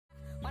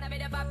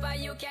papa,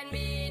 you can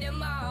be the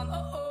mom.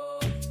 Oh, oh.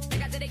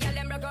 Because the girl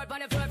them broke out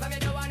on the floor from you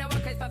don't wanna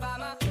work as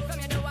performer. From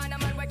you don't wanna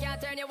man, we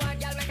can't turn you on,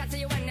 girl, make I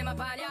see you when them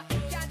upon ya.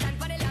 Can't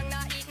stand for the long,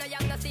 nah, eat no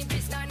yam, no steamed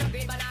fish, nah, no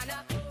green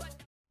banana.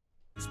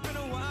 It's been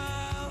a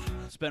while.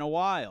 It's been a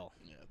while.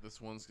 Yeah,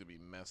 this one's gonna be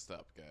messed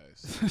up,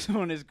 guys. This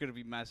one is gonna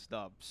be messed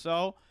up.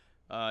 So,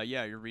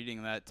 yeah, you're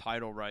reading that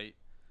title right.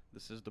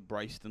 This is the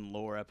Bryceston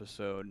lore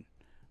episode,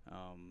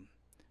 and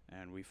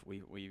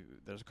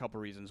there's a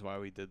couple reasons why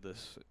we did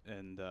this,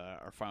 and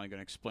are finally going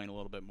to explain a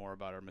little bit more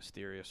about our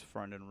mysterious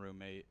friend and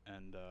roommate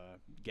and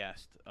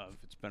guest of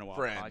It's Been a While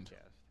Friend.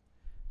 podcast.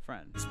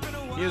 Friend.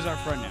 He is our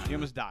friend now. He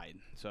almost died,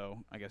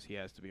 so I guess he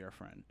has to be our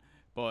friend.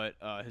 But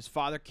his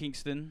father,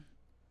 Kingston,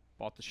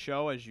 bought the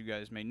show, as you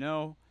guys may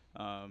know.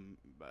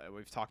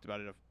 We've talked about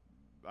it,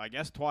 I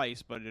guess,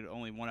 twice, but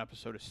only one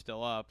episode is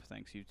still up,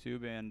 thanks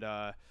YouTube.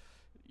 And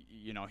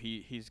you know,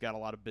 he's got a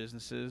lot of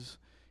businesses.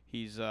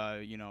 He's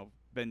you know,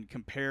 been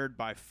compared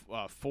by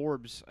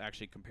Forbes,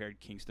 actually compared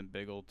Kingston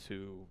Biggle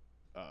to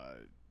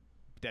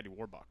Daddy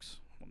Warbucks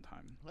one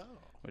time,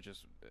 which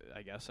is,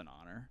 I guess, an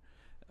honor.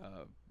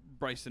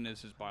 Bryceston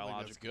is his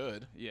biological. That's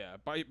good. Yeah,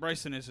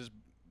 Bryceston is his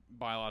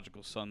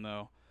biological son,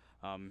 though.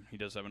 He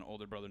does have an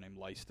older brother named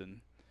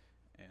Lyston,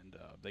 and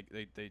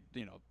they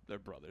you know, they're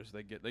brothers.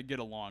 They get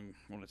along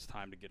when it's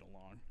time to get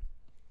along.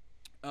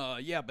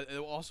 Yeah, but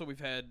also we've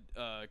had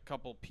a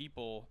couple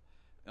people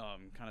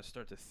kind of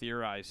start to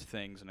theorize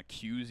things and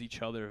accuse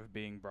each other of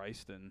being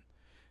Bryceston,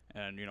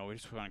 and you know, we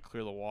just want to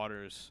clear the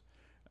waters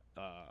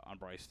on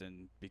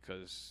Bryceston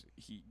because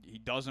he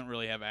doesn't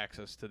really have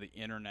access to the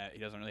internet. He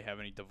doesn't really have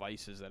any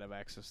devices that have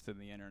access to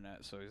the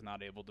internet, so he's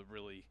not able to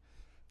really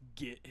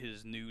get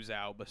his news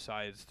out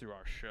besides through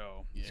our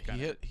show.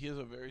 Yeah, he has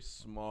a very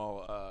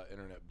small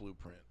internet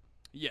blueprint.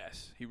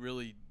 Yes, he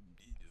really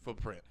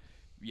Footprint.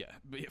 Yeah,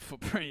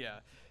 footprint. Yeah,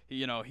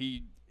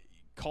 he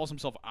calls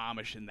himself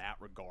Amish in that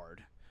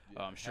regard,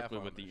 strictly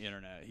with the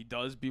internet. He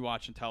does be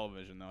watching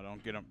television though.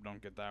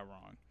 Don't get that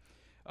wrong.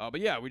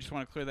 But yeah, we just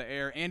want to clear the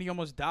air. And he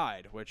almost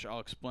died, which I'll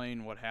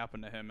explain what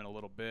happened to him in a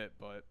little bit.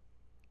 But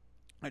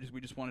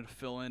we just wanted to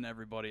fill in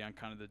everybody on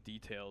kind of the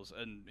details,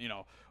 and you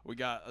know,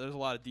 there's a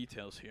lot of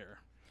details here.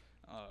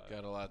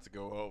 Got a lot to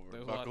go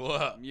over. Buckle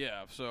up.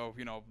 Yeah, so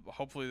you know,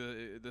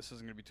 hopefully this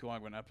isn't going to be too long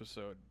of an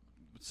episode.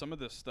 But some of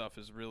this stuff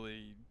is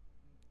really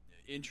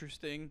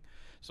interesting.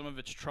 Some of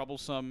it's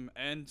troublesome,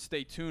 and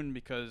stay tuned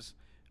because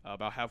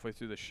about halfway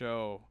through the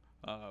show,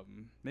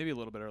 maybe a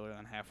little bit earlier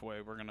than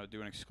halfway, we're going to do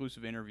an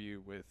exclusive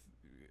interview with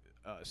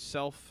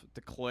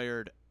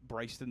self-declared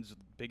Bryceston's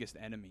biggest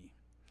enemy.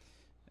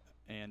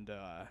 And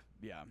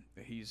yeah,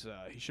 he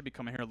should be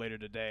coming here later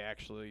today,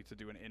 actually, to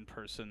do an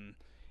in-person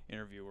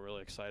interview. We're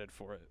really excited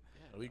for it.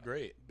 Yeah, it'll be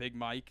great. Big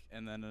Mike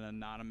and then an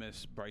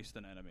anonymous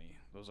Bryceston enemy.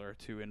 Those are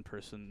two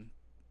in-person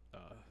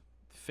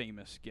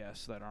famous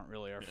guests that aren't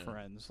really our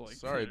friends. Like,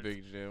 sorry,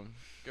 Big Jim.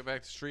 Go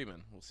back to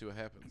streaming. We'll see what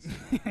happens.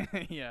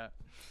 Yeah.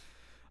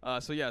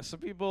 So yeah, some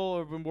people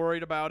have been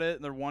worried about it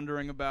and they're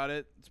wondering about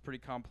it. It's pretty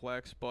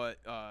complex, but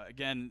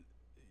again,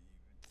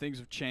 things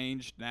have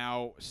changed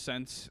now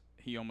since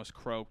he almost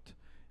croaked.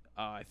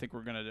 I think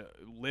we're gonna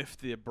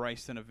lift the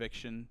Bryceston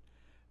eviction,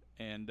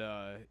 and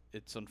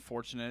it's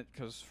unfortunate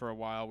because for a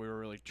while we were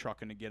really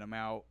trucking to get him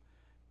out,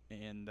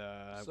 and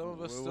some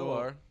of us still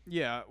are.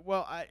 Yeah,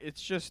 well,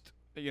 it's just,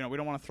 you know, we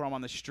don't want to throw him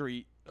on the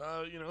street.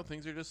 You know,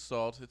 things are just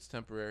salt. It's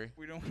temporary.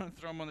 We don't want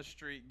to throw him on the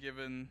street,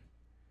 given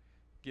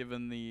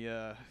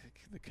the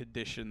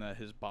condition that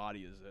his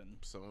body is in.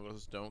 Some of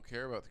us don't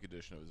care about the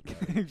condition of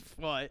his body.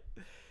 But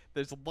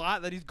there's a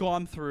lot that he's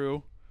gone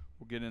through.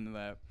 We'll get into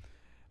that.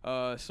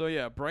 So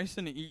yeah,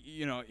 Bryceston,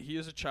 he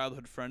is a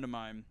childhood friend of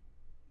mine,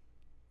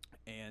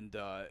 and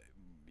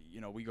you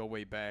know, we go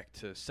way back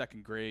to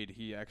second grade.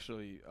 He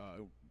actually,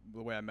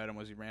 the way I met him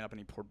was he ran up and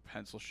he poured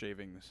pencil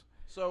shavings.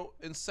 So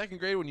in second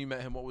grade, when you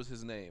met him, what was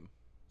his name?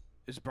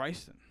 It's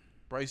Bryceston.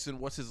 Bryceston.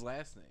 What's his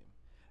last name?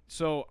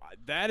 So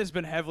that has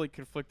been heavily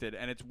conflicted,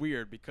 and it's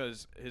weird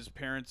because his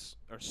parents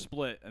are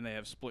split and they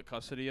have split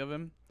custody of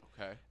him.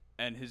 Okay.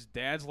 And his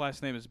dad's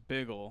last name is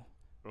Biggle.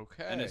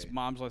 Okay. And his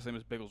mom's last name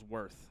is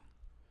Bigglesworth.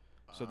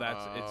 So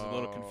it's a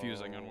little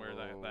confusing on where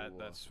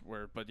that's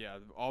where. But yeah,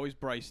 always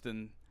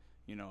Bryceston.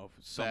 You know,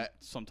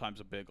 sometimes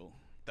a Biggle.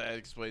 That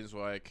explains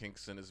why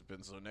Kingston has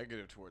been so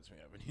negative towards me.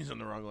 I've been using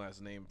the wrong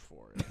last name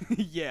for it.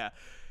 Yeah.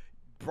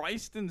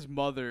 Bryceston's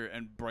mother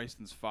and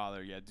Bryceston's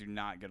father, do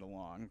not get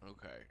along.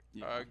 Okay.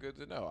 Yeah. Good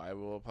to know. I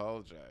will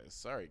apologize.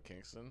 Sorry,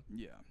 Kingston.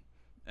 Yeah.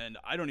 And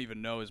I don't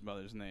even know his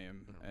mother's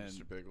name. And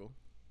Mr. Biggle.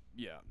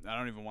 Yeah. I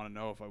don't even want to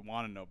know if I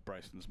want to know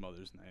Bryceston's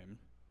mother's name.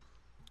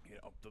 You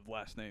know, the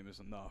last name is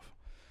enough.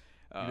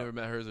 You never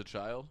met her as a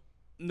child?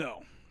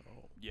 No.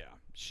 Oh. Yeah.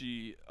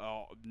 She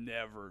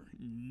never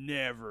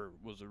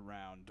was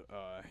around.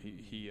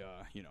 He's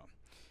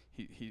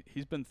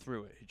been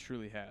through it. He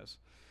truly has.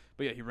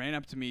 But yeah, he ran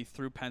up to me,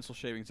 threw pencil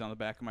shavings on the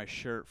back of my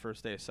shirt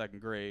first day of second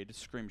grade,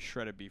 screamed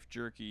shredded beef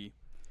jerky.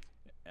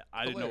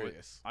 I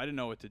didn't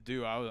know what to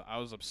do. I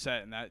was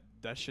upset, and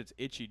that shit's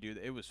itchy, dude.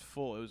 It was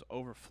full. It was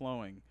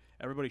overflowing.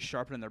 Everybody's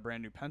sharpening their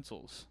brand new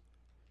pencils.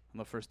 on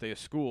the first day of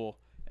school,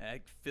 and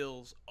it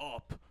fills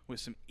up with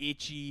some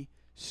itchy,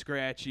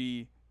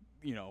 scratchy,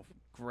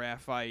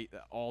 graphite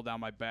all down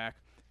my back.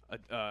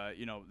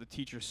 The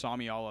teacher saw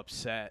me all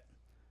upset,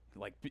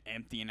 like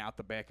emptying out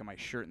the back of my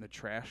shirt in the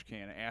trash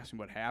can, and asked me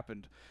what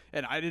happened.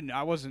 And I didn't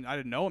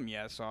know him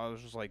yet, so I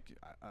was just like,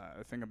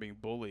 I think I'm being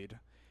bullied.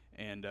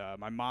 And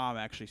my mom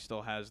actually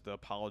still has the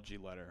apology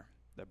letter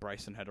that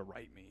Bryceston had to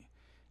write me.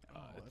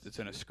 It's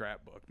in a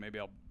scrapbook. Maybe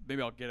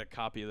I'll get a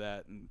copy of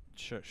that and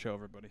show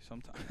everybody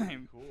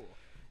sometime. Cool.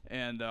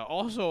 And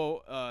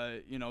also,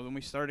 when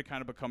we started to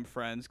kind of become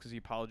friends, because he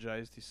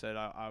apologized, he said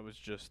I was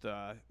just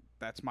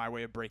that's my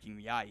way of breaking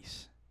the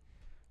ice,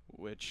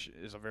 which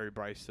is a very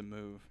Bryceston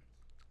move.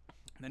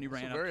 And then he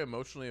ran up. Very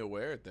emotionally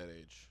aware at that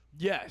age.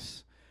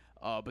 Yes.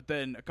 But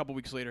then a couple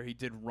weeks later, he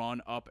did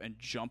run up and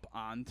jump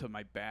onto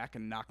my back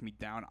and knock me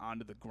down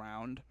onto the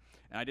ground.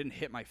 And I didn't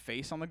hit my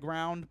face on the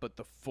ground, but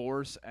the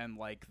force and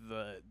like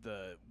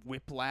the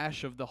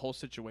whiplash of the whole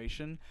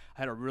situation.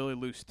 I had a really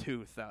loose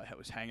tooth that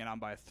was hanging on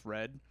by a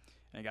thread,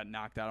 and it got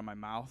knocked out of my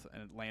mouth,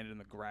 and it landed in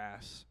the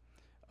grass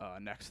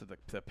next to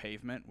the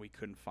pavement. We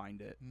couldn't find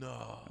it.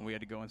 No. And we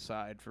had to go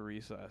inside for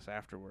recess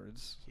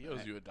afterwards. He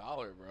owes you $1,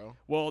 bro.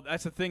 Well,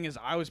 that's the thing is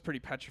I was pretty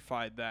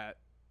petrified that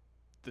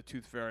the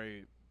tooth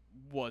fairy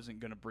wasn't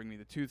going to bring me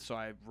the tooth, so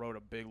I wrote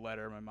a big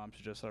letter. My mom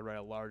suggested I write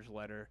a large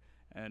letter,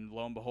 and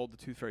lo and behold, the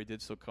tooth fairy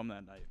did still come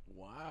that night.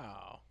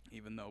 Wow.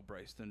 Even though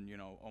Bryceston,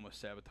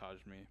 almost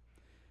sabotaged me.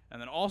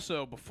 And then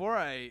also, before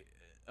I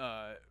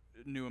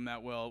knew him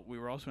that well, we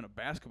were also in a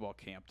basketball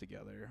camp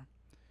together,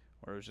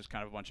 where it was just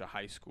kind of a bunch of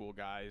high school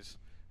guys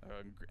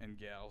and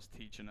gals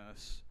teaching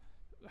us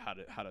how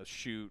to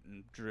shoot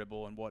and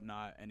dribble and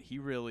whatnot, and he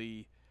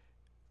really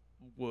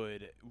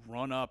would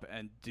run up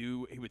and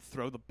he would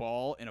throw the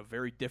ball in a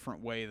very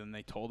different way than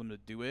they told him to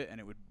do it, and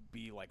it would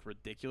be like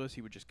ridiculous.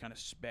 He would just kind of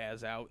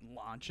spaz out and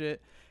launch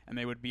it, and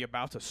they would be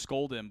about to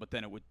scold him, but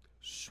then it would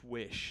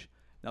swish,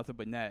 nothing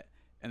but net,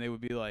 and they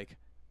would be like,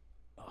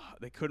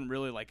 they couldn't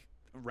really like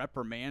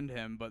reprimand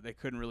him, but they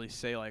couldn't really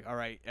say like, all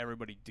right,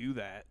 everybody do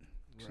that,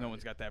 because no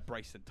one's got that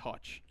Bryceston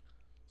touch.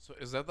 So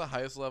is that the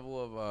highest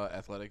level of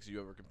athletics you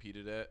ever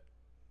competed at?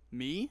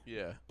 Me?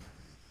 Yeah.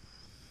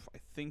 I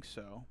think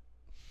so.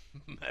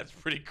 That's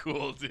pretty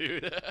cool,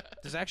 dude.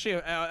 There's actually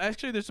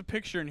there's a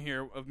picture in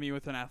here of me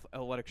with an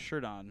athletic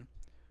shirt on.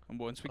 And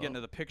once we get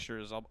into the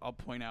pictures, I'll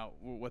point out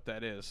what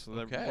that is. So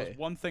there was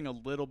one thing a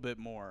little bit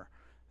more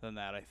than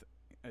that. I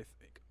think.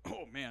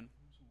 Oh man,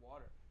 some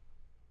water.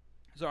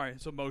 Sorry,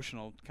 it's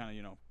emotional, kind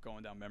of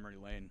going down memory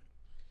lane.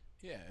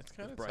 Yeah, it's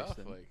kind of tough,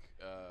 like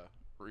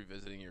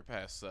revisiting your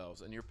past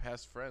selves and your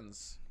past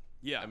friends.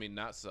 Yeah, I mean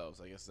not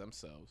selves, I guess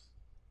themselves.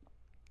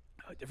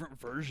 Different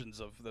versions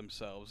of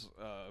themselves,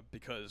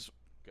 because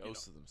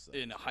ghosts of themselves.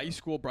 In high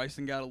school,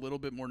 Bryceston got a little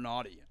bit more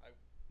naughty.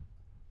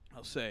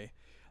 I'll say,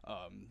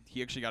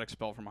 he actually got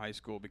expelled from high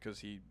school because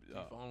he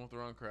fallen with the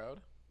wrong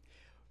crowd.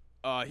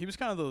 He was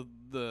kind of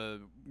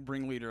the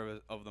ringleader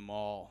of them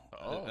all,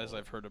 as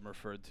I've heard him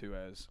referred to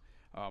as.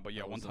 But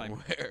yeah, one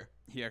time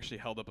he actually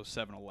held up a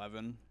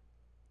 7-Eleven.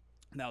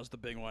 And that was the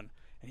big one,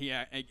 and he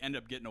ended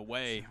up getting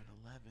away.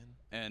 7-Eleven.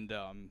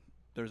 And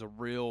there's a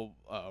real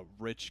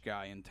rich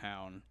guy in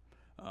town.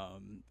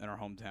 In our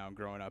hometown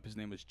growing up. His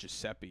name was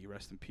Giuseppe,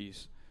 rest in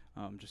peace.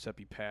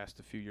 Giuseppe passed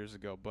a few years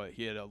ago, but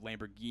he had a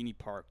Lamborghini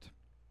parked,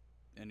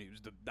 and it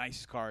was the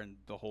nicest car in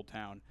the whole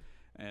town.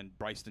 And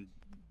Bryceston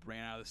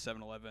ran out of the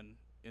 7-Eleven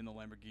in the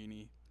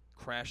Lamborghini,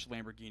 crashed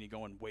Lamborghini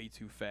going way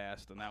too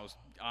fast, and that was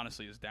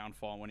honestly his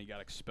downfall when he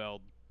got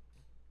expelled.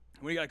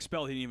 When he got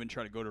expelled, he didn't even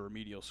try to go to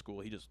remedial school.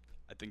 He just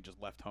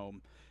left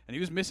home. And he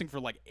was missing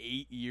for like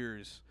 8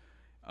 years.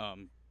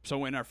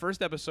 So in our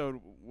first episode,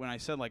 when I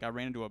said like I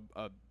ran into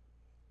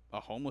a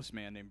homeless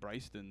man named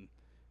Bryceston,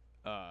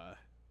 I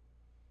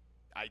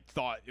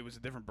thought it was a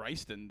different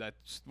Bryceston.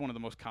 That's one of the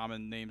most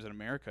common names in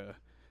America.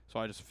 So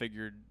I just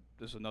figured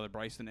this is another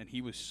Bryceston, and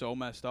he was so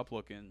messed up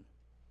looking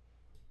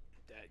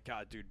that,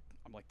 God, dude,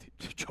 I'm like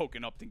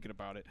choking up thinking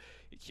about it.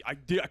 I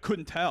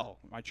couldn't tell.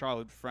 My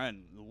childhood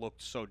friend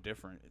looked so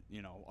different,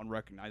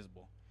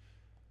 unrecognizable.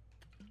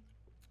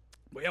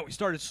 But yeah, we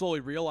started slowly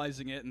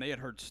realizing it, and they had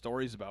heard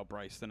stories about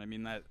Bryceston. I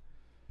mean, that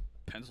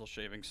pencil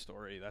shaving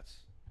story,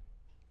 that's...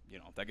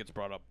 that gets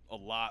brought up a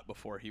lot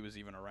before he was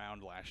even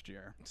around last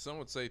year. Some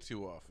would say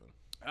too often.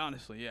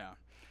 Honestly, yeah.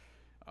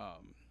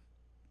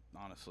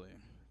 Honestly.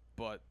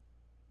 But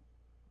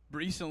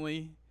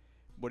recently,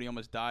 what he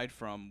almost died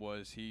from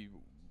was he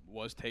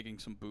was taking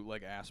some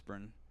bootleg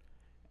aspirin.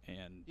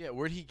 And yeah,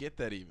 where'd he get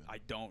that even? I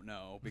don't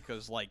know,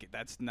 because, like,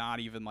 that's not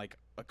even, like,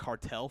 a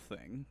cartel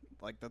thing.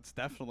 Like, that's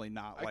definitely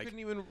not, like... I couldn't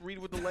even read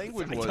what the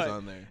language was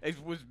on there.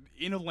 It was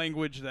in a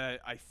language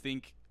that I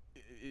think...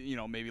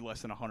 maybe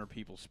less than 100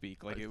 people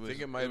speak. Like, I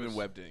think it might have been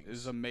Webdings. It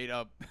was a made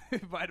up.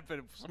 It might have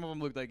been. Some of them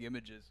looked like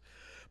images,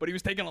 but he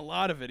was taking a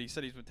lot of it. He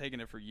said he's been taking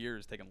it for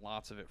years, taking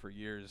lots of it for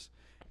years,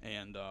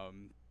 and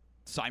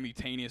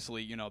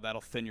simultaneously,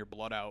 that'll thin your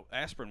blood out.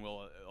 Aspirin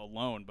will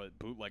alone, but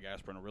bootleg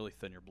aspirin will really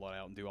thin your blood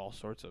out and do all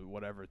sorts of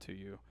whatever to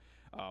you.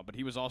 But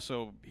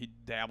he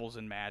dabbles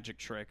in magic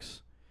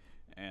tricks,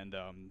 and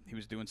he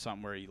was doing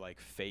something where he like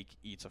fake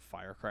eats a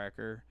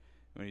firecracker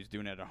when he's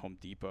doing it at Home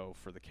Depot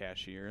for the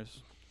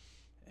cashiers.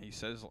 And he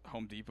says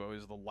Home Depot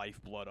is the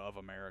lifeblood of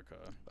America.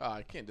 Oh,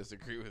 I can't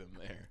disagree with him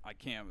there. I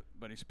can't,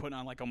 but he's putting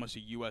on like almost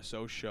a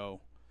USO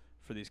show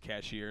for these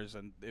cashiers,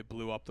 and it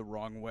blew up the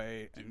wrong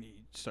way, and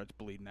he starts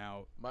bleeding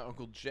out. My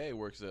Uncle Jay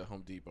works at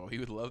Home Depot. He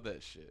would love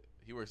that shit.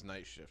 He works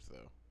night shift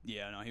though.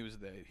 Yeah, no,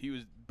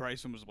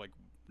 Bryceston was like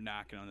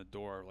knocking on the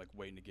door, like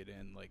waiting to get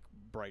in, like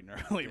bright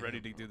and early,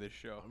 ready to do this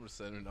show. I'm gonna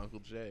send him to Uncle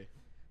Jay.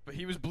 But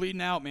he was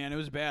bleeding out, man. It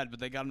was bad. But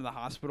they got him to the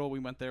hospital. We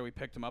went there. We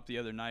picked him up the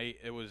other night.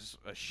 It was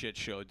a shit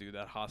show, dude.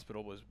 That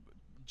hospital was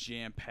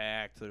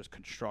jam-packed. There's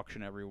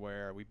construction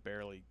everywhere. We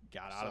barely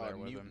got out of there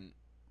with him.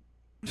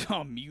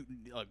 Oh, mutant,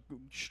 a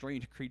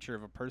strange creature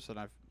of a person.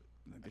 I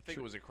think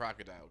it was a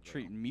crocodile.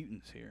 Treating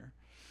mutants here.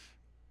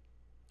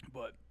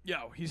 But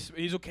yeah,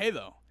 he's okay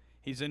though.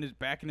 He's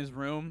back in his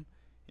room,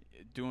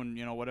 doing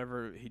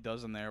whatever he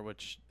does in there.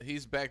 Which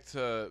he's back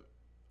to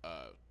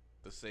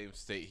the same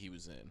state he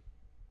was in.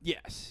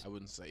 Yes. I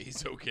wouldn't say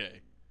he's okay.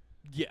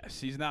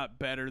 Yes, he's not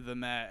better than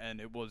that, and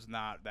it was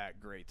not that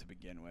great to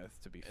begin with,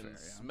 to be fair. And the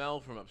smell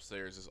from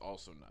upstairs is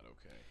also not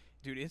okay.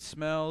 Dude, it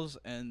smells,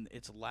 and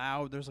it's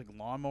loud. There's, like,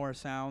 lawnmower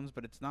sounds,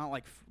 but it's not,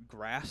 like,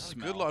 grass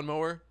smell. A good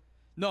lawnmower?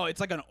 No, it's,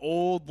 like, an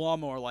old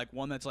lawnmower, like,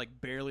 one that's, like,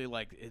 barely,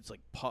 like, it's,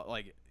 like,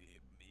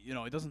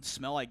 it doesn't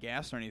smell like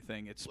gas or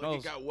anything. It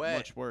smells like it got wet.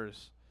 Much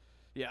worse.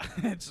 Yeah,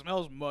 it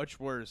smells much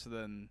worse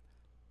than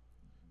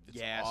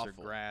gas or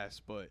grass,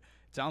 but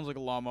it sounds like a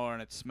lawnmower,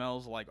 and it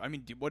smells like, I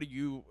mean, do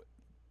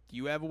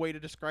you have a way to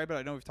describe it?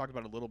 I know we've talked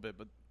about it a little bit,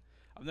 but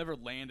I've never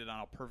landed on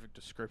a perfect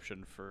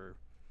description for.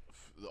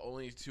 The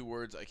only two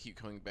words I keep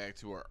coming back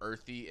to are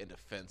earthy and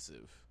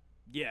offensive.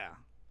 Yeah,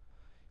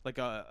 like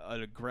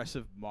an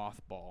aggressive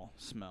mothball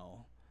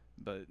smell,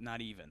 but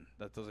not even.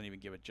 That doesn't even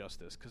give it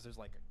justice because there's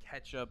like a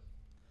ketchup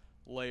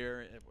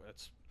layer.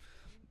 It's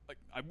like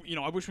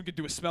I wish we could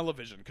do a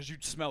smell-o-vision because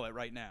you'd smell it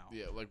right now.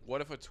 Yeah, like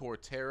what if a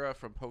Torterra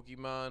from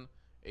Pokemon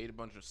ate a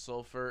bunch of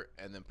sulfur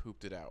and then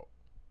pooped it out?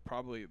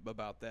 Probably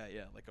about that,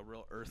 yeah, like a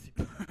real earthy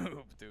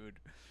poop, dude.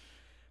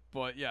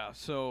 But yeah,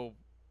 so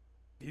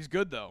he's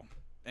good though,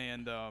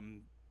 and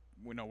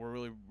we're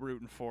really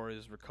rooting for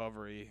his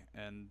recovery,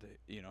 and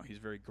he's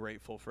very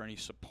grateful for any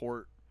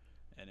support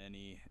and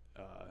any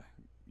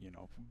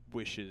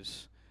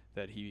wishes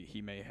that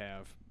he may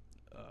have,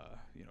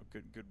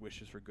 good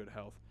wishes for good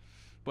health.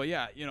 But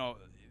yeah,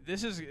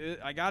 this is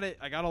I got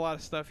a lot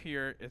of stuff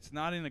here. It's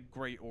not in a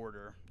great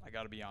order, I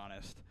got to be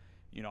honest.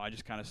 I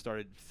just kind of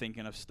started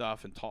thinking of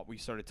stuff and we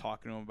started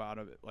talking to him about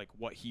it, like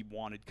what he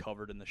wanted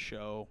covered in the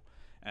show.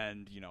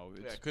 And,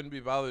 couldn't be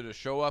bothered to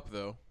show up,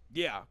 though.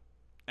 Yeah.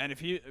 And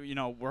if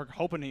we're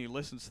hoping he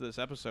listens to this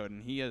episode,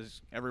 and he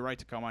has every right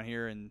to come on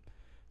here and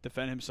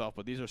defend himself.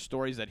 But these are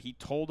stories that he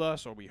told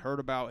us or we heard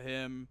about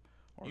him.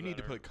 You need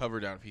to put cover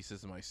down if he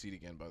sits in my seat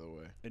again, by the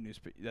way.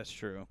 That's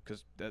true,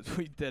 because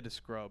we did a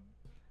scrub.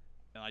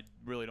 And I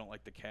really don't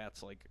like the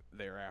cats, like,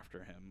 they're after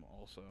him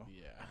also.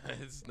 Yeah,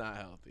 it's not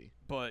healthy.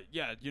 But,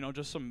 yeah,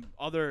 just some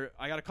other –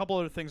 I got a couple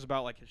other things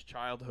about, like, his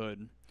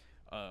childhood.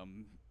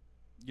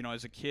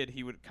 As a kid,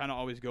 he would kind of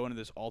always go into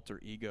this alter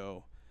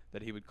ego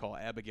that he would call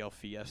Abigail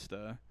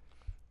Fiesta.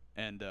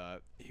 And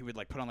he would,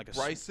 like, put on, like, a –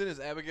 Bryceston is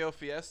Abigail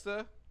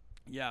Fiesta?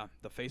 Yeah,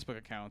 the Facebook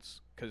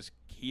accounts. Because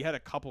he had a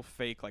couple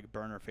fake, like,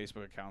 burner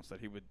Facebook accounts that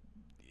he would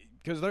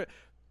 – because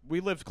we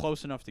lived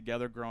close enough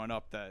together growing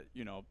up that,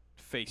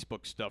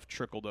 Facebook stuff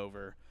trickled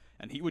over,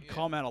 and he would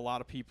come at a lot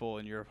of people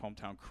in your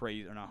hometown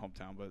crazy, or not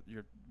hometown, but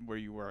where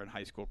you were in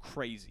high school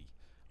crazy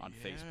on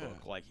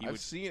Facebook. Like I've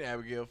seen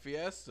Abigail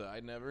Fiesta. I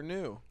never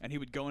knew. And he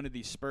would go into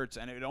these spurts,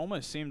 and it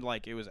almost seemed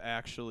like it was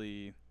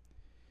actually,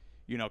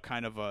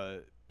 kind of a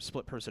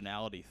split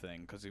personality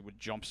thing because he would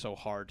jump so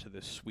hard to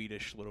this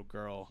Swedish little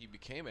girl. He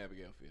became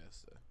Abigail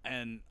Fiesta.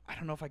 And I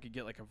don't know if I could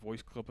get like a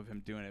voice clip of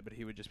him doing it, but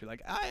he would just be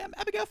like, "I am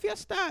Abigail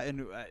Fiesta,"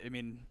 and I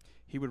mean,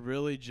 he would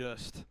really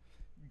just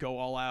go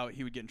all out.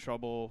 He would get in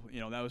trouble.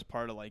 That was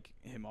part of like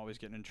him always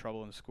getting in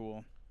trouble in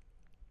school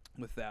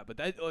with that. But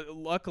that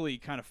luckily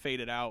kind of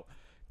faded out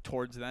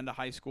towards the end of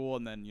high school,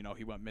 and then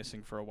he went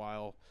missing for a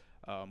while,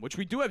 which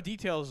we do have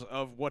details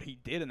of what he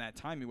did in that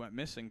time he went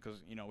missing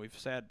because we've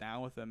sat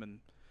down with him and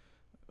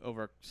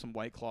over some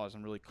White Claws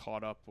and really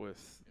caught up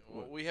with.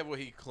 We have what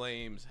he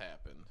claims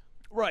happened.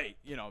 Right.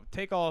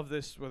 Take all of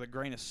this with a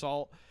grain of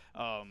salt,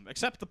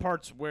 except the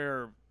parts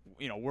where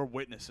we're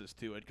witnesses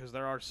to it, because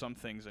there are some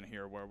things in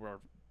here where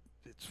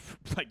it's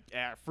like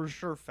for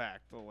sure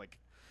fact, like.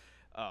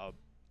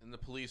 And the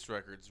police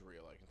record's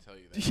real, I can tell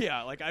you that.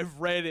 Yeah, like I've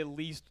read at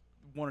least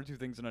one or two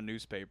things in a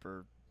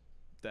newspaper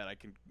that I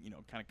can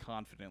kind of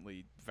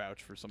confidently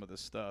vouch for some of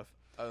this stuff.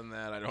 Other than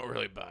that, I don't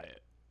really buy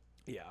it.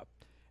 Yeah,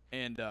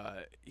 and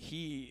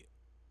he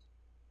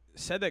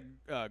said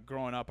that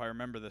growing up, I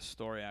remember this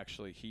story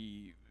actually.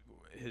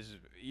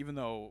 Even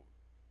though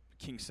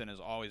Kingston has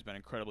always been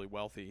incredibly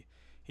wealthy,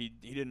 he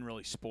didn't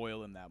really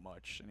spoil him that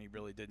much, and he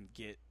really didn't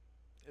get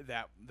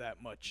that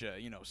much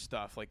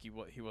stuff. Like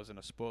he wasn't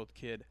a spoiled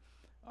kid.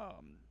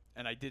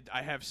 And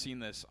I have seen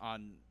this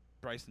on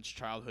Bryson's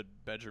childhood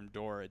bedroom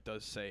door, it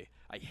does say,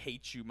 "I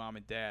hate you, Mom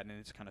and Dad," and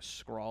it's kind of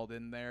scrawled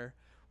in there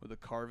with a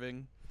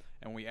carving.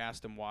 And we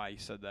asked him why. He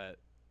said that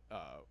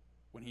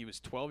when he was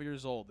 12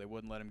 years old, they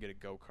wouldn't let him get a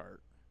go-kart.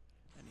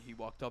 And he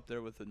walked up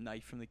there with a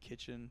knife from the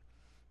kitchen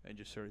and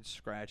just started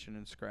scratching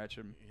and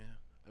scratching. Yeah.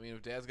 I mean,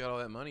 if Dad's got all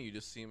that money, you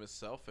just see him as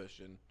selfish,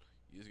 and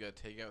you just got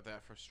to take out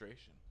that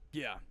frustration.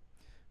 Yeah.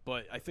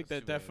 But I think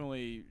That's that too bad.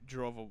 definitely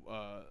drove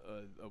a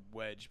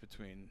wedge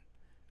between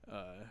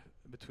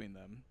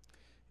them.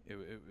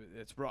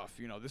 It's rough.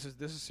 You know, this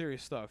is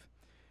serious stuff.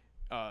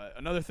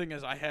 Another thing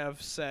is, I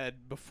have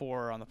said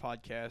before on the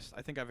podcast,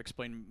 I think I've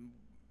explained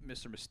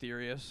Mr.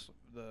 Mysterious,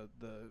 the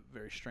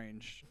very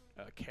strange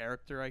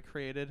character I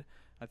created.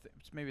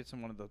 Maybe it's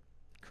in one of the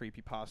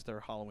creepypasta or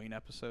Halloween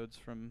episodes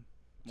from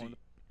one of the...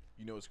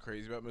 You know what's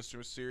crazy about Mr.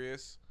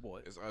 Mysterious?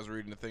 What? Is I was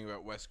reading a thing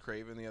about Wes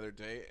Craven the other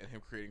day, and him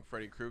creating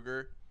Freddy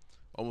Krueger.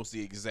 Almost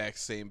the exact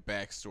same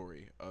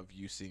backstory of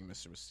you seeing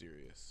Mr.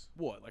 Mysterious.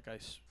 What? Like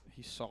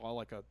he saw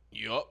like a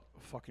Yup.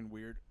 fucking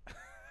weird...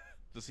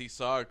 Does he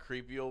saw a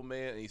creepy old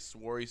man, and he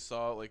swore he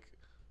saw like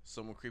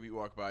someone creepy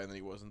walk by, and then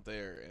he wasn't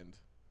there, and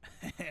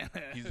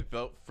he's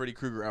built Freddy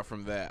Krueger out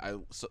from that. I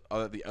saw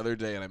that the other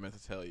day, and I meant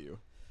to tell you.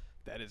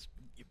 That is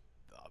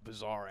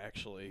bizarre,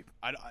 actually.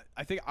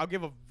 I think I'll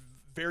give a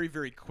very,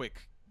 very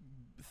quick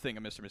thing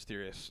of Mr.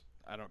 Mysterious.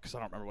 Because I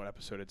don't remember what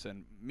episode it's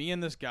in. Me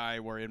and this guy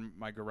were in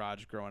my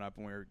garage growing up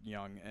when we were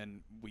young, and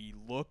we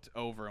looked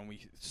over, and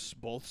we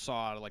both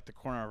saw out of like the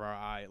corner of our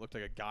eye, it looked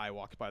like a guy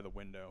walked by the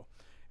window.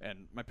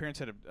 And my parents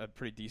had a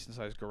pretty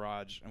decent-sized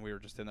garage, and we were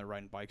just in there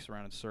riding bikes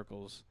around in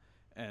circles.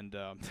 And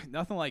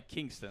nothing like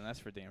Kingston, that's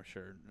for damn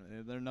sure.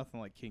 They're nothing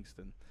like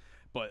Kingston.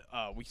 But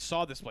we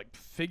saw this like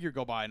figure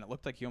go by, and it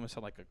looked like he almost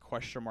had like a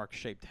question mark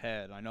shaped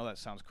head. I know that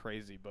sounds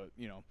crazy, but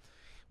you know,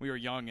 we were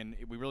young, and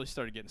we really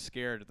started getting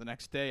scared. The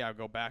next day, I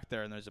go back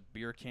there, and there's a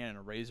beer can and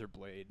a razor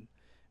blade.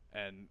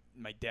 And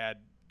my dad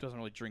doesn't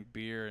really drink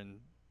beer and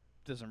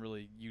doesn't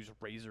really use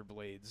razor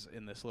blades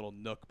in this little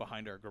nook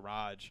behind our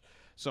garage.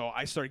 So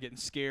I started getting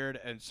scared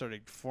and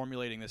started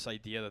formulating this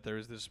idea that there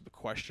was this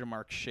question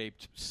mark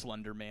shaped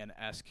Slender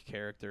Man-esque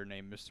character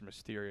named Mr.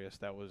 Mysterious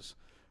that was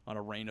on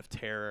a reign of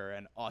terror,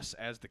 and us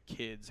as the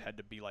kids had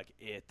to be like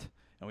it,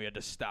 and we had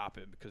to stop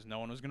it because no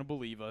one was going to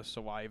believe us,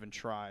 so why even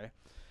try?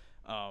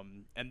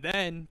 And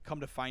then, come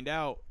to find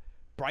out,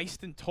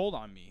 Bryceston told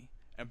on me,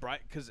 and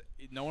because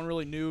no one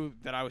really knew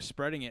that I was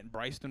spreading it, and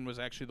Bryceston was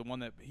actually the one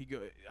that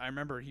I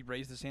remember he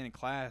raised his hand in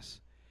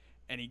class,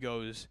 and he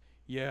goes,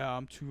 "Yeah,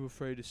 I'm too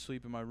afraid to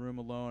sleep in my room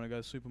alone. I got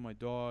to sleep with my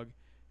dog."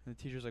 And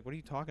the teacher's like, "What are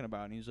you talking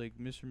about?" And he's like,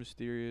 "Mr.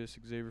 Mysterious,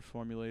 Xavier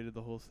formulated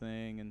the whole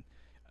thing." And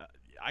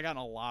I got in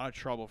a lot of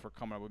trouble for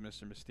coming up with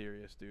Mr.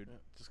 Mysterious, dude. Yeah,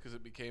 just because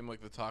it became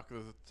like the talk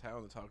of the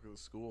town, the talk of the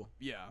school.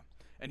 Yeah.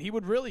 And he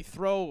would really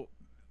throw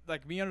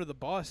like me under the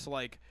bus.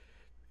 Like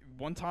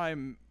one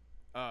time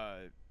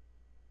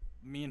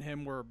me and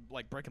him were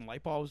like breaking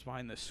light bulbs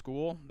behind the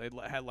school. They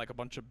had like a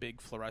bunch of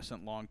big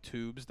fluorescent long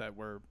tubes that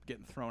were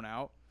getting thrown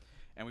out.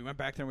 And we went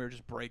back there and we were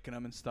just breaking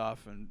them and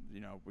stuff. And,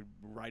 you know, we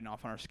were riding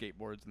off on our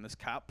skateboards. And this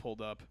cop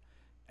pulled up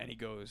and he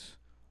goes,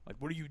 like,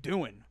 "What are you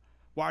doing?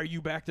 Why are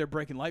you back there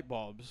breaking light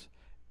bulbs?"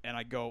 And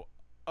I go,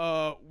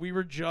 we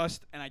were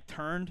just, and I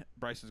turned,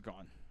 Bryson's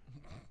gone.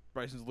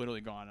 Bryson's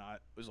literally gone. I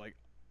was like,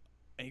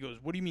 and he goes,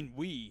 "What do you mean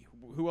we?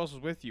 Who else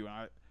was with you?"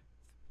 And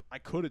I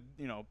could have,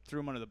 you know, threw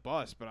him under the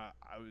bus, but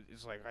I was,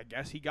 it's like, I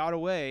guess he got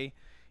away,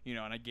 you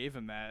know, and I gave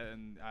him that,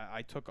 and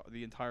I took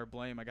the entire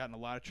blame. I got in a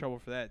lot of trouble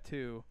for that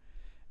too.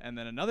 And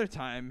then another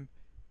time,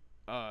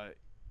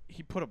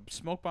 he put a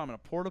smoke bomb in a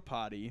porta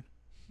potty,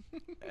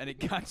 and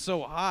it got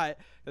so hot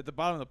that the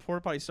bottom of the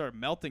porta potty started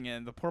melting,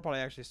 and the porta potty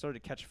actually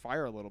started to catch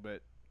fire a little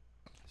bit.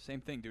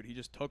 Same thing, dude. He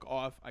just took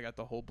off. I got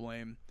the whole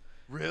blame.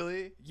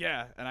 Really?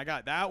 Yeah, and I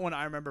got that one.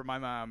 I remember my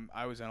mom,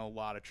 I was in a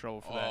lot of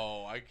trouble for that.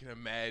 Oh, I can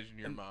imagine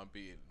your mom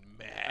being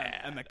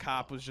mad. And the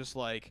cop was just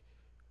like,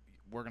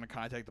 "We're going to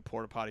contact the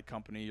porta potty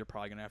company. You're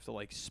probably going to have to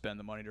like spend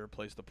the money to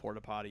replace the porta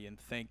potty." And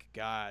thank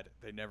God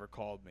they never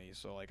called me.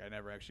 So like I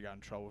never actually got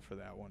in trouble for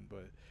that one,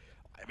 but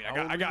I mean,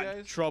 How old I were got you in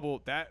guys?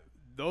 trouble.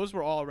 Those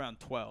were all around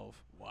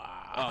 12.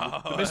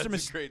 Wow. The That's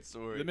Mr. a great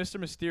story. The Mr.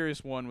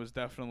 Mysterious one was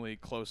definitely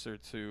closer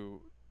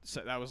to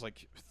that was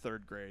like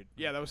 3rd grade.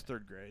 Yeah, that was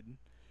 3rd grade.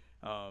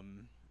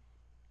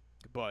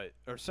 But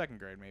or 2nd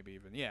grade maybe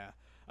even. Yeah.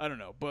 I don't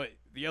know, but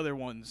the other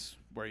ones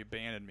where he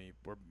abandoned me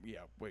were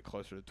way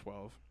closer to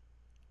 12.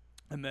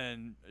 And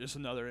then just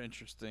another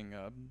interesting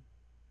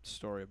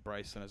story of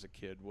Bryceston as a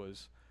kid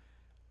was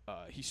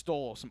he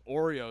stole some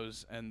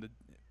Oreos, and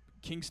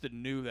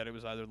Kingston knew that it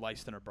was either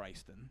Leiston or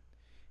Bryceston.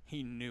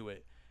 He knew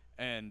it,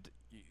 and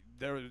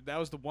that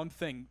was the one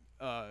thing.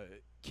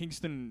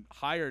 Kingston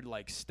hired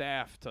like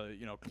staff to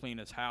clean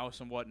his house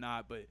and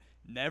whatnot, but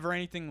never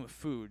anything with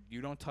food.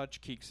 You don't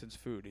touch Kingston's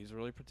food. He's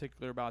really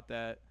particular about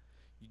that.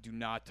 You do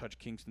not touch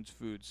Kingston's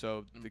food.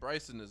 So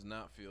Bryceston does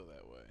not feel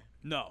that way.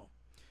 No,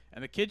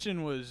 and the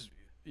kitchen was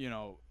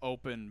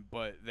open,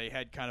 but they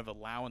had kind of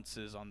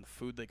allowances on the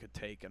food they could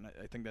take, and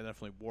I think that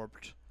definitely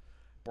warped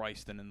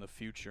Bryceston in the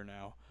future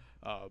now.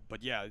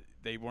 But yeah,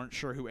 they weren't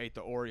sure who ate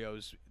the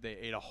Oreos. They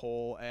ate a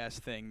whole ass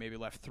thing, maybe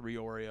left 3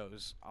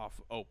 Oreos off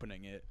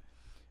opening it.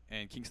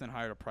 And Kingston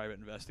hired a private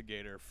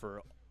investigator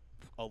for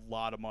a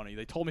lot of money.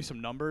 They told me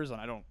some numbers, and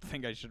I don't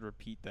think I should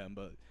repeat them,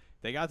 but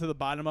they got to the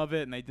bottom of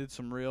it, and they did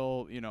some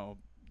real,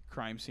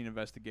 crime scene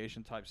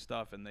investigation type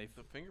stuff. And The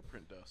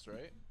fingerprint dust,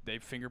 right? they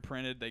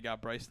fingerprinted. They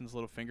got Bryceston's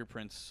little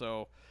fingerprints.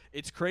 So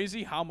it's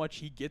crazy how much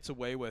he gets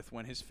away with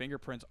when his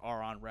fingerprints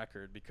are on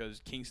record,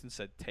 because Kingston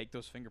said, take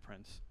those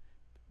fingerprints,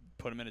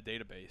 put them in a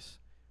database,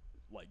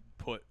 like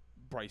put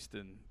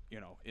Bryceston,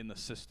 in the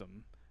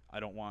system. I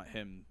don't want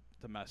him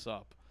to mess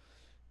up,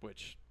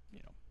 which,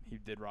 he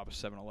did rob a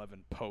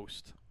 7-Eleven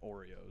post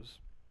Oreos.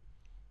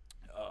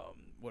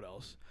 What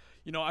else?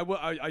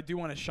 I do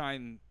want to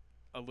shine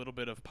a little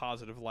bit of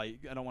positive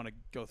light. I don't want to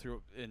go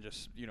through and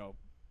just,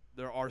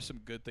 there are some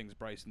good things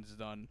Bryceston's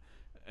done.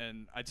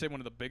 And I'd say one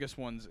of the biggest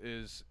ones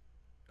is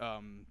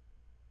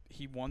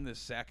he won this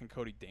Zach and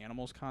Cody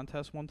Danimals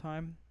contest one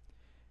time,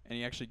 and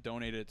he actually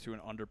donated it to an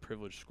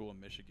underprivileged school in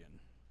Michigan.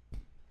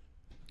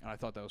 And I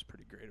thought that was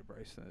pretty great of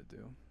Bryceston to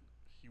do.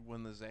 He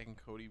won the Zach and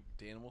Cody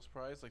Danimals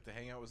prize, like to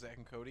hang out with Zach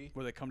and Cody.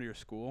 Where they come to your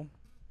school,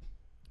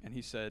 and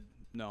he said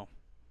no,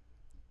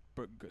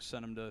 but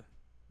send him to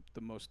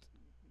the most,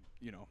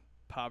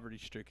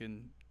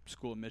 poverty-stricken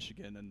school in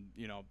Michigan,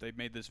 and they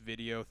made this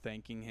video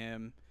thanking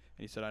him, and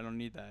he said, I don't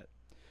need that.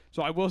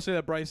 So I will say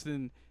that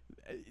Bryceston,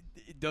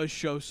 it does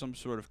show some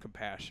sort of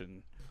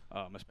compassion,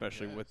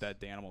 especially with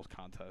that Danimals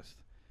contest.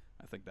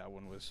 I think that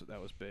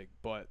was big,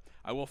 but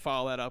I will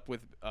follow that up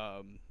with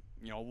a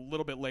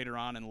little bit later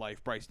on in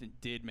life, Bryceston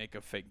did make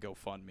a fake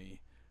GoFundMe,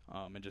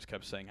 and just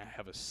kept saying, I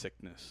have a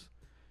sickness.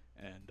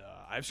 And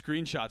I have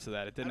screenshots of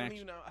that. It didn't I don't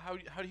even know how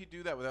did he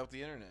do that without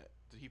the internet?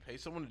 Did he pay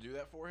someone to do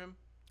that for him?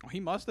 He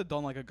must have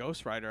done like a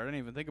ghostwriter. I didn't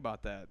even think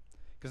about that,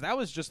 because that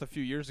was just a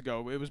few years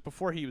ago. It was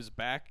before he was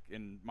back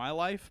in my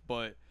life,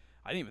 but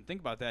I didn't even think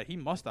about that. He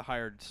must have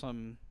hired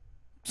someone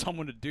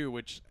to do,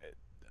 which,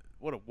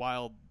 what a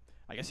wild.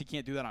 I guess he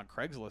can't do that on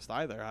Craigslist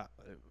either.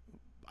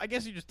 I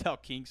guess you just tell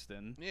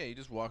Kingston. Yeah, you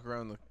just walk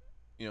around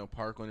the,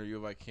 Parkland or U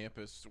of I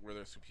campus where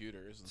there's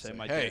computers and say,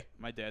 hey,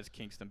 my dad's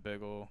Kingston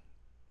Biggle.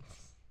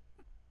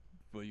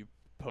 Will you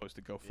post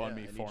a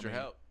GoFundMe for me? Your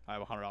help. I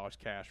have $100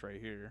 cash right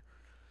here.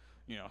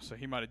 So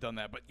he might have done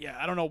that. But yeah,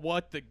 I don't know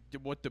what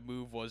the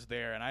move was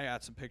there, and I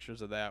got some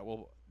pictures of that.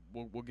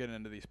 We'll get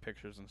into these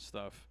pictures and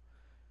stuff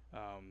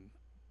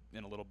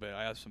in a little bit.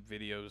 I have some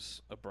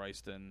videos of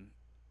Bryceston,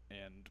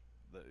 and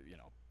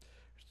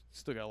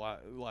still got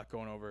a lot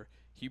going over.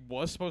 He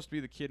was supposed to be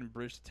the kid in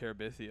Bridge to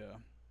Terabithia,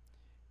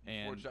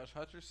 and Josh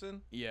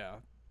Hutcherson. Yeah,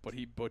 but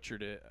he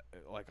butchered it.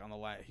 Like on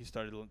the he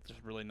started just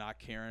really not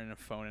caring and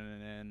phoning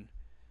it in,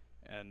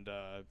 and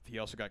he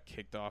also got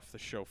kicked off the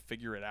show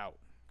Figure It Out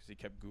because he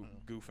kept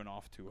goofing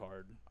off too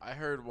hard. I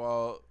heard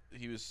while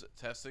he was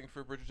testing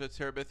for Bridge to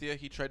Terabithia,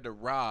 he tried to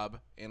rob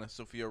Anna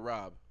Sophia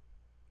Robb.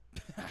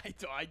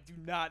 I do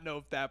not know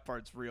if that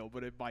part's real,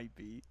 but it might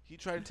be. He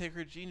tried to take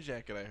her jean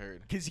jacket, I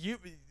heard. Because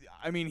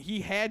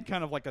he had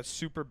kind of like a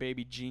super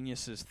baby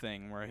geniuses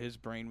thing where his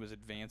brain was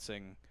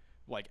advancing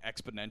like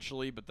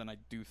exponentially, but then I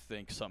do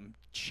think something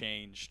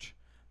changed.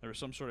 There was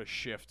some sort of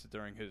shift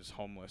during his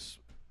homeless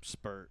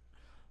spurt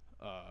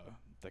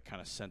that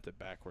kind of sent it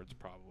backwards,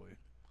 probably.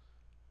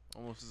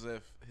 Almost as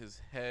if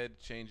his head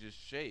changes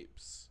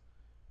shapes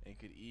and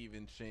could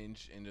even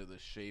change into the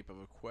shape of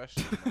a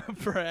question mark.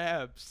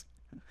 Perhaps.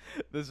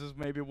 This is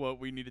maybe what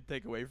we need to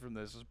take away from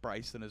this, is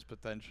Bryceston is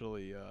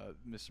potentially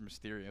Mr.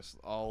 Mysterious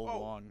all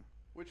along.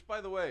 Which, by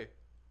the way,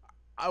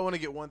 I want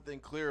to get one thing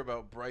clear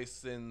about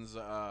Bryceston's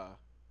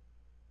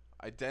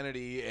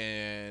identity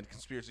and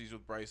conspiracies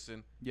with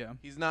Bryceston. Yeah.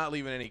 He's not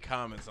leaving any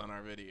comments on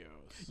our videos.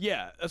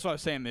 Yeah, that's what I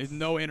was saying. There's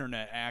no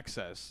internet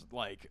access,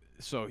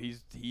 so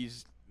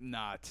he's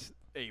not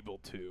able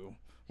to.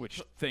 Which,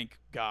 thank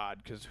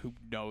God, because who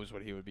knows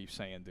what he would be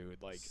saying, dude.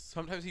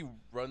 Sometimes he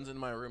runs in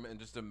my room and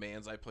just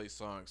demands I play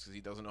songs because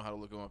he doesn't know how to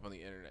look them up on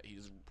the internet. He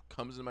just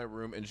comes in my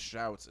room and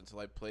shouts until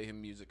I play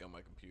him music on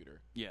my computer.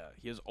 Yeah,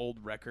 he has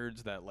old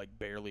records that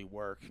barely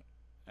work,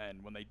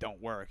 and when they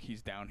don't work,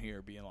 he's down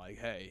here being like,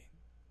 "Hey,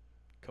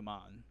 come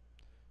on,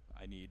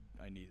 I need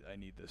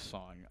this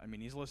song." I mean,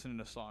 he's listening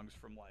to songs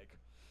from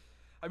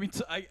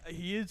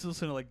he is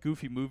listening to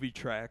goofy movie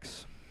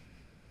tracks,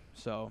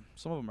 so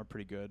some of them are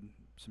pretty good.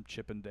 Some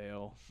Chip and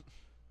Dale,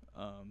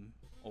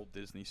 old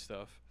Disney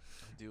stuff.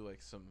 I do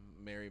like some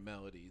merry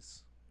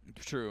melodies.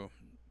 True.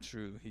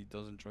 He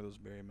does enjoy those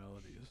merry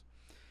melodies.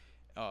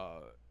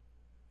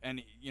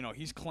 And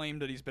he's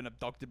claimed that he's been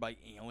abducted by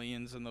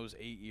aliens in those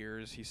 8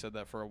 years. He said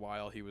that for a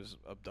while he was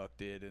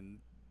abducted, and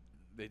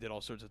they did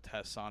all sorts of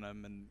tests on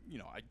him. And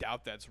I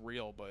doubt that's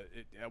real, but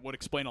it would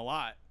explain a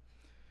lot.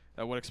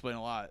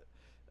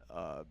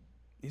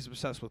 He's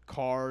obsessed with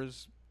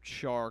cars,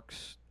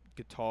 sharks,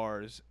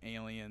 guitars,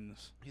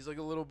 aliens. He's like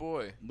a little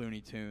boy.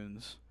 Looney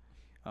Tunes,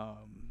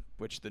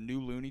 which the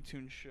new Looney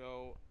Tunes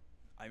show,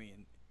 I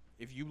mean,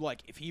 if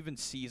he even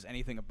sees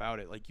anything about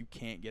it, you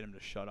can't get him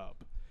to shut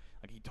up.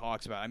 Like he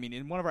talks about. I mean,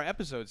 in one of our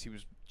episodes, he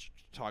was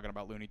talking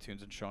about Looney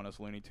Tunes and showing us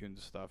Looney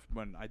Tunes stuff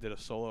when I did a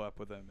solo ep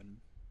with him, and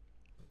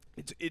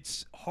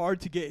it's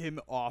hard to get him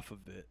off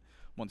of it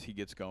once he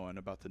gets going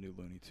about the new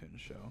Looney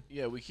Tunes show.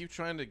 Yeah, we keep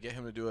trying to get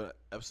him to do an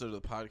episode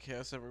of the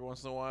podcast every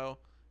once in a while,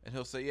 and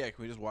he'll say, "Yeah,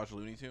 can we just watch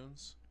Looney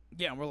Tunes?"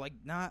 Yeah, and we're like,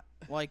 not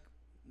like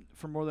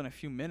for more than a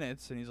few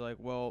minutes, and he's like,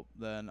 well,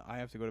 then I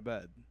have to go to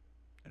bed,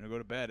 and I go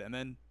to bed, and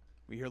then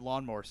we hear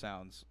lawnmower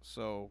sounds.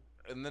 So,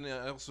 and then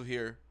I also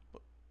hear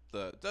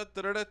the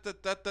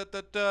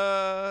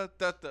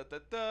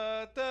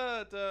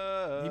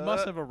he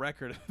must have a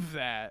record of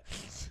that.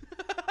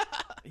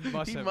 He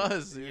must. It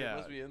must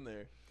be in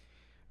there.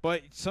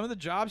 But some of the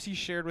jobs he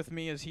shared with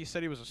me is he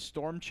said he was a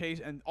storm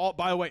chaser, and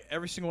by the way,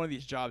 every single one of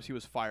these jobs he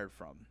was fired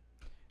from.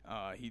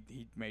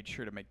 He made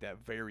sure to make that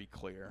very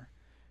clear.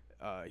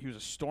 He was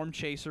a storm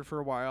chaser for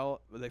a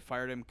while. They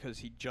fired him because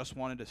he just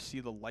wanted to see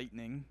the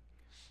lightning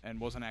and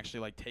wasn't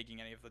actually like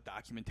taking any of the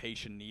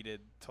documentation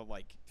needed to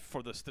like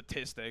for the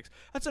statistics.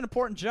 That's an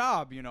important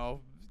job, you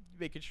know,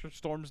 making sure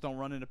storms don't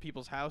run into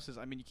people's houses.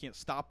 I mean, you can't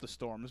stop the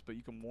storms, but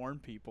you can warn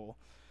people.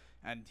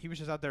 And he was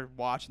just out there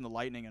watching the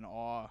lightning in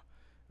awe,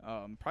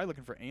 probably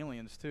looking for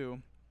aliens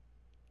too.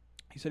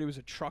 He said he was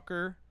a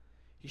trucker.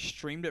 He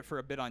streamed it for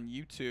a bit on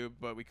YouTube,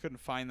 but we couldn't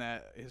find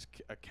that. His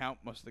account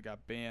must have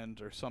got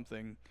banned or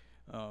something,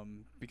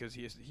 because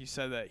he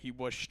said that he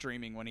was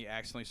streaming when he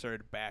accidentally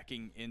started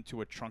backing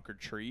into a trunk or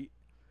treat,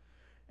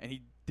 and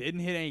he didn't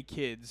hit any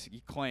kids,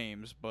 he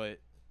claims, but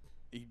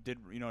he did,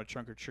 you know, a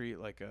trunk or treat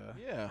like a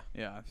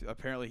yeah.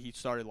 Apparently, he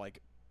started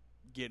like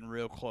getting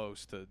real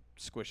close to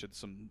squishing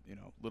some, you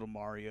know, little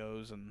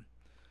Marios and.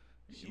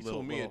 He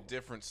told me a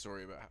different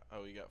story about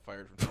how he got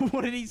fired from.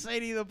 What did he say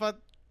to you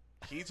about?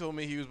 He told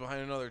me he was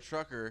behind another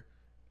trucker,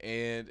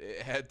 and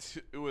it had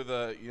to do with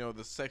you know,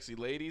 the sexy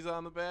ladies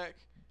on the back.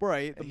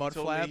 Right, the mud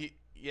flap.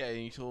 And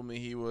he told me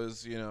he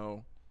was, you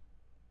know,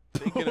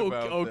 thinking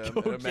about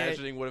them and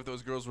imagining what if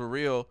those girls were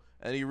real,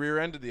 and he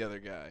rear-ended the other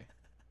guy.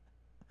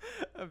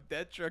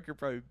 That trucker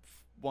probably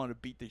wanted to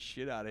beat the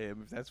shit out of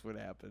him if that's what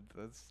happened.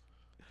 That's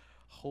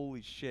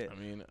holy shit. I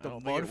mean, the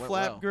mud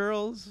flap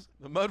girls.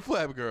 The mud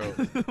flap girls.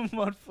 The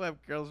mud flap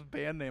girls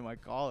band name, I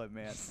call it,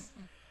 man.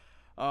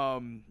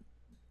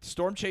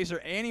 Storm chaser,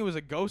 and he was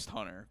a ghost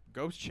hunter,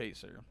 ghost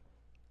chaser,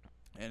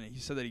 and he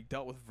said that he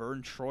dealt with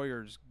Vern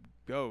Troyer's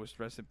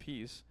ghost, rest in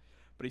peace.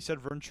 But he said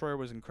Vern Troyer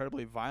was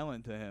incredibly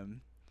violent to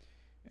him,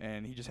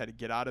 and he just had to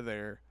get out of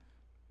there.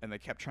 And they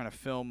kept trying to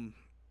film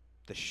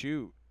the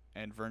shoot,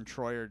 and Vern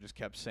Troyer just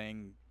kept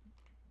saying,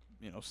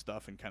 you know,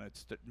 stuff and kind of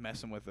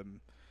messing with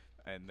him,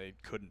 and they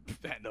couldn't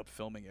end up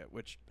filming it.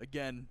 Which,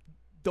 again,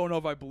 don't know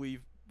if I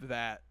believe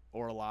that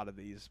or a lot of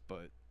these,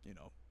 but you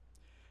know,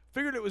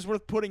 figured it was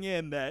worth putting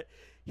in that.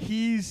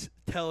 He's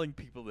telling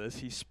people this.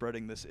 He's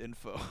spreading this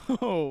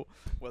info,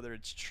 whether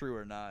it's true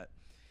or not.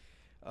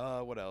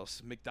 What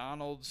else?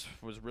 McDonald's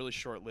was really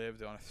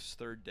short-lived. On his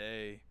third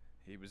day,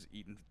 he was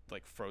eating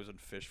like frozen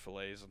fish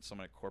fillets, and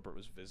someone at corporate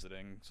was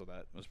visiting, so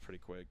that was pretty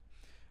quick.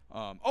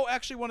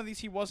 Actually, one of these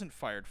he wasn't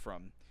fired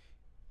from.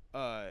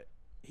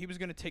 He was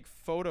going to take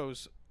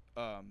photos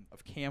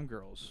of cam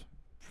girls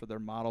for their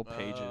model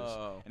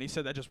pages, and he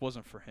said that just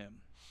wasn't for him.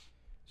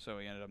 So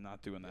he ended up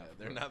not doing that.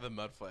 Yeah, they're not the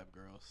mud flap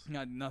girls.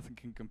 Nothing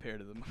can compare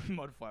to the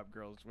mud flap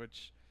girls,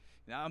 which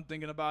now I'm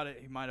thinking about it,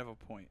 he might have a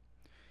point.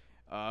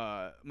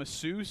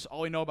 Masseuse,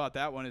 all we know about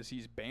that one is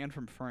he's banned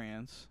from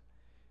France,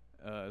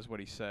 is what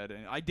he said.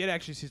 And I did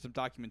actually see some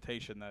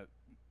documentation that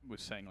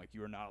was saying, like,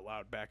 you are not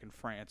allowed back in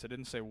France. It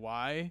didn't say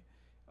why,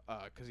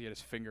 because he had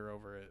his finger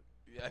over it.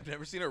 Yeah, I've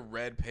never seen a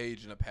red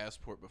page in a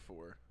passport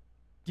before.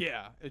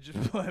 Yeah, it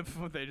just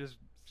they just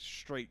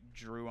straight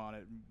drew on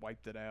it and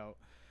wiped it out.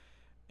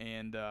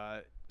 And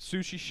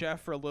sushi chef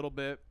for a little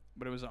bit,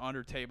 but it was an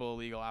under-table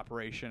illegal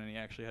operation, and he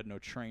actually had no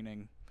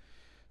training,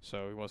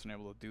 so he wasn't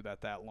able to do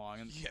that long.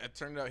 And yeah, it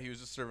turned out he was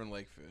just serving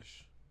lake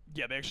fish.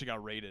 Yeah, they actually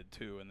got raided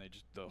too, and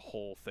the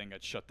whole thing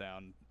got shut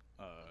down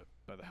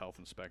by the health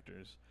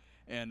inspectors.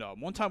 And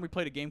one time we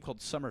played a game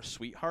called Summer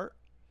Sweetheart,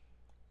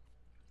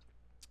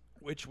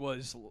 which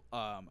was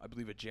I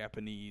believe a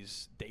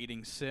Japanese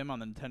dating sim on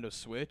the Nintendo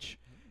Switch,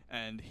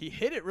 and he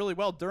hit it really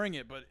well during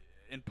it, but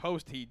in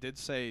post, he did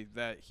say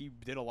that he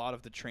did a lot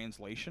of the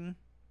translation,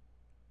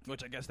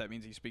 which I guess that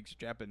means he speaks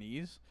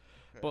Japanese.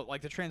 Okay. But,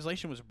 like, the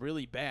translation was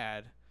really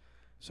bad,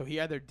 so he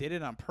either did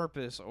it on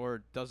purpose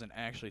or doesn't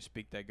actually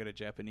speak that good at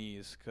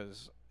Japanese,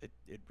 because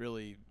it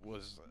really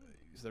was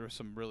there were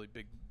some really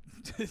big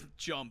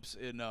jumps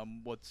in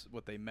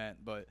what they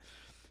meant. But,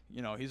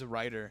 you know, he's a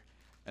writer.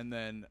 And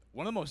then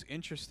one of the most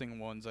interesting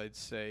ones, I'd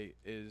say,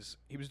 is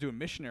he was doing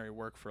missionary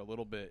work for a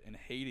little bit in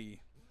Haiti,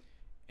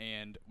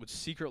 and was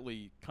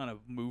secretly kind of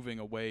moving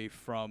away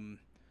from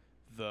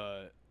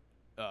the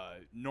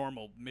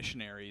normal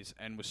missionaries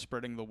and was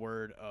spreading the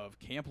word of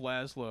Camp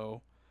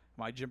Laszlo,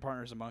 My Gym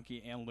Partner's a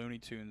Monkey, and Looney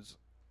Tunes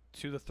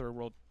to the third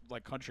world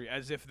like country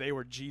as if they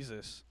were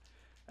Jesus,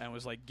 and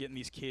was like getting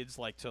these kids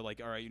like to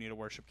like, all right, you need to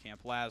worship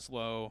Camp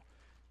Laszlo.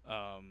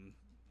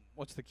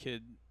 What's the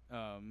kid?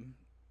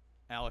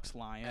 Alex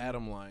Lyon.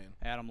 Adam Lyon.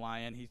 Adam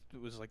Lyon. He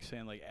was like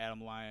saying like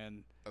Adam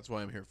Lyon. That's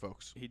why I'm here,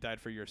 folks. He died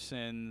for your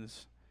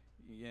sins.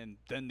 And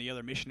then the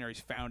other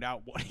missionaries found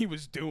out what he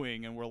was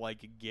doing and were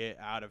like, get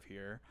out of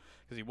here.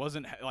 Because he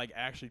wasn't like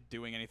actually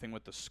doing anything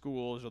with the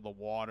schools or the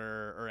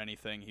water or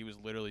anything. He was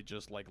literally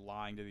just like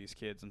lying to these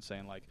kids and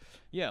saying like,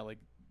 yeah, like,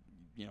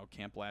 you know,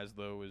 Camp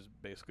Laszlo is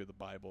basically the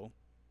Bible.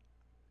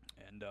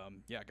 And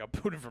yeah, got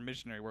booted from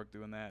missionary work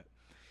doing that.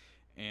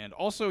 And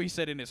also he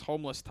said in his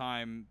homeless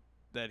time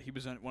that he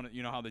was in one of,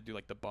 you know how they do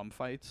like the bum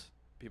fights?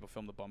 People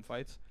film the bum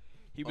fights.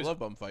 I love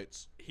bum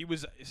fights. He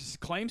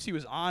claims he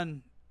was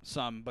on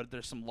some, but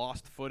there's some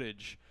lost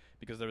footage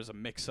because there was a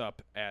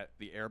mix-up at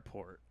the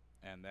airport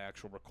and the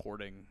actual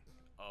recording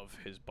of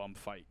his bum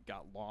fight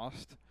got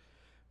lost.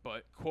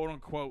 But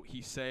quote-unquote,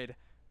 he said,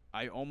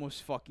 I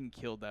almost fucking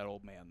killed that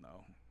old man,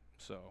 though.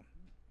 So,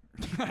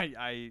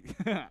 I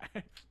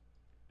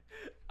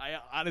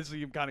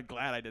honestly am kind of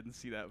glad I didn't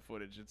see that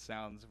footage. It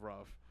sounds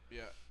rough.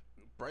 Yeah.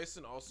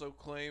 Bryceston also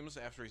claims,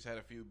 after he's had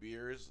a few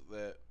beers,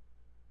 that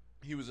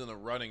he was in the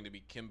running to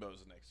be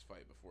Kimbo's next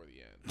fight before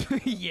the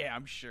end. Yeah,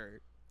 I'm sure.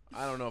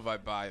 I don't know if I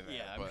buy that,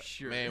 Yeah, I'm but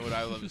sure. man, would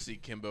I love to see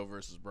Kimbo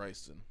versus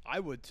Bryceston. I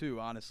would too,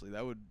 honestly.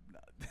 That would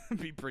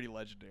be pretty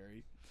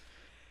legendary.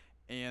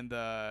 And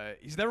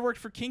he's never worked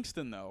for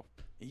Kingston, though.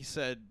 He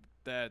said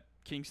that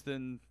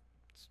Kingston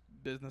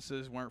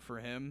businesses weren't for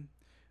him,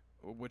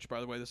 which, by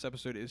the way, this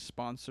episode is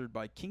sponsored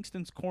by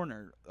Kingston's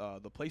Corner,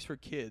 the place for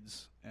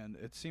kids. And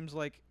it seems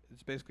like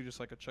it's basically just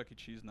like a Chuck E.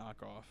 Cheese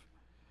knockoff.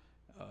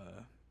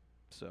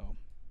 So...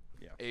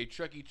 yeah. A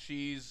Chuck E.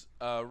 Cheese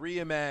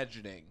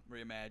reimagining.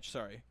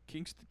 Sorry.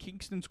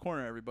 Kingston's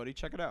Corner, everybody.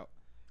 Check it out.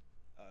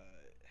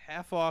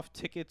 Half off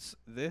tickets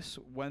this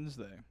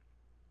Wednesday.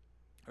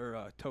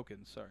 Or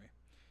tokens, sorry.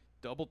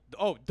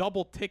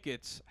 Double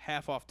tickets,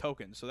 half off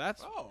tokens. So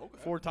that's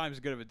 4 times as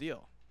good of a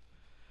deal.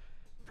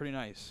 Pretty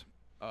nice.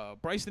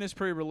 Bryceston is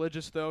pretty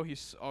religious, though.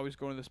 He's always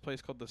going to this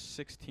place called the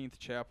 16th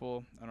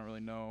Chapel. I don't really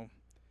know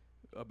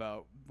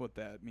about what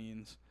that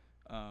means.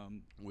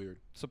 Weird.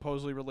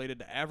 Supposedly related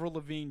to Avril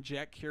Lavigne,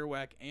 Jack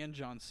Kerouac, and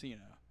John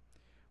Cena,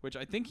 which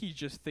I think he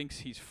just thinks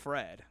he's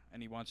Fred,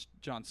 and he wants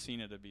John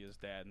Cena to be his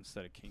dad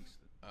instead of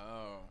Kingston.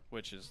 Oh.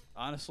 Which is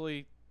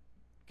honestly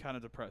kind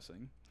of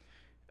depressing.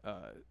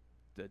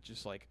 That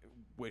just like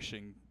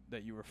wishing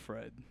that you were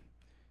Fred.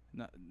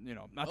 Not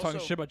talking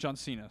shit about John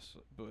Cena,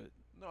 but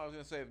no, I was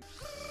gonna say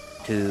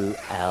 2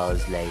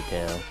 hours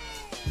later.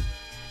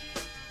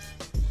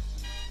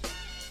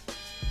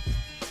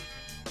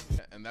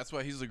 And that's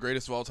why he's the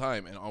greatest of all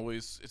time, and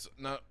always it's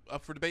not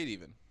up for debate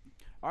even.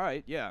 All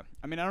right, yeah.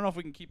 I mean, I don't know if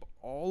we can keep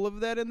all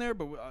of that in there,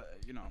 but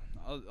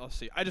I'll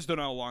see. I just don't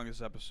know how long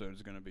this episode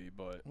is going to be,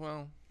 but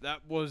well,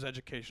 that was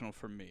educational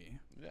for me.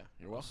 Yeah,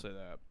 you're I'll welcome. say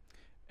that.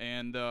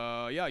 And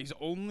yeah,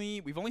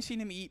 we've only seen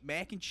him eat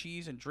mac and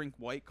cheese and drink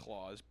White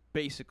Claws,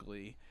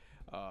 basically,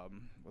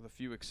 with a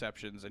few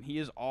exceptions. And he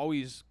is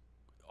always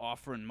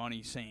offering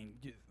money,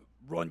 saying,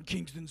 "Run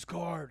Kingston's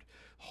card."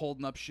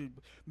 Holding up shit,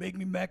 make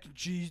me mac and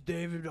cheese,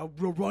 David. I'll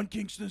run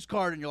Kingston's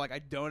card, and you're like, I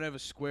don't have a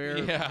square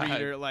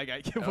reader. Like,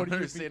 I don't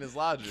understand his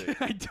logic.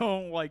 I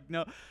don't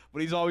no,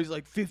 but he's always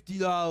like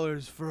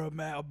 $50 for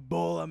a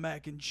bowl of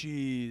mac and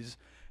cheese,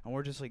 and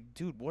we're just like,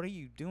 dude, what are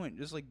you doing?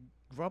 Just like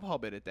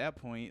Grubhub it at that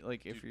point.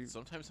 Like, if you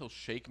sometimes he'll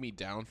shake me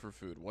down for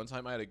food. One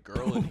time I had a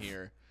girl in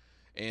here,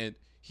 and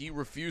he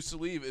refused to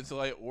leave until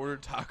I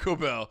ordered Taco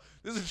Bell.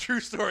 This is a true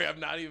story. I'm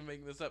not even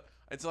making this up.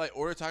 Until I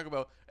ordered Taco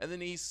Bell, and then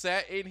he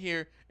sat in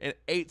here and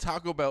ate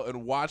Taco Bell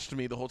and watched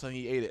me the whole time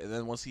he ate it. And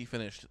then once he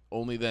finished,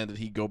 only then did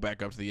he go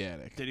back up to the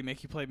attic. Did he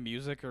make you play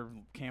music or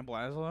Camp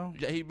Laszlo?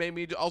 Yeah, he made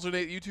me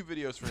alternate YouTube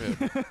videos for him.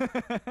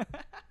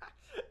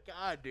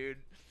 God, dude,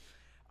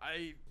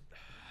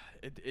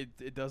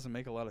 it doesn't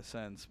make a lot of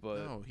sense, but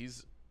no,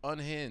 he's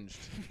unhinged.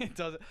 It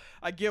doesn't.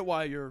 I get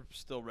why you're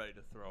still ready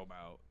to throw him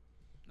out.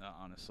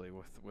 Honestly,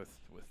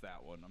 with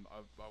that one,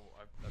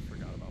 I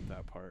forgot about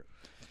that part.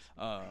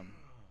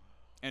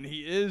 And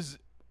he is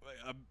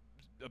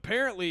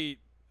apparently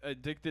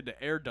addicted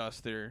to air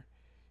duster.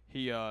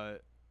 I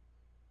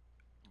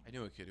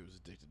knew a kid who was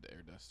addicted to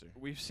air duster.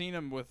 We've seen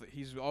him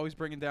he's always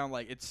bringing down,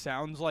 like, it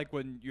sounds like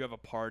when you have a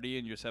party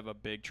and you just have a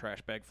big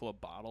trash bag full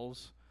of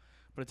bottles,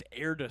 but it's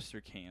air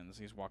duster cans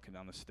he's walking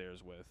down the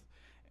stairs with.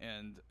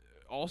 And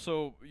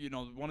also,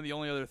 one of the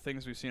only other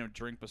things we've seen him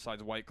drink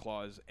besides White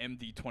Claw is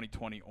MD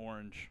 2020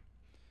 Orange.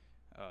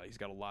 He's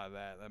got a lot of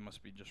that. That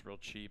must be just real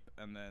cheap.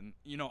 And then,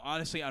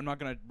 honestly, I'm not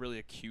going to really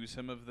accuse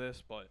him of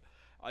this, but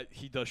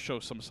he does show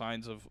some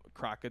signs of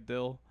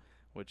crocodile,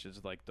 which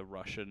is like the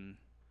Russian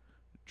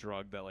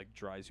drug that like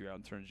dries you out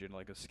and turns you into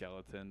like a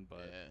skeleton.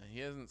 But yeah, he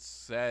hasn't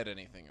said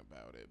anything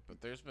about it,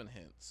 but there's been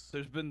hints.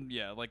 There's been,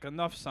 like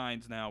enough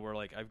signs now where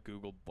like I've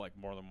Googled like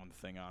more than one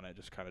thing on it,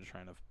 just kind of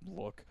trying to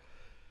look.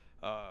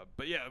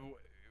 But yeah,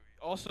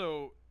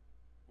 also,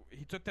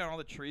 he took down all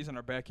the trees in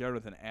our backyard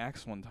with an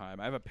axe one time.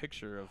 I have a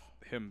picture of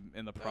him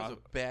in the process. That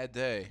was a bad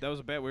day. That was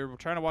a bad. We were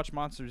trying to watch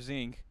Monsters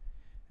Inc.,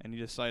 and he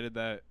decided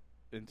that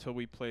until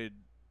we played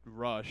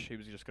rush. He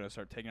was just going to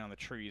start taking on the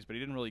trees, but he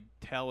didn't really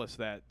tell us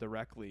that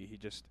directly.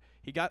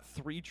 He got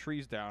 3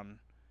 trees down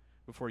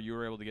before you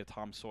were able to get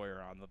Tom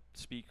Sawyer on the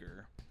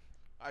speaker.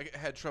 I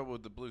had trouble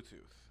with the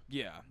Bluetooth.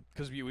 Yeah,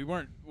 because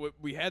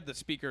we had the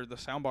speaker, the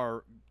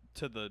soundbar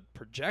to the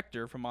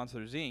projector from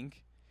Monsters Inc.,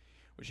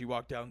 which he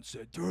walked down and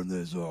said, "Turn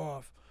this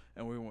off."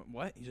 And we went,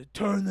 "What?" He said,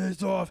 "Turn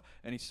this off."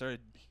 And he started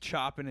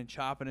chopping and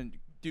chopping. And,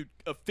 dude,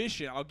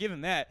 efficient. I'll give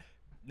him that.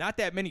 Not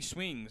that many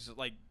swings.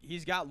 Like,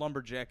 he's got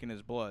lumberjack in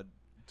his blood.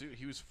 Dude,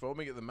 he was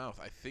foaming at the mouth.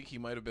 I think he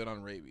might have been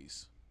on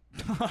rabies.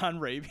 On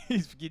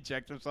rabies. He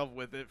checked himself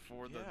with it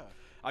for the...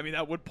 I mean,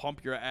 that would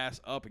pump your ass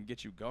up and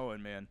get you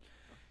going, man.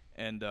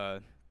 And,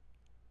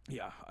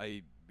 yeah,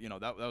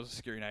 that was a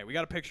scary night. We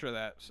got a picture of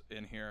that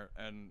in here.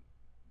 And,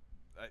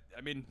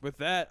 I mean, with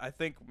that, I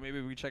think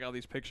maybe we check out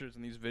these pictures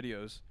and these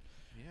videos.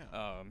 Yeah.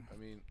 I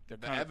mean,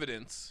 the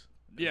evidence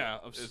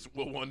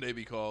will one day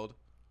be called.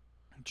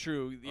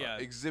 True, yeah.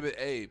 Exhibit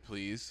A,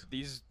 please.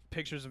 These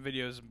pictures and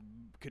videos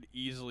could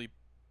easily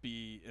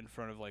be in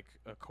front of, like,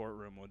 a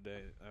courtroom one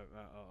day,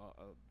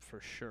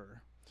 for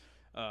sure.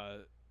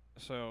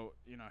 So,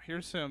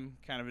 here's him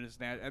kind of in his...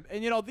 And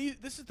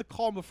this is the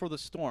calm before the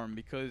storm,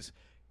 because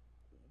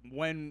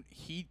when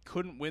he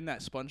couldn't win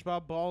that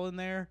SpongeBob ball in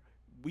there,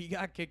 we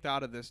got kicked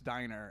out of this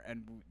diner,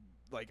 and...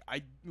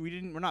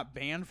 we're not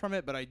banned from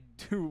it, but I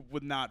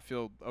would not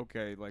feel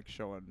okay, like,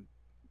 showing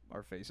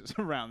our faces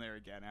around there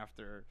again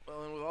after.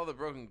 Well, and with all the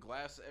broken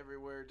glass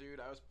everywhere, dude,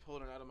 I was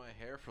pulling it out of my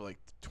hair for like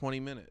 20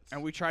 minutes.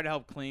 And we tried to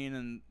help clean,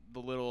 and the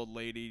little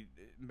lady,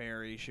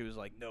 Mary, she was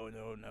like, no,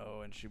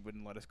 and she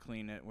wouldn't let us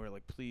clean it. We were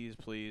like, please.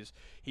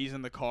 He's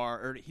in the car,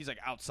 or he's like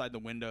outside the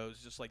windows,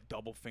 just like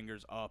double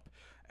fingers up.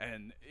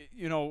 And,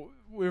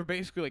 we were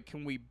basically like,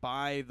 can we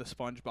buy the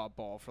SpongeBob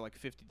ball for like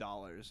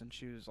 $50? And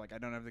she was like, I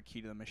don't have the key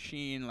to the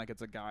machine. Like,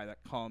 it's a guy that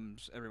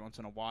comes every once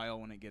in a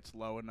while when it gets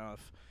low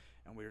enough.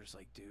 And we were just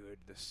like, dude,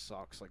 this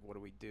sucks. Like, what do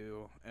we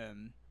do?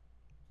 And,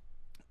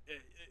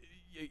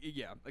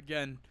 yeah,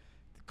 again,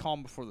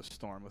 calm before the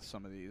storm with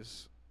some of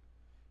these.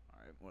 All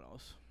right, what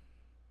else?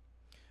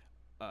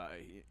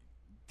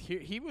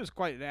 He was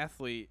quite an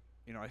athlete.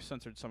 I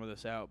censored some of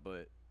this out,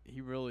 but he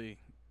really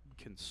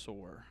can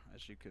soar,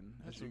 as you can.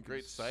 Had some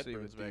great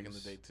sideburns back in the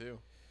day too.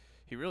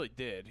 He really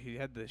did. He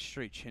had the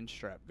straight chin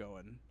strap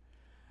going.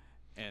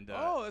 And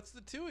that's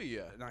the two of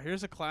you. Now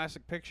here's a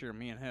classic picture of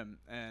me and him,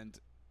 and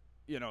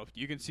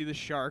you can see the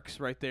sharks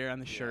right there on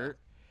the shirt,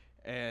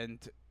 and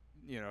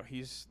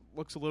he's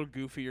looks a little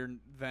goofier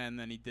then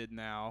than he did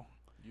now.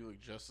 You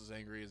look just as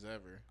angry as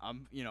ever.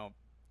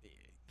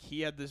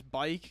 He had this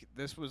bike.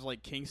 This was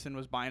like Kingston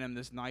was buying him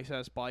this nice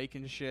ass bike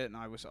and shit, and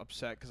I was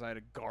upset because I had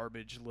a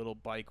garbage little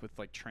bike with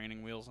like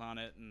training wheels on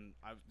it, and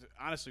I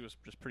honestly was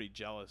just pretty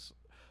jealous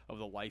of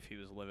the life he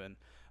was living.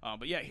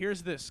 But yeah,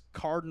 here's this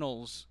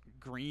Cardinals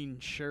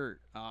green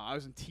shirt. I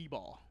was in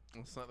T-ball.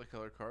 It's not the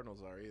color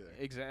Cardinals are either.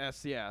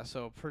 Exactly. Yeah.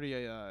 So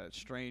pretty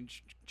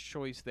strange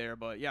choice there,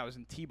 but yeah, I was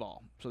in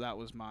T-ball, so that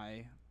was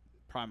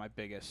probably my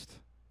biggest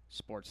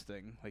sports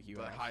thing. Like you,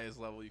 the highest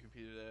level you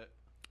competed at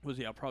was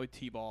probably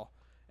T-ball.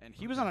 And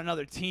he was on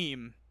another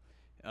team,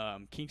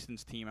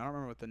 Kingston's team. I don't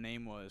remember what the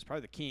name was.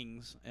 Probably the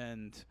Kings.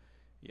 And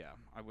yeah,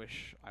 I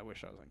wish I was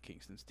on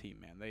Kingston's team,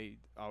 man. They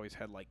always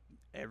had like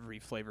every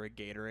flavor of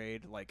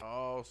Gatorade. Like,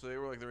 oh, so they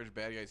were like the rich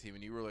bad guy team,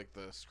 and you were like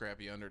the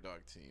scrappy underdog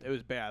team. It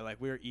was bad. Like,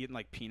 we were eating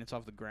like peanuts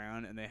off the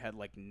ground, and they had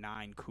like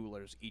 9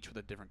 coolers, each with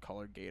a different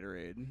colored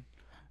Gatorade.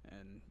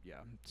 And yeah,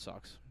 it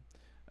sucks.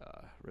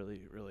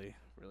 Really, really,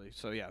 really.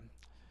 So yeah,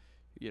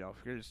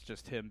 here's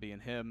just him being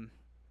him.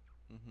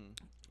 Mm-hmm.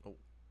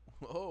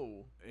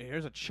 Oh,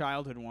 here's a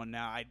childhood one.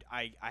 Now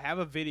I have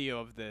a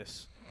video of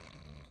this,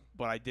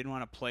 but I didn't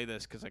want to play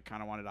this because I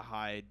kind of wanted to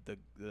hide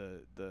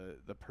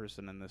the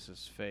person in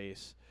this's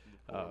face.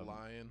 The poor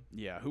lion.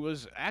 Yeah, who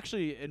was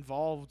actually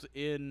involved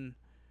in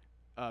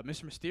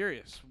Mr.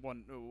 Mysterious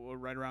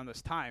right around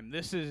this time.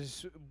 This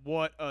is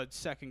what a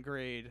second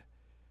grade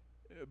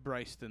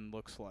Bryceston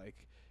looks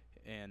like,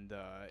 and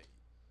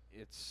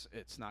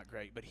it's not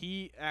great. But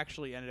he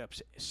actually ended up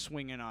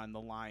swinging on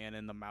the lion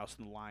in the Mouse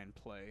and the Lion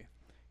play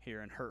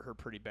here and hurt her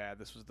pretty bad.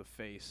 This was the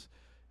face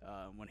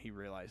when he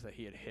realized that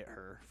he had hit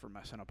her for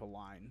messing up a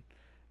line,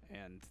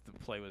 and the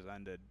play was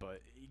ended. But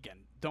again,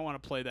 don't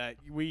want to play that.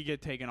 We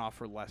get taken off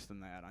for less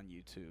than that on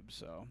YouTube,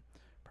 so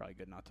probably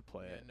good not to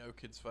play it. No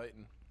kids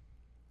fighting.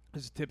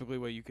 This is typically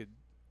what you could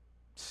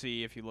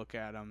see if you look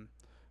at them.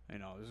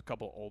 There's a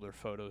couple older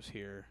photos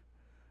here.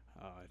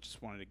 I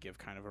just wanted to give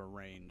kind of a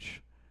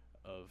range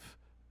of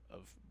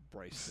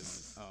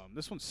Bryceston.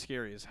 This one's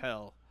scary as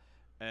hell,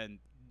 and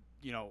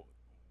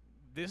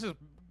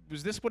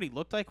was this what he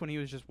looked like when he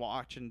was just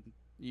watching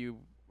you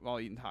while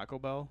eating Taco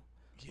Bell?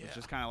 Yeah. It's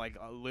just kind of like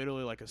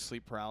literally like a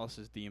sleep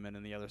paralysis demon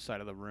in the other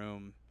side of the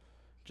room,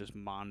 just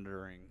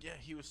monitoring. Yeah,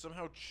 he was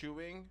somehow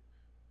chewing,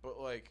 but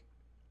like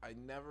I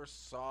never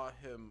saw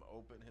him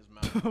open his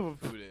mouth to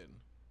put food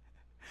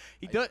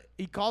in.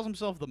 He calls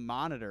himself the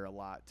Monitor a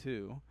lot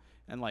too,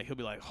 and like he'll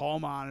be like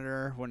hall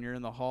monitor when you're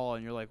in the hall,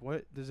 and you're like,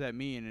 what does that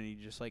mean? And he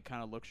just like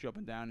kind of looks you up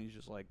and down. And he's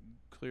just like,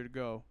 clear to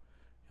go.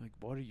 Like,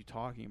 what are you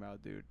talking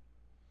about, dude?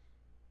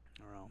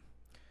 I don't know.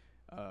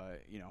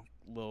 You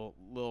know,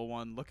 little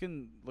one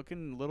looking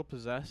a little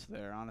possessed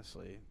there,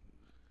 honestly.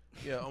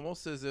 Yeah,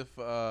 almost as if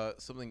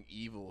something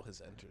evil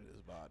has entered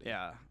his body.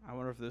 Yeah, I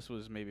wonder if this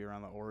was maybe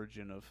around the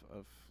origin of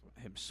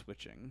him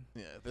switching.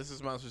 Yeah, this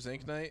is Monsters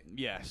Inc. night.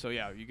 Yeah, so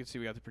yeah, you can see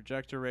we got the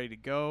projector ready to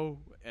go,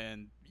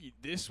 and he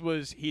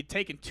had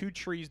taken 2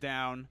 trees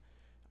down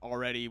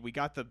already. We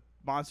got the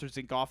Monsters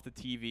Inc. off the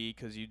TV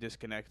because you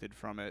disconnected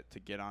from it to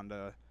get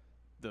onto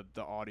the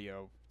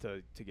audio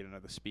to get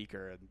another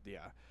speaker, and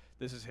yeah,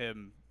 this is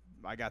him.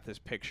 I got this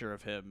picture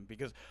of him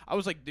because I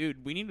was like,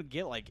 dude, we need to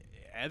get like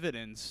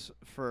evidence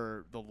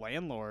for the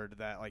landlord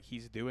that like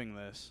he's doing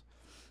this.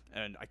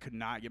 And I could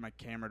not get my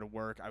camera to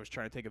work. I was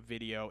trying to take a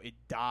video. It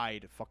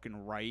died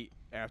fucking right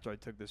after I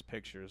took this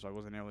picture, so I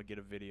wasn't able to get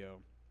a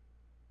video.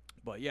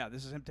 But yeah,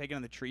 this is him taking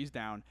the trees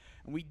down.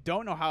 And we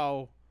don't know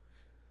how,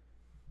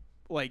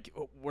 like,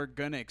 we're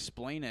going to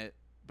explain it,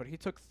 but he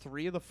took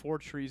 3 of the 4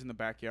 trees in the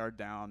backyard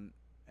down.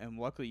 And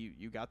luckily,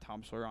 you got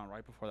Tom Sawyer on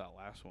right before that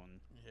last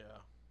one. Yeah.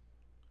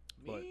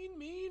 But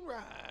Mean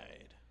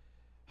ride.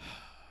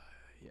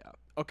 yeah.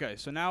 Okay,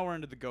 so now we're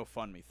into the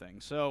GoFundMe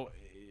thing. So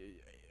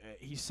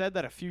he said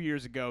that a few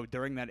years ago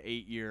during that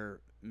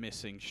 8-year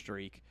missing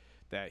streak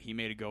that he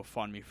made a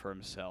GoFundMe for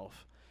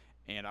himself.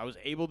 And I was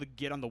able to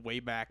get on the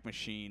Wayback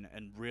Machine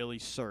and really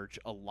search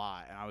a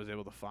lot, and I was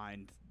able to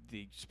find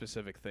the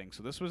specific thing.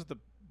 So this was the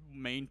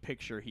main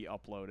picture he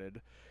uploaded,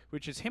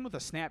 which is him with a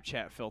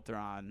Snapchat filter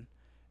on.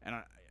 And,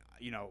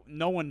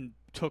 no one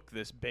took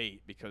this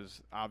bait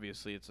because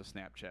obviously it's a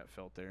Snapchat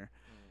filter.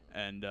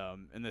 And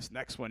in this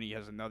next one, he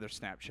has another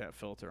Snapchat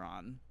filter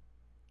on.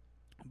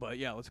 But,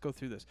 yeah, let's go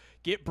through this.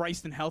 Get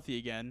Bryceston healthy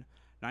again.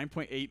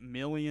 $9.8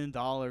 million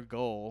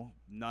goal.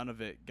 None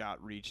of it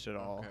got reached at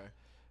all. Okay.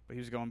 But he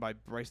was going by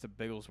Bryceston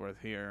Bigglesworth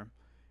here.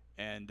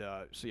 And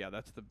so, yeah,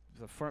 that's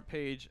the front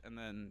page. And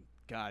then,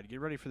 God, get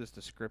ready for this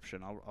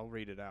description. I'll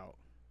read it out.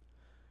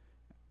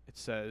 It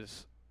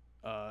says,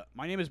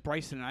 my name is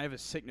Bryceston, and I have a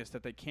sickness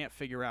that they can't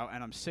figure out,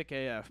 and I'm sick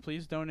AF.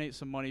 Please donate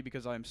some money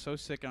because I am so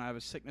sick, and I have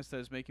a sickness that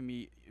is making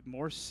me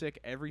more sick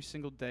every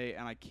single day,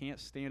 and I can't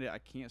stand it. I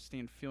can't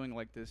stand feeling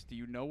like this. Do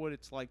you know what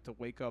it's like to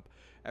wake up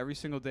every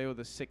single day with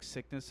a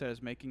sickness that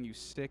is making you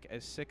sick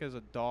as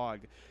a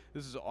dog?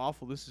 This is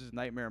awful. This is a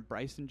nightmare, and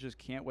Bryceston just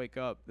can't wake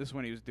up. This is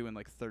when he was doing,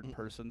 like,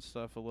 third-person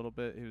stuff a little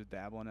bit. He was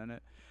dabbling in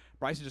it.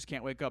 Bryceston just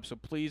can't wake up, so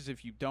please,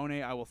 if you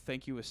donate, I will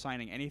thank you with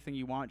signing anything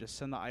you want. Just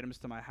send the items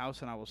to my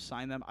house, and I will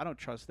sign them. I don't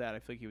trust that. I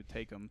think he would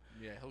take them.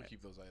 Yeah, he'll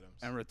keep those items.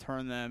 And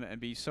return them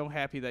and be so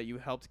happy that you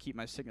helped keep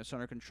my sickness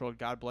under control.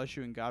 God bless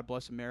you, and God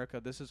bless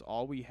America. This is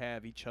all we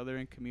have, each other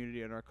in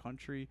community and our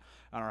country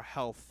and our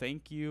health.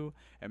 Thank you,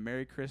 and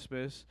Merry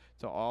Christmas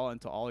to all,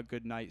 and to all a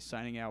good night.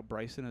 Signing out,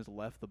 Bryceston has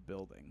left the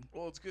building.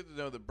 Well, it's good to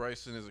know that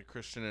Bryceston is a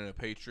Christian and a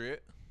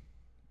patriot.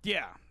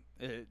 Yeah,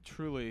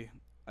 truly,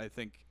 I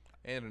think.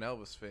 And an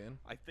Elvis fan.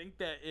 I think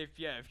that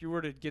if you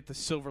were to get the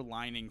silver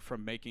lining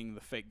from making the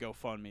fake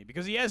GoFundMe,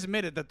 because he has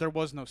admitted that there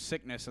was no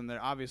sickness and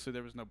there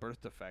was no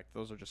birth defect.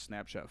 Those are just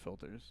Snapchat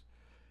filters.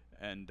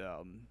 And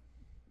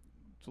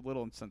it's a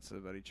little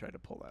insensitive that he tried to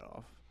pull that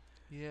off.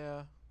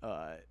 Yeah.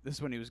 This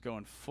is when he was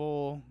going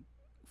full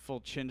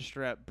chin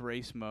strap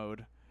brace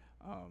mode.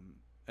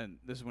 And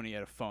this is when he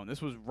had a phone.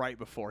 This was right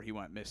before he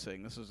went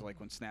missing. This was like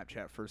when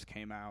Snapchat first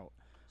came out.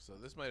 So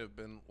this might have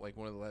been like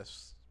one of the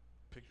last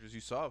pictures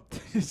you saw of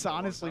This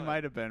honestly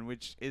might have been,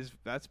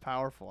 that's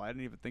powerful. I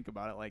didn't even think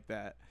about it like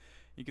that.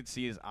 You can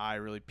see his eye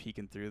really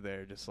peeking through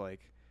there, just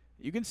like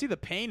you can see the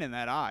pain in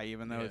that eye,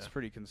 even though it's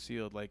pretty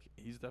concealed. Like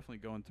he's definitely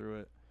going through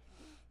it.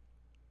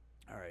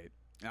 All right,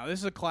 now this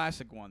is a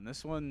classic one.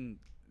 This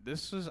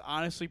was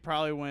honestly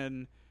probably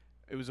when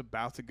it was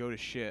about to go to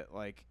shit.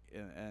 Like,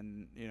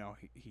 and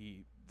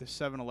the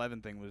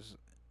 7-Eleven thing was.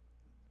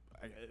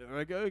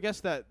 I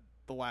guess that.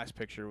 The last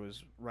picture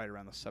was right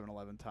around the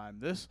 7-Eleven time.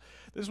 This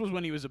was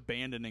when he was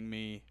abandoning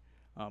me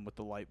with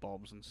the light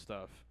bulbs and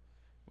stuff,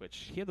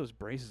 which he had those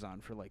braces on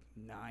for like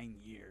 9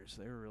 years.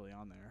 They were really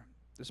on there.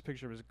 This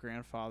picture of his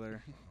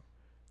grandfather.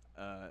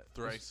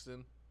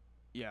 Bryceston?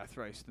 Yeah,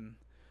 Bryceston.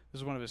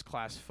 This is one of his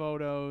class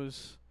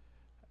photos.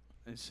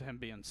 It's him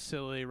being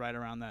silly right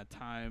around that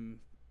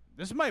time.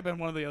 This might have been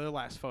one of the other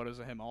last photos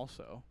of him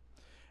also.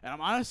 And I'm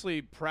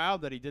honestly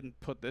proud that he didn't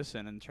put this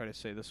in and try to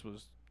say this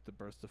was the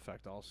birth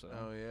defect also.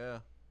 Oh, yeah.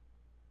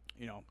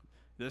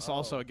 This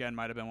also, again,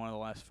 might have been one of the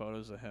last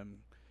photos of him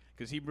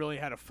because he really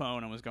had a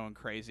phone and was going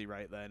crazy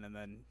right then and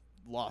then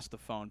lost the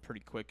phone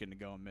pretty quick into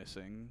going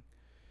missing.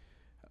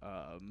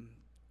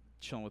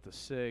 Chilling with a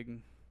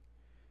cig.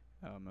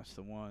 That's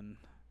the one.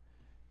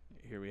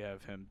 Here we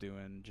have him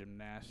doing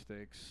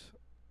gymnastics.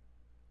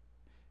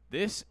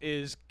 This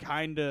is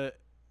kind of...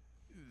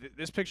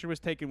 this picture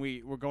was taken...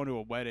 We were going to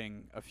a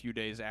wedding a few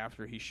days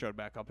after he showed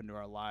back up into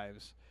our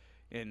lives.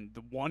 And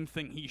the one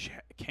thing he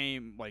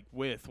came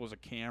with was a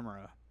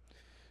camera.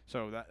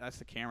 So that's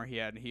the camera he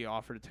had, and he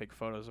offered to take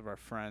photos of our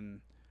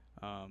friend's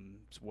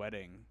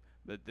wedding.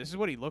 But this is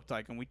what he looked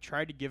like, and we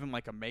tried to give him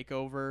like a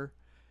makeover,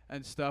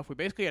 and stuff. We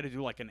basically had to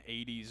do like an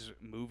 80s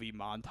movie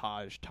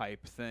montage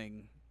type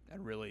thing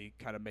and really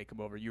kind of make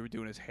him over. You were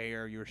doing his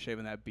hair. You were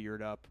shaving that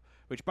beard up,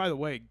 which, by the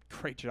way,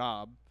 great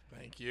job.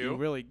 Thank You you.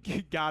 really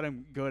got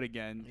him good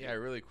again. Yeah, I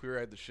really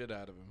queer-eyed the shit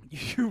out of him.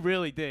 You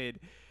really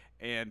did.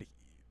 And,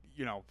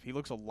 you know, he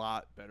looks a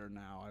lot better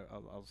now.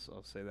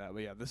 I'll say that.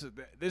 But, yeah, this is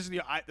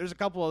there's a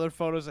couple other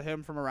photos of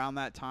him from around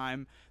that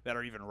time that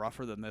are even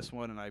rougher than this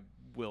one, and I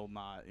will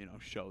not,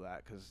 show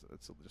that because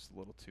it's just a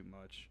little too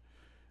much.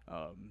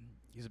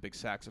 He's a big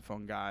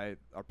saxophone guy.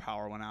 Our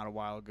power went out a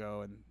while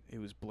ago, and he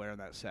was blaring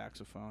that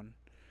saxophone.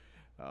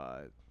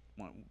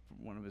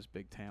 One of his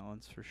big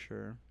talents for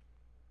sure.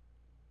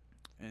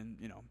 And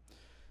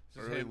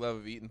I really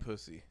love eating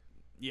pussy.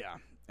 Yeah,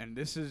 and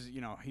this is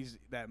he's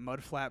that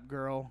mud flap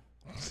girl,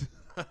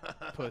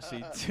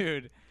 pussy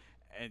dude,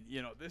 and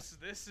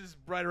this is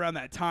right around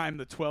that time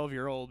the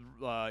 12-year-old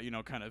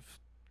kind of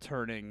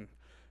turning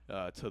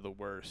to the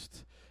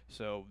worst.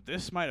 So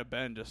this might have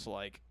been just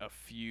like a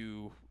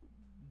few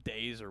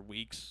days or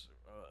weeks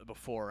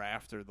before or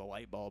after the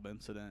light bulb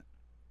incident.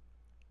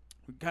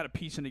 We're kind of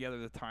piecing together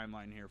the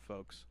timeline here,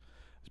 folks,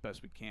 as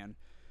best we can.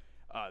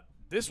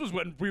 This was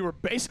when we were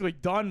basically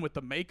done with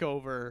the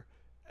makeover,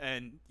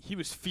 and he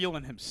was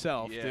feeling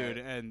himself, dude.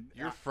 And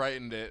you're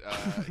frightened at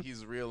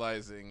he's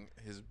realizing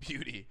his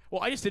beauty.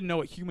 Well, I just didn't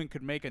know a human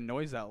could make a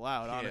noise that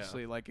loud,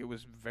 honestly. Like, it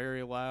was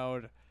very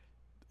loud,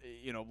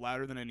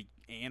 louder than any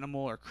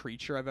animal or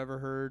creature I've ever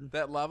heard.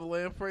 That lava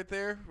lamp right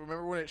there,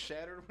 remember when it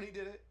shattered when he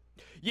did it?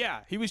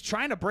 Yeah, he was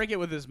trying to break it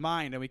with his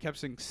mind, and we kept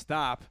saying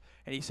stop,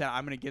 and he said,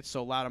 I'm going to get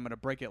so loud I'm going to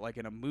break it like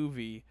in a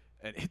movie.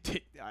 And it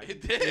did.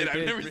 It did.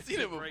 I've never seen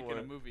it break before.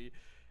 In a movie.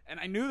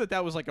 And I knew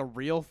that was like a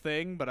real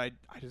thing, but I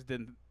just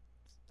didn't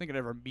think I'd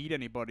ever meet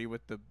anybody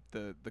with the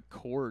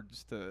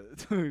chords to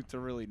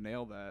really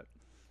nail that.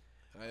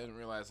 I didn't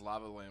realize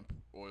lava lamp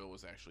oil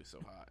was actually so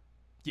hot.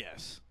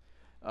 Yes.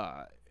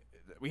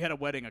 We had a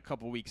wedding a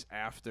couple weeks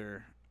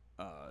after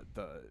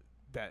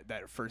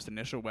that first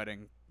initial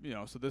wedding,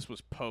 so this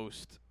was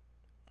post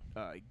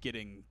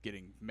getting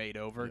made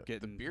over. Yeah,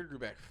 the beard grew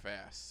back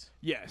fast.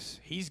 Yes,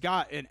 he's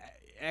got an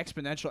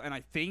exponential, and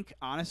I think,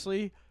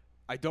 honestly,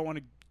 I don't want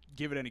to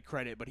give it any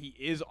credit, but he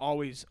is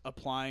always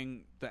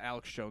applying the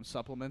Alex Jones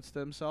supplements to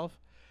himself.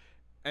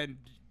 And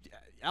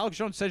Alex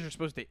Jones says you're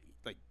supposed to,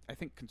 I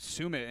think,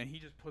 consume it, and he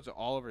just puts it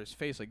all over his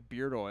face like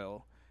beard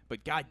oil.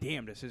 But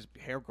goddamn, does his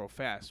hair grow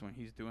fast when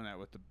he's doing that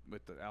with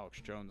the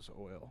Alex Jones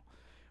oil,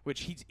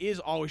 which he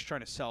is always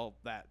trying to sell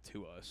that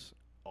to us.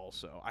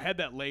 Also, I had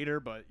that later,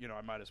 but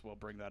I might as well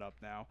bring that up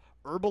now.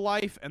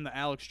 Herbalife and the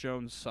Alex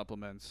Jones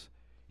supplements.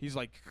 He's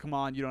like, come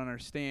on, you don't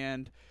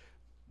understand.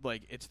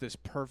 Like, it's this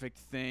perfect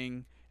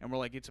thing. And we're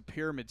like, it's a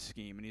pyramid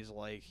scheme. And he's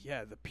like,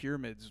 yeah, the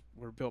pyramids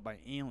were built by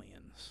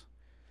aliens.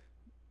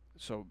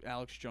 So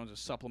Alex Jones'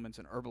 supplements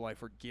and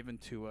Herbalife were given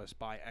to us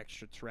by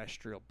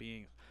extraterrestrial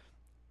beings.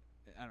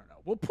 I don't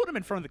know. We'll put him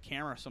in front of the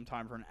camera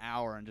sometime for an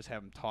hour and just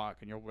have him talk,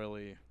 and you'll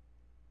really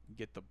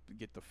get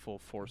the full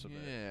force of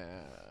it.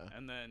 Yeah.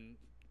 And then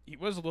he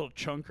was a little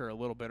chunker a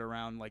little bit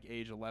around like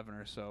age 11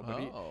 or so,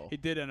 but he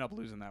did end up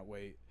losing that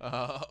weight.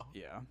 Oh.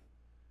 Yeah.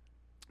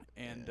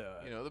 And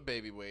the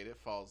baby weight, it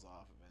falls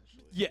off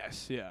eventually.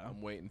 Yes, yeah.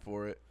 I'm waiting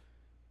for it.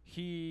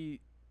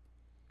 He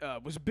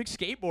was a big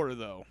skateboarder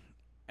though,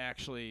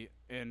 actually,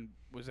 and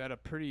was at a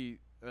pretty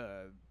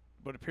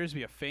what appears to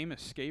be a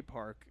famous skate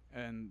park,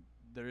 and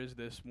there is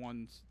this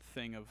one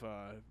thing of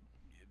a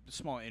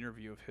small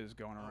interview of his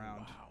going around.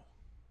 Wow.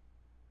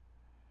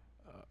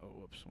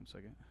 Whoops, 1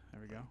 second.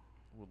 There we go.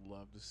 Would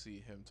love to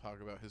see him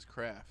talk about his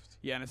craft.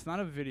 Yeah, and it's not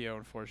a video,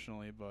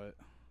 unfortunately, but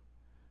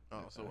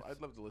Oh, so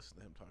I'd love to listen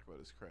to him talk about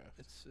his craft.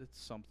 it's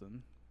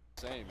something.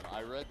 Same.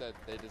 I read that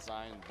they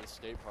designed the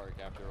skate park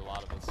after a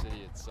lot of the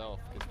city itself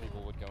because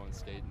people would go and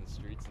skate in the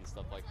streets and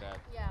stuff like that.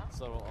 Yeah.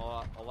 So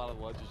a lot of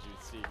the ledges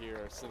you'd see here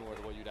are similar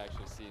to what you'd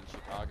actually see in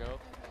Chicago.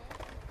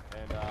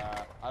 And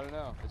I don't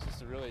know. It's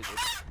just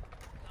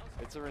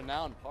it's a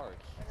renowned park.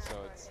 So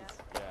it's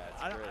great.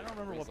 I don't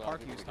remember Brings what a lot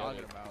park of he was people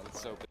talking together. about.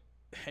 It's so big.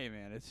 Hey,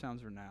 man, it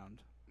sounds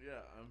renowned. Yeah,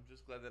 I'm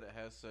just glad that it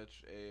has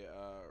such a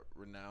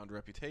renowned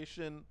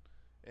reputation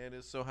and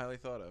is so highly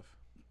thought of.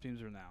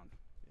 Seems renowned.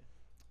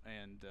 Yeah.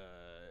 And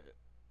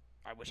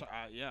I wish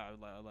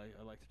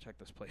I'd like to check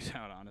this place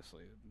out,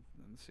 honestly,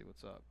 and see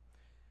what's up.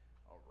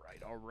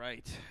 All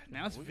right.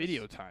 Now it's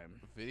video time.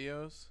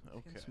 Videos?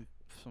 Let's get Okay.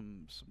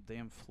 some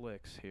damn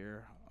flicks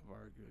here of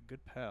our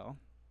good pal.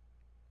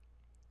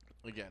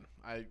 Again,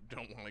 I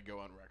don't want to go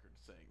on record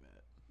saying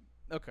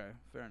that. Okay,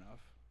 fair enough.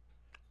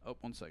 Oh,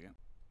 1 second.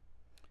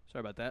 Sorry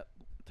about that.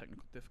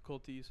 Technical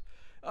difficulties.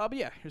 But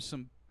yeah, here's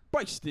some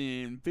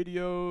Bryceston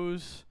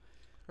videos.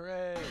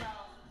 Hooray!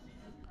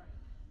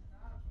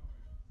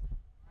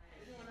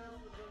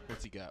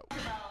 What's he got?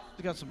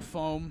 He got some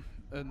foam,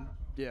 and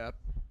yeah,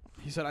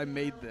 he said, I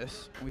made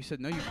this. And we said,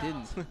 no, you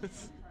didn't.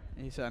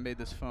 And he said, I made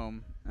this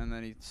foam. And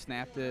then he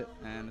snapped it,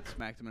 and it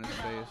smacked him in his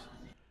face.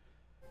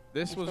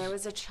 This If there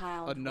was a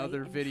child another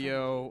right in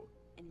video front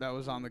of you, that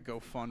was on the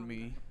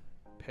GoFundMe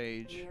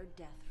page. near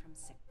death from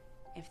sick.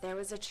 If there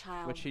was a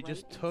child Which he right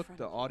just in took front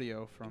the of you,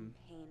 audio in from.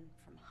 pain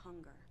from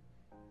hunger,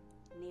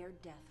 near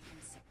death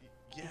from sickness.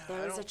 Yeah, If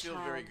there I was a don't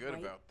feel very child good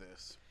right- about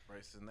this,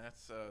 Bryceston.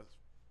 That's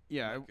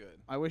Yeah, not good.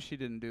 I wish he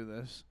didn't do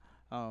this.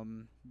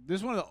 This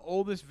is one of the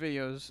oldest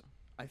videos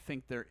I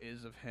think there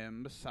is of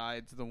him,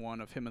 besides the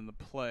one of him in the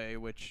play,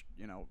 which,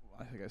 you know,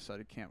 I think I said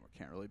I can't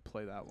really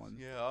play that one.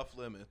 Yeah, off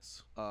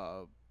limits.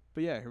 But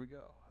yeah, here we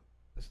go.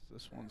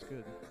 This one's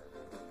good.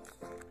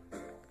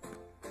 Where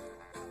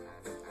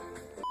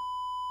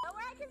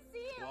I can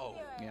see you. Whoa.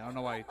 Yeah, I don't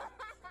know why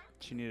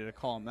she needed to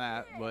call him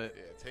that, but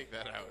Yeah, take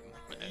that out.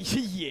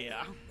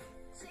 yeah.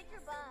 Shake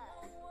your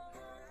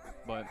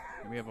butt. But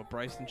we have a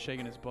Bryceston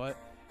shaking his butt.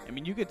 I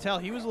mean, you could tell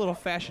he was a little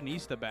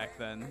fashionista back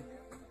then.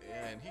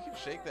 Yeah, and he can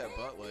shake that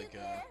butt like,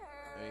 I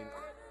mean,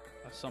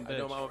 Some I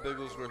know bitch. Mama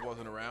Bigglesworth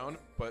wasn't around,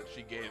 but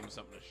she gave him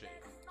something to shake.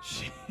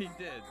 She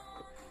did.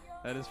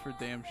 That is for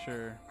damn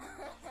sure.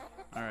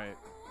 All right.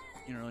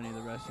 You don't really need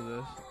the rest of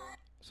this.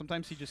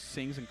 Sometimes he just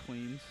sings and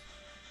cleans.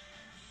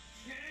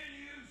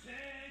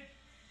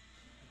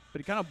 But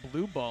he kind of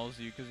blue balls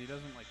you because he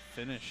doesn't like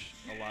finish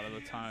a lot of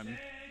the time.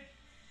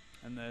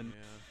 And then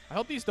I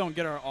hope these don't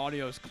get our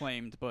audios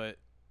claimed, but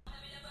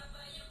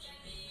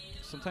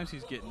sometimes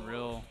he's getting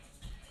real.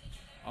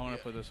 I want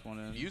to put this one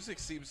in. Music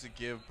seems to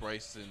give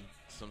Bryceston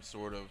some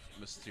sort of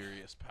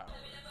mysterious power.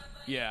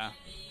 Yeah.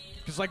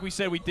 Because like we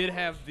said, we did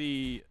have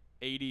the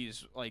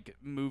 80s like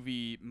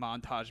movie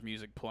montage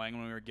music playing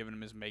when we were giving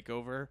him his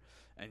makeover,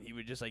 and he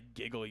would just like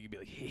giggle. You'd be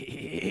like,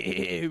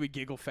 he would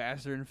giggle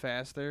faster and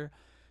faster.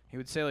 He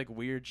would say like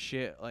weird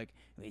shit like,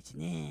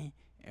 and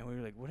we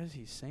were like, what is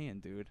he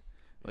saying, dude?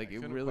 Like I it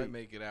couldn't really quite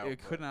make it out.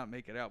 It could not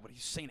make it out, but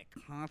he's saying it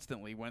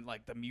constantly when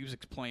like the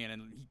music's playing,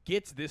 and he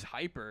gets this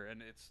hyper,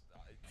 and it's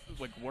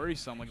like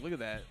worrisome. Like look at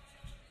that.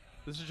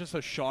 This is just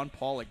a Sean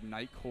Paul like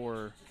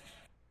Nightcore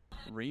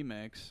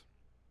remix.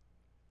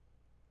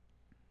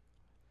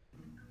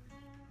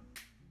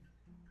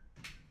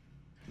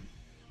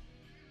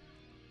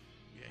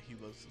 Yeah, he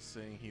loves to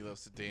sing. He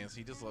loves to dance.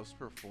 He just loves to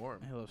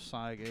perform. I love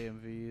Sonic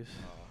AMVs.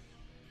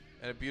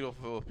 And a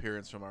beautiful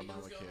appearance from our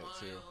mama kid,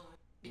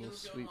 too. Little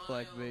sweet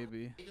black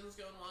baby.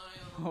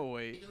 Oh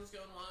wait,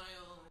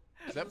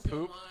 Is that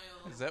poop?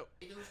 Is that...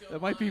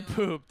 that might be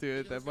poop,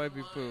 dude. That might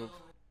be poop.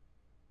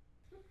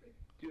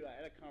 Dude, I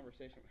had a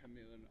conversation with him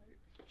the other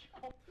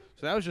night.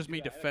 So that was just me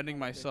defending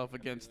myself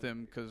against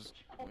him because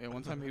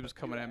one time he was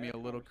coming at me a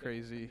little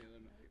crazy.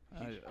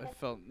 I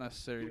felt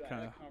necessary to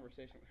kind of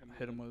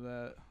hit him with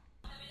that.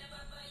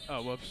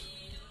 Oh, whoops.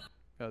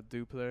 Got a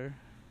dupe there.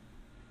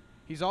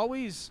 He's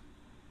always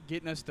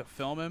getting us to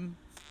film him.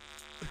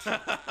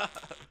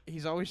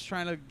 He's always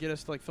trying to get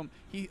us to like film.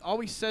 He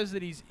always says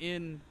that he's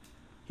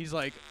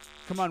like,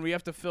 come on, we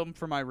have to film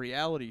for my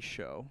reality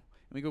show.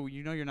 And we go, well,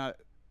 you know you're not.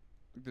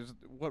 There's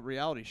what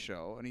reality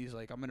show? And he's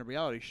like, I'm in a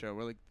reality show.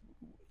 We're like,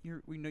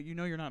 you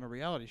know you're not in a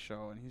reality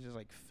show. And he's just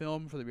like,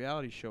 film for the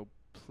reality show,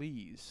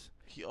 please.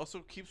 He also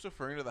keeps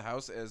referring to the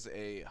house as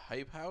a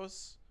hype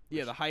house.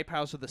 Yeah, the hype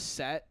house of the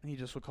set. He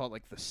just would call it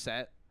like the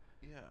set.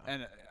 Yeah.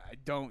 And I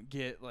don't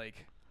get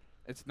like,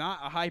 it's not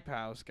a hype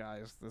house,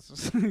 guys. This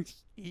is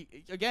he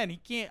can't.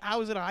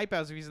 How is it a hype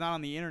house if he's not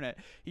on the internet?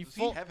 Does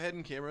he have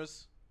hidden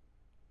cameras?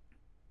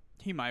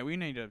 He might. We're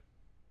gonna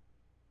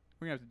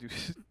have to do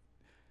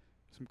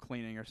some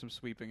cleaning or some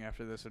sweeping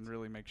after this and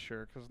really make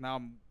sure, because now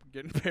I'm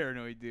getting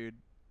paranoid, dude.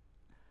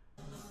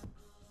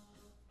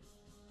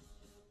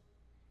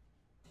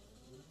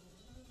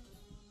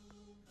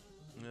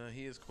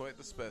 He is quite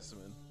the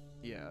specimen.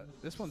 Yeah,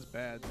 this one's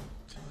bad.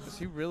 'Cause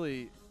he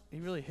really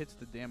hits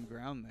the damn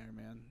ground there,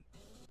 man.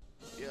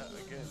 Yeah,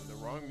 again, the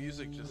wrong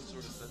music just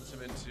sort of sends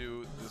him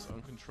into this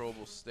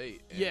uncontrollable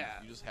state. And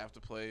Yeah. you just have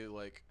to play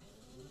like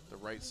the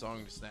right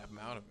song to snap him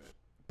out of it.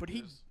 But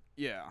There's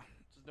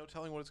no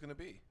telling what it's gonna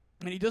be.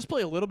 And he does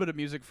play a little bit of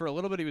music. For a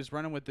little bit, he was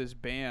running with this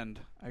band.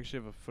 I actually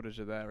have a footage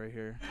of that right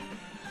here.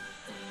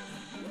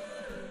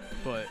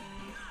 But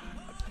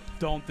I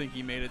don't think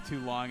he made it too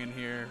long in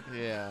here.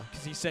 Yeah.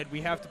 Because he said,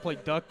 we have to play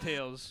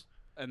DuckTales.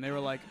 And they were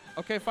like,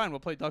 okay, fine, we'll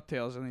play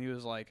DuckTales. And he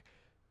was like,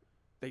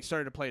 they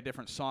started to play a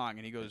different song.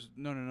 And he goes,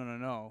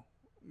 no.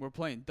 We're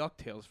playing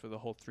DuckTales for the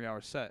whole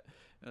 3-hour set.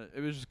 It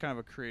was just kind of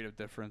a creative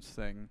difference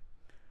thing.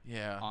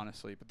 Yeah.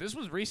 Honestly. But this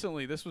was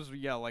recently. This was,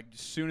 like as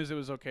soon as it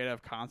was okay to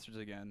have concerts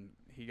again,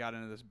 he got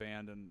into this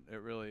band. And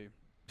it really,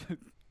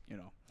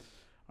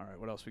 All right,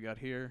 what else we got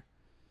here?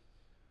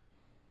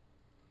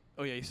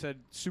 Oh, yeah, he said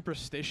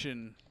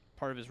superstition,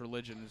 part of his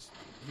religion, is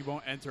he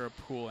won't enter a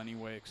pool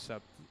anyway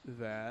except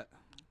that.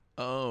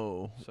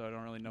 Oh. So I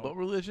don't really know. What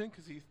religion?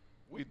 Because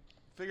we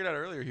figured out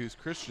earlier he was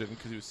Christian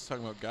because he was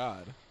talking about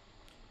God.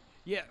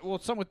 Yeah, well,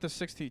 some with the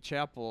 16th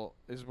Chapel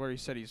is where he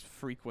said he's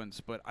frequents,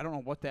 but I don't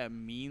know what that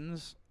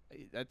means.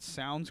 That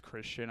sounds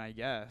Christian, I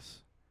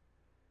guess.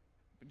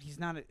 But he's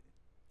not.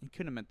 He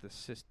couldn't have meant the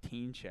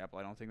Sistine Chapel.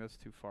 I don't think that's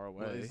too far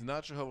away. Well, he's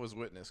not Jehovah's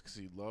Witness because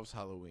he loves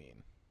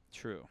Halloween.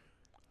 True.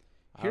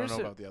 I don't know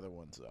about the other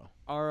ones though.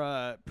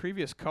 Our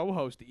previous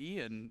co-host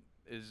Ian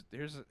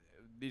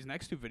these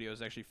next two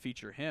videos actually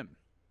feature him.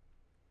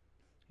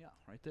 Yeah,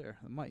 right there,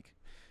 the mic.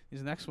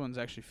 These next ones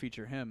actually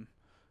feature him.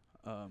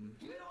 Get on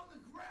the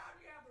ground,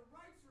 you have the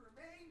right to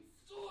remain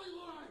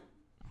silent.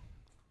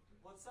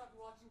 What's up,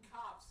 watching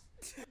cops?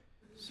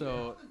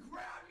 So,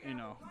 you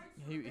know,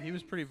 he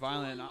was pretty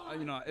violent.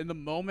 You know, in the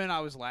moment I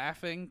was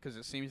laughing because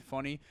it seemed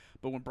funny,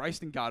 but when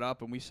Bryceston got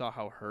up and we saw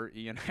how hurt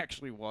Ian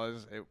actually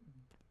was, it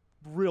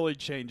really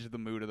changed the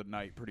mood of the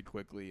night pretty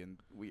quickly. And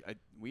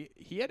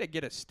he had to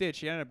get a stitch.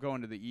 He ended up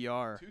going to the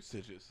ER. 2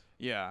 stitches.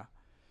 Yeah,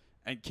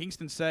 and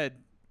Kingston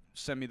said,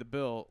 "Send me the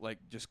bill. Like,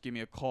 just give me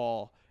a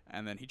call."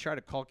 And then he tried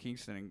to call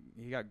Kingston, and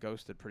he got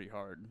ghosted pretty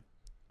hard.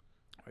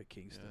 Right,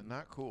 Kingston. Yeah,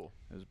 not cool.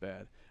 It was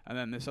bad. And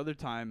then this other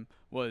time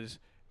was,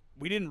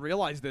 we didn't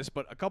realize this,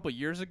 but a couple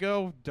years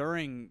ago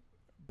during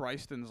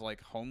Bryceston's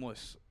like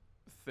homeless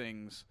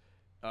things,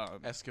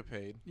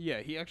 Escapade.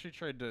 yeah, he actually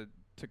tried to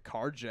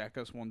carjack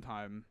us one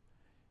time,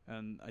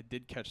 and I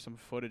did catch some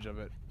footage of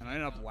it, and I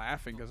ended up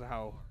laughing because of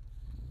how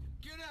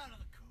Get out of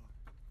the car.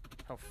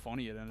 how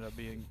funny it ended up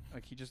being.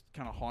 Like, he just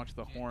kind of honked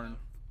the horn.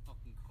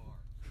 Fucking car.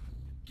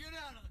 Get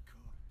out of the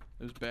car.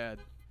 It was bad.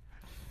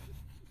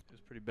 It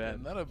was pretty bad.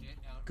 And not a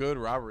good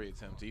robbery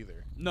attempt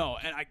either. No,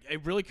 and I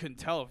really couldn't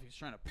tell if he was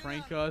trying to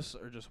prank us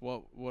or just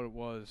what it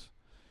was.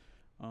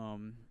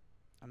 I'm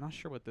not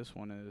sure what this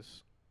one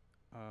is.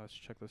 Let's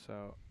check this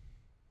out.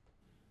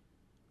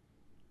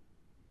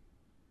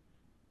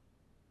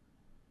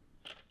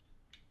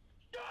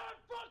 God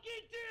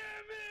fucking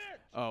damn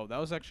it! Oh, that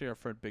was actually our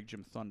friend Big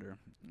Jim Thunder.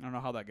 I don't know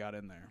how that got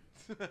in there.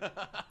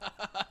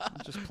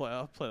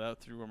 I'll play that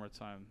through one more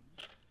time.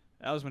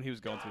 That was when he was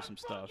going through some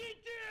stuff.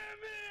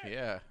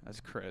 Yeah. That's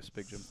Chris,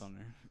 Big Jim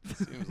Thunder.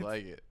 Seems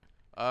like it.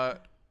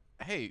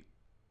 Hey,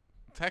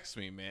 text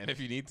me, man, if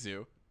you need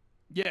to.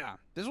 Yeah,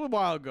 this was a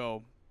while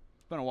ago.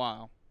 It's been a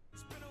while.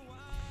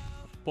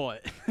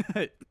 But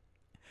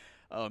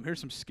here's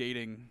some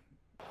skating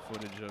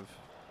footage of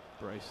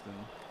Bryceston.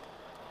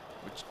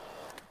 Which,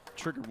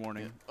 trigger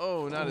warning.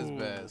 Oh, not his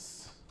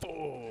best.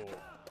 Oh.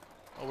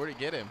 Oh, where'd he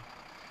get him?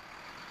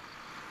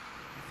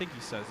 I think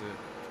he says it.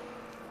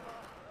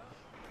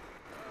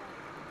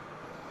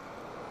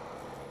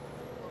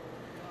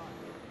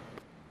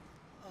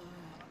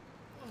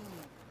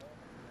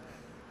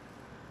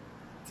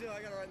 Dude,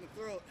 I got it right in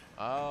the throat.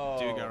 Oh.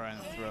 Dude got right in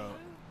the throat.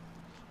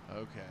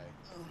 Okay.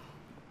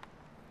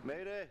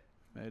 Mayday.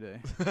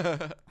 Mayday.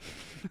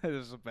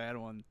 This is a bad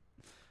one.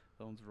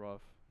 That one's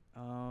rough.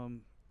 I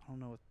don't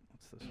know what's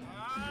this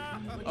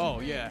one. Oh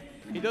yeah,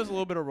 he does a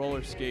little bit of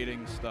roller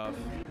skating stuff,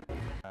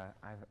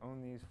 I've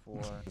owned these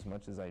for as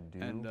much as I do.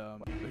 and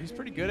he's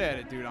pretty good at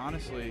it, dude.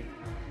 Honestly,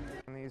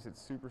 On these,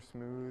 it's super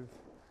smooth.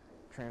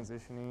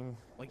 Transitioning.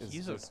 like is he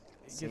just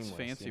gets seamless,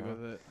 fancy you know?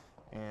 with it.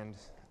 And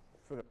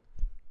for the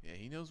Yeah,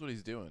 he knows what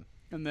he's doing.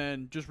 And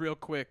then just real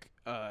quick,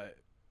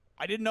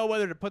 I didn't know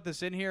whether to put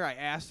this in here. I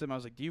asked him, I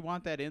was like, "Do you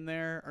want that in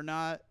there or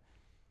not?"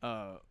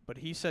 But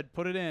he said,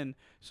 "Put it in."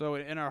 So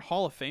in our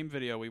Hall of Fame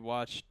video, we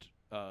watched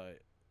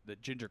the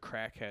ginger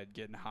crackhead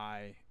getting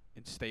high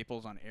in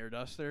Staples on Air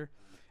Duster,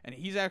 and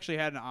he's actually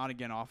had an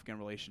on-again, off-again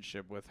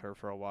relationship with her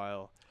for a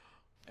while.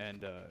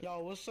 And Yo,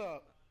 what's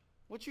up?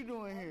 What you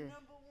doing here?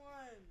 Number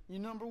one. You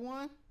number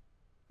one?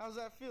 How's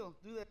that feel?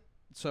 Do that.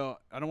 so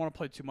I don't want to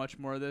play too much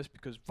more of this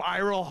because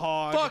Viral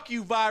Hog. Fuck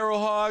you, Viral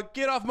Hog.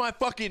 Get off my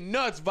fucking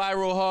nuts,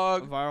 Viral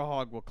Hog. Viral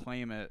Hog will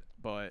claim it,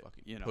 but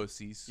Fucking you know,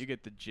 pussies. you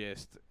get the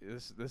gist.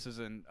 This is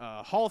in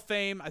Hall of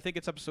Fame. I think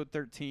it's episode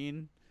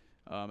 13.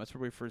 That's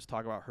where we first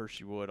talk about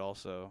Hershey Wood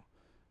also.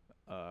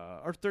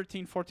 Or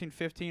 13, 14,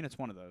 15. It's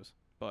one of those.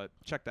 But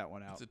check that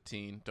one out. It's a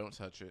teen. Don't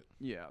touch it.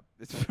 Yeah.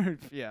 It's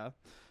yeah.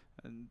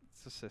 And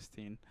it's a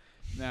Sistine.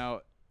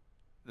 Now,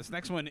 this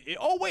next one.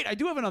 Oh, wait. I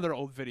do have another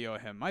old video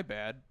of him. My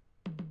bad.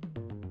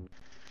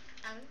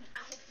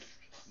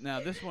 Now,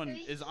 this one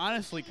is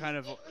honestly kind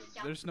of.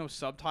 There's no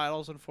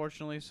subtitles,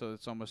 unfortunately, so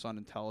it's almost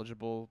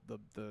unintelligible,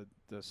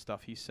 the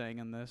stuff he's saying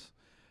in this.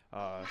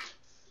 But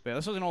yeah,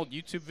 this was an old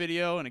YouTube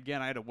video, and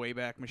again, I had a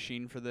Wayback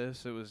Machine for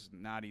this. It was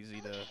not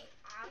easy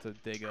to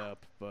dig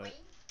up, but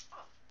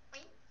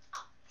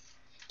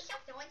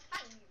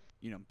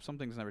you know, some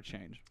things never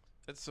change.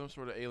 That's some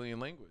sort of alien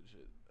language,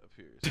 it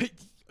appears.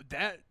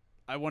 That,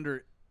 I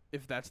wonder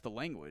if that's the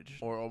language.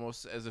 Or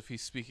almost as if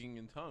he's speaking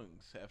in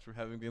tongues after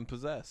having been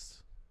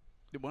possessed.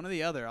 One or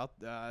the other.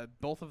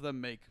 Both of them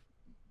make,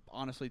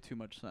 honestly, too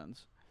much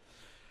sense.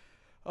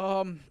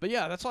 But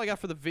yeah, that's all I got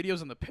for the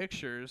videos and the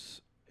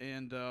pictures,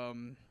 and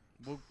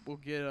we'll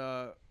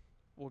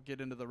get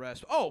into the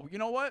rest. Oh, you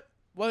know what?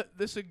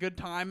 This is a good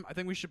time. I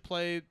think we should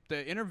play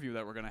the interview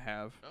that we're gonna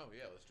have. Oh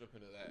yeah, let's jump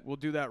into that. We'll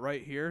do that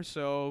right here.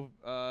 So,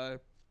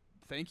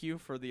 thank you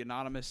for the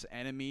anonymous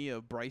enemy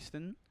of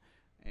Bryceston,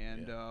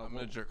 and I'm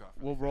gonna jerk off.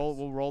 We'll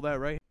roll that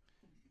right.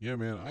 Yeah,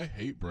 man, I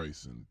hate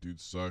Bryceston. Dude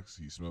sucks.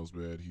 He smells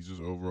bad. He's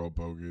just overall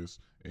bogus,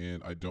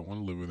 and I don't want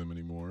to live with him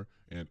anymore.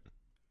 And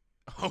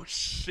oh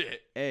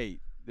shit! Hey,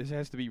 this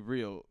has to be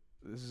real.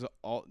 This is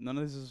all. None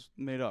of this is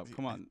made up.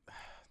 Come on,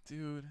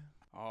 dude.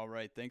 All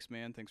right, thanks,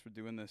 man. Thanks for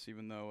doing this,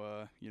 even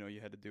though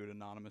you had to do it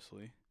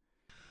anonymously.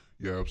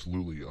 Yeah,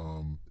 absolutely.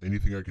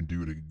 Anything I can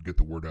do to get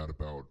the word out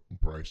about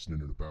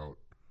Bryceston and about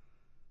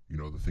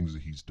the things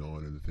that he's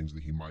done and the things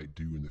that he might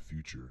do in the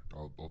future.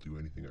 I'll do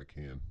anything I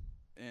can.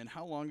 And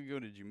how long ago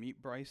did you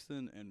meet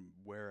Bryceston, and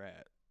where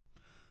at?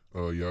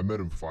 Yeah, I met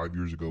him 5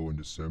 years ago in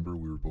December.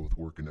 We were both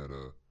working at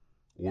a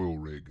oil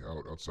rig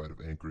outside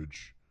of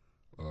Anchorage.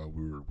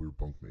 We were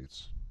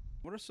bunkmates.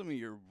 What are some of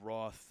your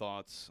raw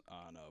thoughts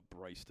on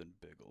Bryceston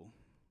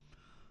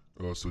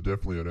Biggle? So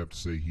definitely, I'd have to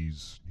say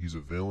he's a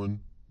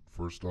villain.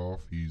 First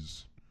off,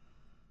 he's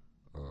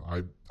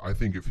I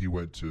think if he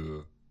went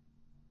to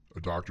a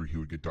doctor, he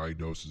would get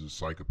diagnosed as a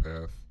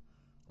psychopath.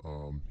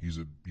 He's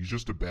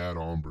just a bad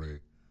hombre.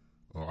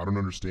 I don't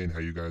understand how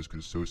you guys could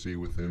associate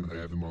with him,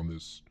 have him on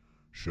this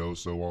show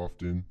so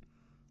often.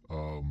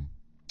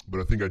 But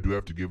I think I do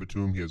have to give it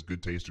to him. He has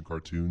good taste in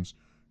cartoons.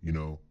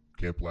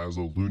 Camp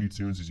Lazlo, Looney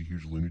Tunes. He's a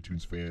huge Looney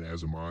Tunes fan,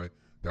 as am I.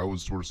 That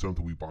was sort of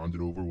something we bonded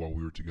over while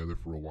we were together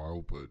for a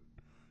while. But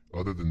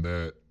other than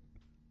that,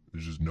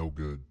 there's just no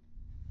good.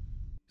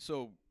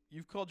 So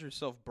you've called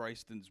yourself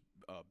Bryceston's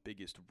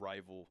biggest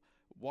rival.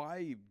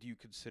 Why do you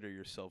consider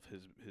yourself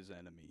his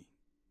enemy?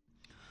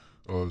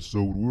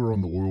 So when we were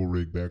on the oil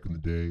rig back in the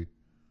day,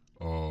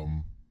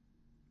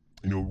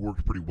 we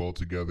worked pretty well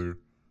together.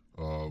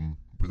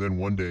 But then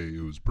one day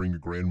it was bring your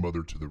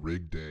grandmother to the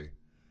rig day.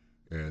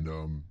 And,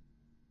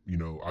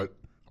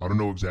 I don't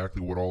know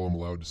exactly what all I'm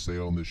allowed to say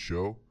on this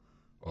show.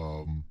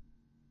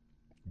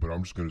 But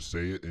I'm just going to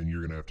say it, and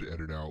you're going to have to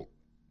edit out,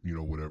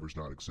 whatever's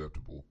not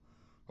acceptable.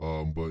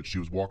 But she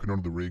was walking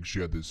onto the rig.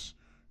 She had this,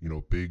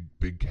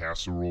 big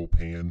casserole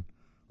pan.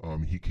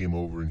 He came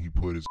over and he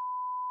put his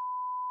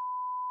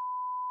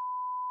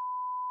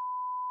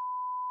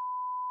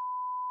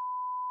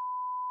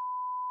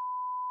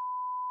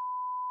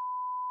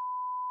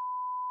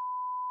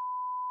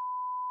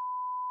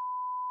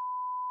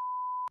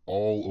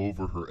all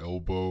over her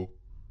elbow.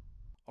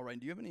 All right,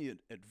 do you have any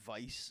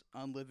advice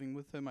on living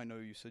with him? I know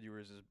you said you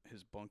were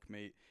his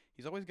bunkmate.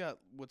 He's always got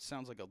what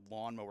sounds like a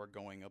lawnmower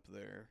going up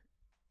there.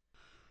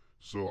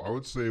 So I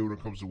would say when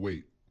it comes to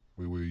wait,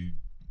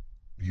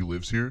 he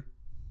lives here?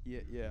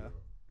 Yeah.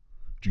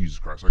 Jesus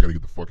Christ, I gotta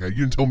get the fuck out. You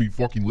didn't tell me you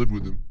fucking lived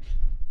with him.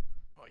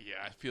 Oh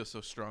yeah, I feel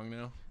so strong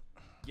now.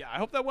 Yeah, I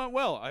hope that went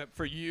well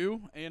for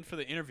you and for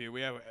the interview.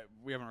 We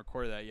haven't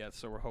recorded that yet,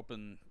 so we're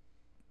hoping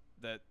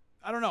that.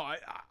 I don't know.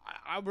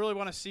 I really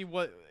want to see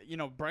what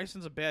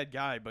Bryson's a bad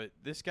guy, but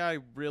this guy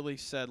really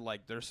said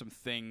there's some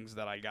things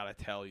that I gotta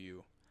tell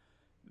you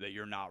that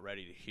you're not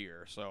ready to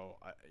hear. So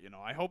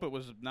I hope it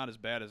was not as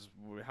bad as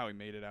how he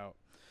made it out.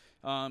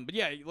 But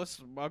yeah,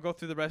 I'll go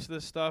through the rest of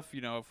this stuff.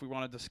 If we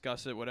want to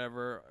discuss it,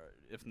 whatever.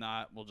 If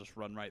not, we'll just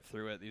run right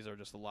through it. These are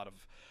just a lot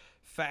of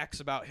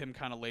facts about him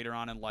kind of later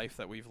on in life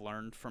that we've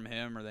learned from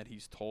him or that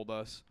he's told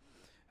us.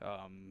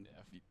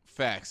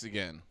 Facts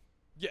again.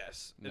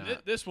 Yes,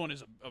 this one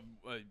is a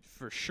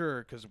for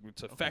sure because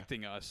it's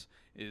affecting us.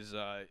 Is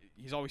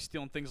he's always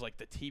stealing things like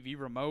the TV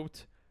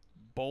remote,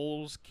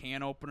 bowls,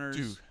 can openers,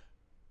 dude,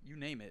 you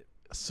name it.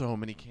 So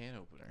many can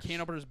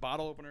openers,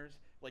 bottle openers,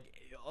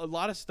 a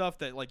lot of stuff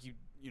that you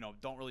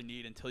don't really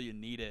need until you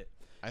need it.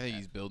 I think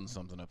he's building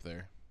something up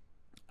there.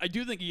 I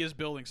do think he is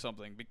building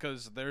something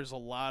because there's a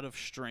lot of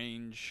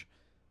strange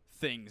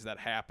things that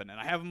happen, and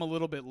I have them a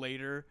little bit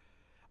later.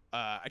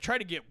 I tried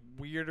to get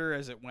weirder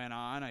as it went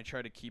on. I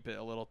tried to keep it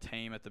a little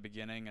tame at the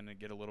beginning and then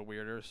get a little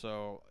weirder.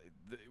 So,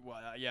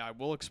 I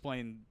will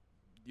explain.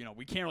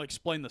 We can't really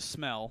explain the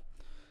smell,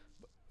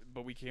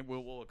 but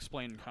we'll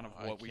explain kind of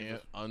what we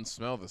can't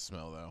unsmell the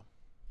smell though.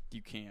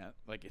 You can't.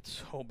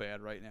 It's so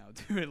bad right now,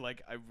 dude.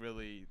 I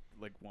really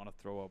want to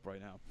throw up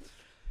right now.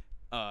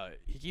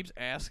 He keeps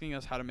asking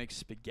us how to make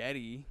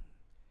spaghetti,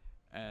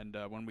 and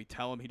when we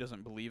tell him, he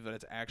doesn't believe that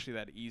it's actually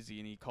that easy,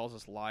 and he calls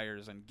us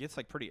liars and gets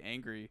pretty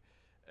angry.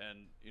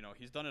 And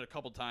he's done it a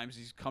couple times.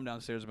 He's come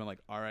downstairs and been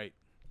like, "All right,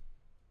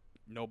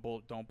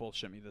 don't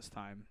bullshit me this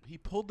time." He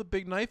pulled the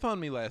big knife on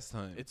me last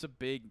time. It's a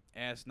big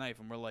ass knife,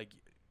 and we're like, you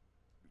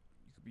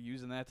could be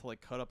using that to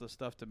cut up the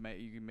stuff to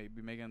make. You can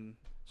be making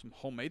some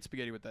homemade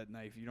spaghetti with that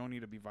knife. You don't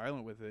need to be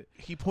violent with it.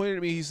 He pointed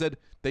at me. He said,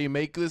 "They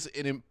make this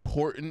in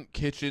important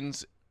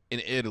kitchens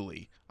in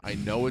Italy. I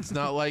know it's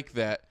not like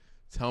that.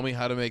 Tell me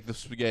how to make the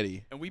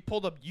spaghetti." And we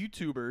pulled up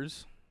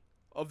YouTubers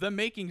of them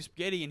making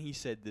spaghetti, and he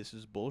said, "This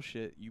is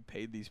bullshit. You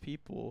paid these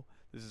people.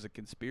 This is a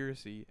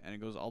conspiracy," and it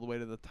goes all the way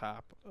to the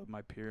top of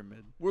my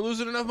pyramid. We're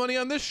losing enough money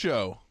on this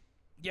show.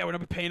 Yeah, we're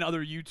not paying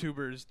other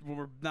YouTubers.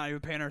 We're not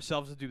even paying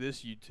ourselves to do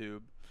this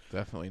YouTube.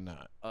 Definitely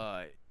not.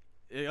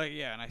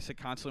 Yeah, and I said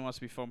constantly wants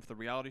to be filmed for the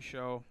reality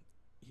show.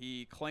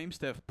 He claims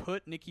to have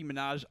put Nicki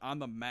Minaj on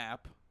the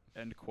map,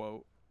 end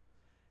quote.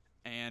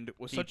 And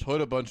he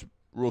put a bunch of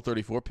Rule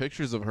 34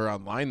 pictures of her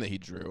online that he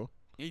drew.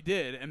 He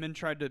did, and then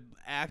tried to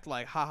act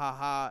like ha ha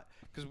ha,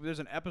 because there's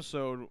an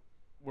episode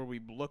where we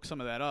look some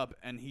of that up,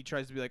 and he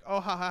tries to be like, "Oh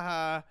ha ha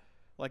ha,"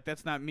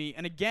 that's not me.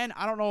 And again,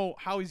 I don't know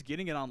how he's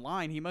getting it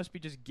online. He must be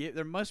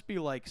there must be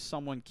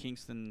someone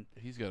Kingston.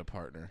 He's got a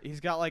partner. He's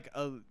got what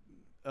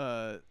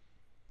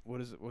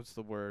is it? What's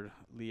the word?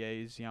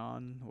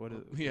 Liaison? What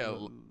is? Yeah.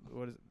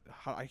 What is?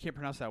 I can't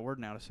pronounce that word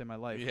now to save my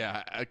life.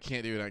 Yeah, I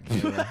can't do it on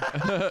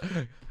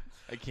camera.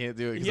 I can't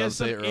do it because I'll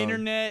say it wrong.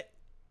 Internet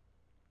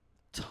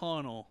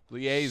tunnel.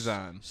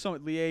 Liaison.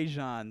 Some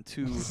liaison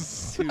to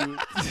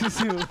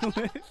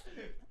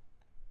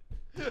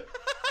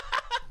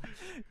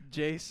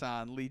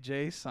Jason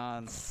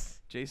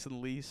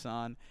Lee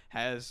son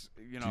has,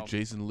 you know, Dude,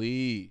 Jason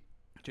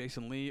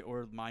Lee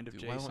or Mind of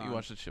Dude, Jason. why don't you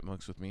watch the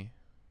Chipmunks with me?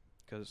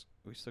 Because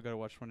we still gotta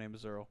watch My Name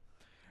Is Earl.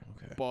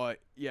 Okay. But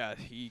yeah,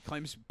 he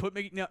claims put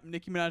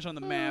Nicki Minaj on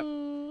the map,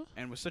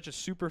 and was such a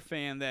super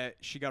fan that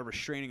she got a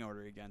restraining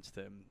order against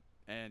him.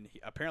 And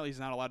apparently he's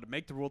not allowed to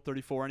make the Rule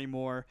 34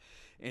 anymore,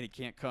 and he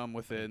can't come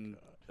within.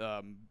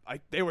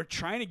 They were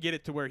trying to get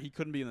it to where he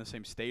couldn't be in the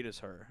same state as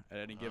her at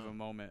any given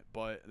moment,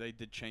 but they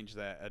did change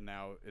that, and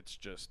now it's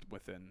just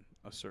within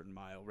a certain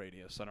mile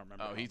radius. I don't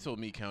remember. Oh, he told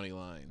me county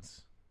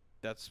lines.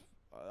 That's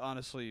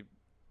honestly.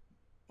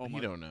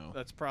 You don't know.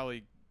 That's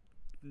probably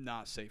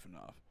not safe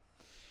enough.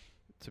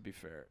 To be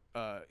fair,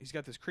 he's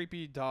got this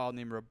creepy doll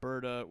named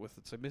Roberta with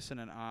it's like missing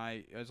an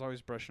eye. He's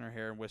always brushing her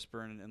hair and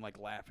whispering and like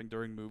laughing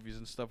during movies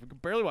and stuff. We can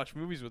barely watch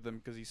movies with him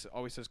because he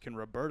always says, "Can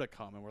Roberta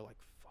come?" And we're like,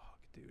 "Fuck,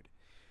 dude."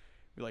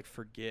 We like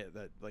forget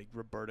that like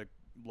Roberta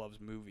loves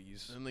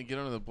movies. And they get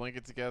under the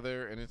blanket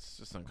together, and it's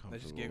just uncomfortable.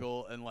 They just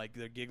giggle, and like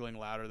they're giggling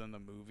louder than the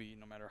movie,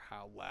 no matter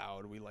how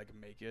loud we like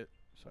make it.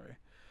 Sorry.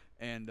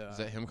 And is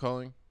that him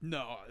calling?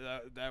 No,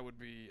 that would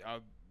be.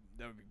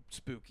 That would be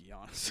spooky,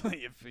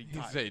 honestly. If he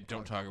say,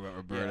 "Don't talk about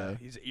Roberta."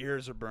 Yeah, his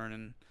ears are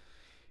burning.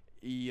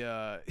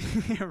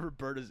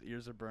 Roberta's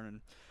ears are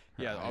burning.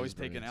 Yeah, always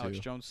taking Alex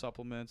Jones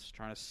supplements,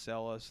 trying to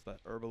sell us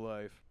that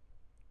Herbalife.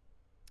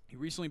 He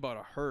recently bought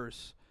a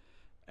hearse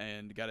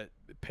and got it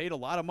paid a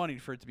lot of money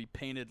for it to be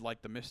painted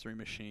like the Mystery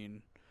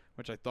Machine,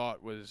 which I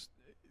thought was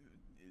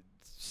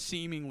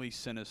seemingly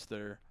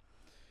sinister.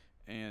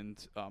 And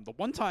the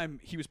one time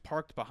he was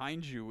parked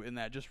behind you in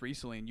that just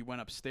recently, and you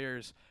went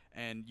upstairs,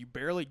 and you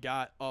barely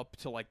got up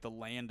to like the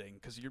landing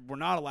because we're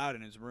not allowed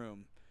in his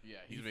room. Yeah,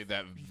 he's made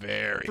that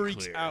very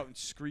freaks clear. Out and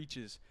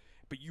screeches.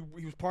 But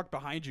he was parked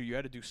behind you. You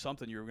had to do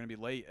something. You were going to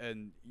be late,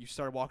 and you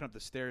started walking up the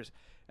stairs.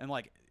 And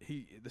like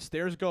the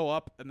stairs go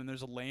up, and then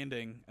there's a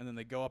landing, and then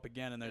they go up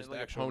again, and there's the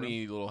like actual a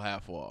pony room. little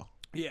half wall.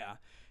 Yeah,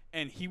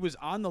 and he was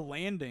on the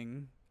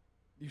landing.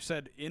 You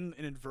said in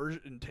an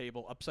inversion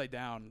table, upside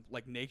down,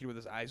 like naked with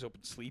his eyes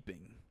open,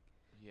 sleeping.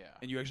 Yeah.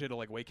 And you actually had to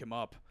like wake him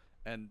up,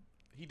 and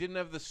he didn't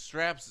have the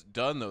straps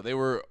done though. They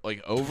were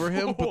like over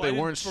him, but they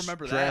weren't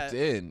strapped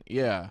in.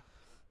 Yeah.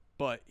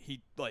 But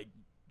he like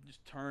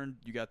just turned.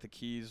 You got the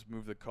keys,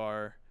 moved the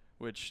car.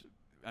 Which,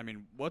 I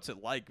mean, what's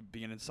it like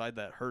being inside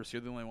that hearse?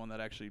 You're the only one that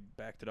actually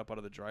backed it up out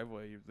of the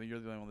driveway. You're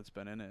the only one that's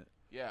been in it.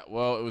 Yeah.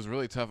 Well, it was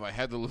really tough. I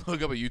had to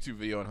look up a YouTube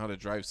video on how to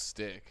drive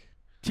stick.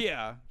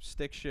 Yeah,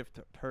 stick shift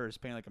hearse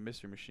painting like a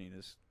Mystery Machine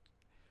is.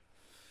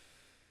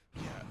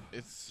 Yeah,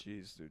 it's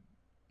jeez, dude.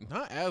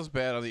 Not as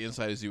bad on the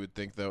inside as you would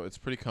think, though. It's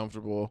pretty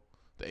comfortable.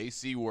 The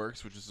AC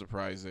works, which is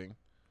surprising.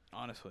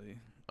 Honestly.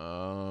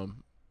 Yeah.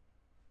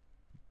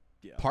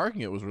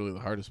 Parking it was really the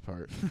hardest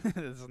part.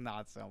 This does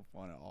not sound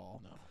fun at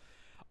all.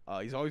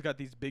 No. He's always got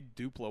these big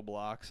Duplo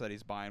blocks that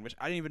he's buying, which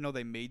I didn't even know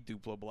they made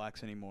Duplo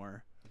blocks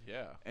anymore.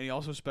 Yeah. And he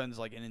also spends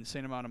like an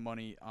insane amount of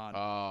money on.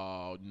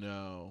 Oh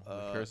no!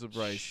 The Curse of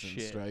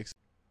Bryceston strikes.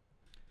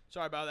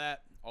 Sorry about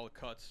that. All the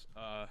cuts,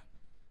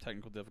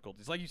 technical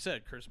difficulties. Like you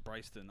said, Curse of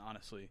Bryceston.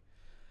 Honestly,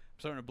 I'm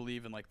starting to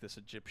believe in like this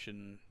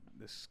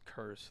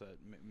curse that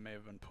may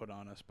have been put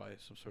on us by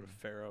some sort of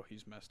pharaoh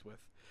he's messed with.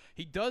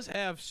 He does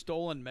have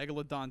stolen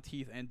megalodon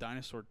teeth and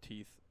dinosaur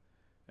teeth,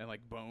 and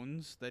like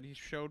bones that he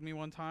showed me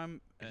one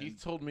time. He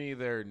told me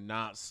they're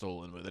not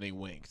stolen, but then he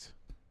winked.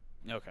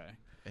 Okay.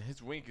 And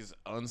his wink is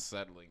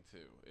unsettling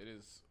too. It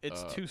is.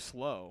 It's too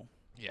slow.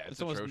 Yeah,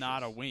 it's almost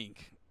not a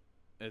wink.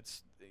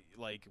 It's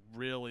like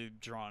really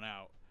drawn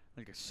out,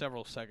 like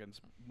several seconds.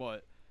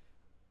 But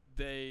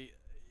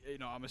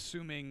I'm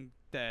assuming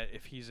that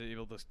if he's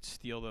able to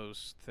steal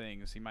those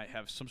things, he might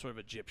have some sort of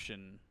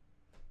Egyptian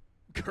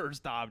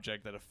cursed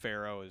object that a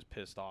pharaoh is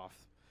pissed off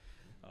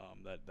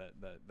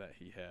that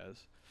he has.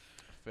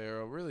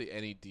 Pharaoh, really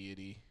any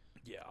deity.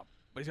 Yeah,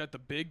 but he's got the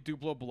big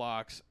Duplo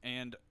blocks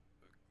and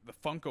the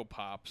Funko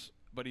Pops,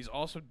 but he's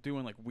also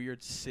doing like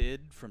weird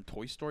Sid from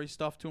Toy Story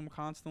stuff to him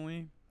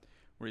constantly,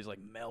 where he's like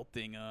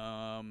melting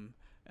them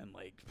and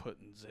like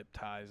putting zip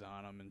ties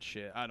on them and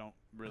shit. I don't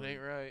really. That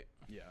ain't right.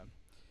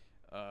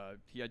 Yeah.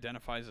 He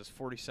identifies as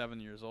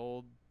 47 years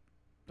old.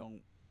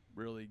 Don't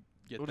really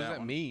get what that. What does that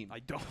one. mean?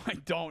 I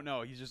don't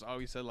know. He's just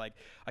always said like,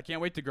 I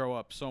can't wait to grow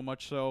up. So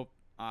much so,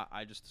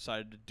 I just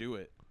decided to do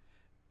it.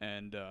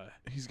 And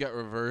he's got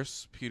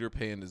reverse Peter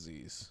Pan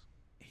disease.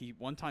 He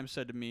one time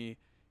said to me,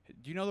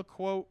 "Do you know the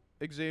quote,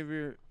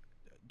 Xavier?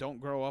 Don't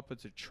grow up,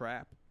 it's a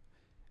trap."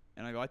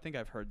 And I go, "I think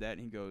I've heard that."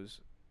 And he goes,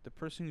 "The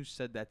person who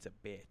said that's a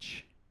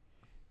bitch."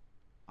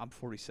 I'm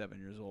 47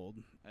 years old,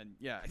 and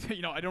yeah,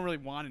 I don't really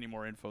want any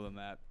more info than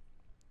that.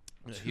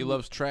 Yeah, he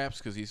loves traps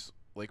because he's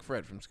like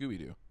Fred from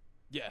Scooby-Doo.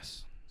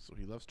 Yes. So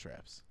he loves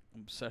traps.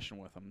 Obsession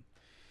with him.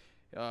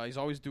 He's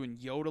always doing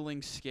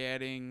yodeling,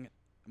 scatting,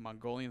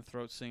 Mongolian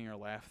throat singing, or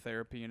laugh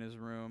therapy in his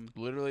room.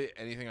 Literally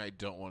anything I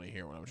don't want to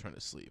hear when I'm trying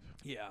to sleep.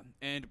 Yeah,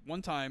 and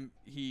one time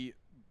he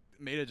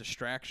made a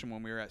distraction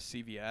when we were at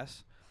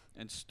CVS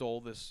and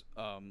stole this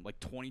like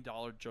 $20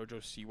 JoJo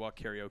Siwa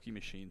karaoke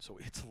machine. So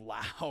it's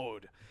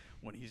loud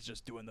when he's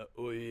just doing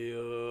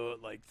the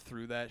like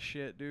through that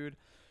shit, dude.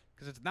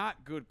 Because it's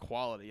not good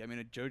quality. I mean,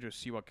 a JoJo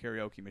Siwa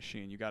karaoke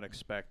machine, you gotta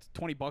expect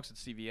 $20 at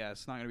CVS.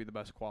 It's not gonna be the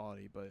best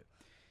quality, but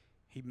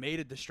he made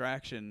a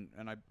distraction,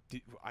 and I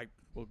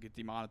will get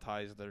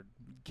demonetized or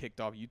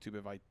kicked off YouTube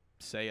if I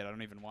say it. I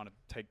don't even want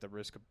to take the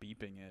risk of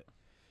beeping it.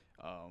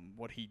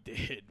 What he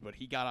did, but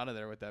he got out of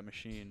there with that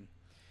machine.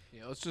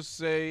 Yeah, let's just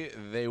say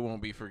they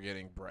won't be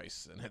forgetting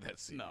Bryceston at that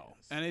CVS. No,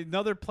 and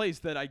another place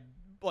that I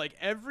like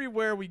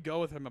everywhere we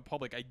go with him in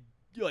public, I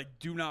like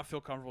do not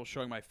feel comfortable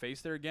showing my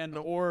face there again,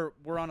 or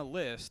we're on a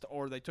list,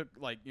 or they took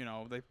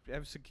they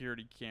have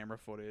security camera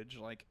footage.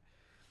 Like,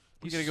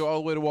 he's gonna go all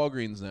the way to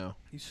Walgreens now.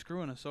 He's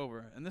screwing us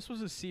over, and this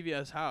was a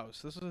CVS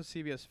house. This was a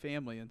CVS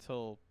family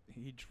until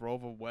he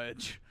drove a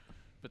wedge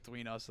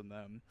between us and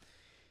them.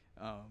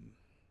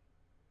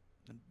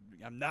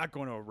 I'm not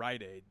going to a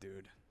Rite Aid,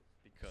 dude,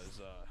 because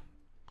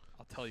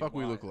I'll tell you. Fuck, why.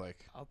 we look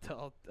like. I'll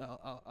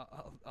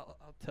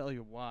tell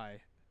you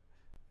why.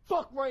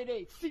 Fuck Rite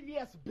Aid,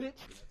 CVS, bitch.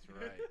 That's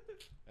right.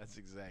 That's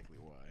exactly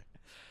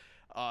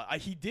why.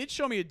 He did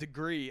show me a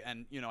degree,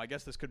 and I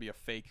guess this could be a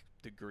fake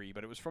degree,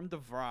 but it was from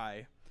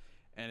DeVry,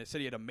 and it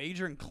said he had a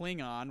major in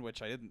Klingon,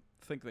 which I didn't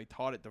think they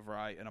taught at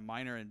DeVry, and a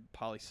minor in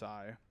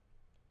poli-sci.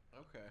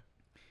 Okay.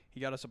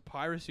 He got us a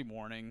piracy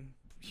warning.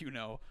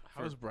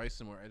 How is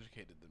Bryceston more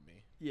educated than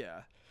me?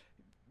 Yeah.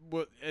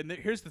 Well, and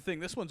here's the thing.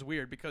 This one's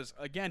weird because,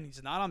 again,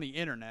 he's not on the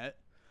internet,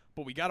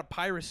 but we got a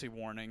piracy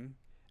warning,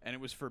 and it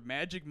was for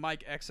Magic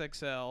Mike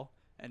XXL.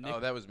 And Nick. Oh,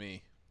 that was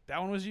me. That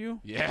one was you?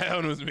 Yeah, that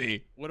one was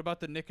me. What about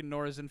the Nick and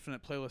Nora's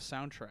Infinite Playlist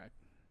soundtrack?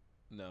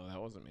 No,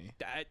 that wasn't me.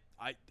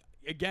 I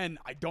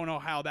don't know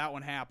how that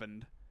one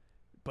happened,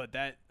 but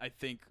that, I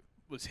think,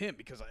 was him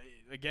because,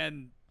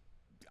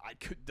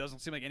 doesn't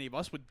seem like any of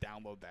us would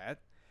download that.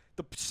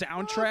 The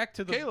soundtrack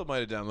to the... Caleb might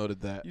have downloaded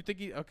that. You think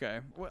he...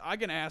 Okay. Well, I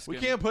can ask him. We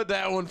can't put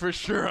that one for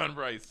sure on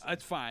Bryce.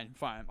 That's fine.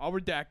 I'll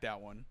redact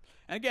that one.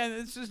 And again,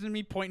 this isn't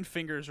me pointing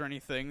fingers or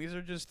anything. These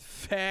are just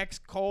facts,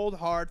 cold,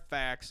 hard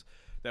facts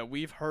that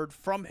we've heard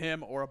from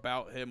him or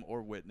about him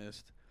or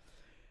witnessed.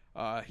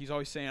 He's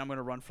always saying, I'm going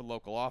to run for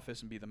local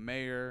office and be the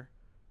mayor.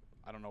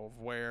 I don't know of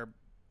where.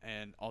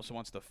 And also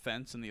wants to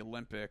fence in the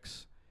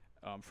Olympics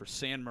for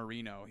San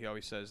Marino. He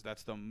always says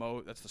that's the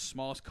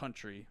smallest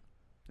country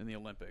in the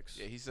Olympics.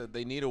 Yeah, he said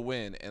they need a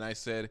win, and I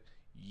said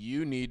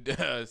you need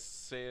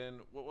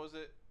San. What was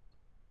it?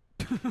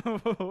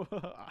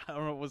 I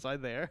don't know. Was I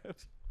there?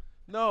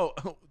 No,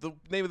 the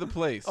name of the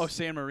place. Oh,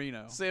 San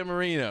Marino. San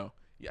Marino.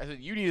 Yeah, I said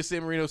you need a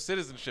San Marino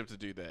citizenship to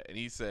do that, and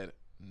he said,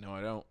 "No,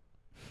 I don't."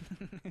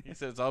 He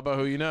said it's all about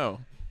who you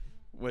know.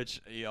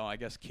 Which I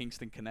guess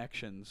Kingston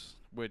Connections.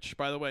 Which,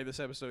 by the way,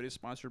 this episode is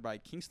sponsored by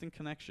Kingston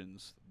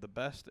Connections, the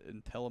best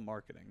in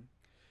telemarketing.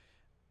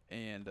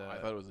 And I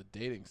thought it was a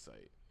dating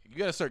site. You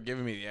got to start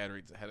giving me the ad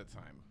reads ahead of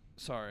time.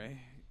 Sorry,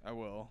 I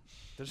will.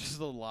 There's just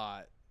a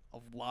lot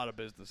of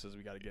businesses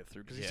we got to get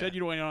through. Because he said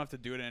you don't have to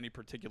do it in any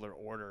particular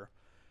order.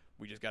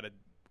 We just got to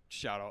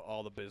shout out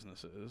all the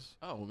businesses.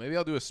 Oh, well, maybe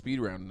I'll do a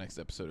speed round next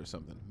episode or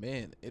something.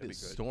 Man, it is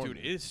storming. Dude,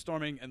 it is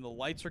storming, and the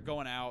lights are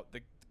going out.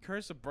 The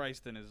Curse of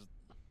Bryceston is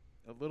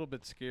a little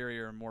bit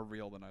scarier and more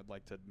real than I'd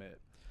like to admit.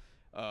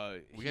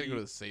 We got to go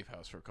to the safe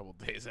house for a couple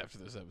days after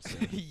this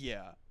episode.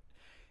 Yeah.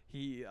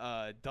 He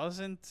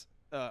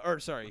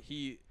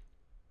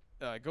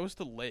goes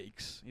to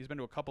lakes. He's been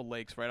to a couple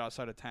lakes right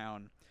outside of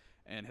town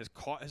and has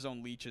caught his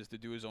own leeches to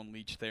do his own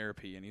leech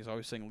therapy. And he's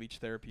always saying leech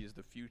therapy is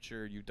the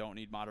future. You don't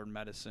need modern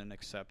medicine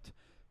except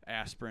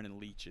aspirin and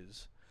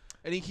leeches.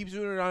 And he keeps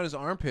doing it on his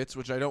armpits,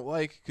 which I don't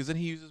like, because then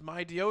he uses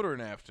my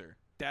deodorant after.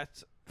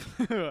 That's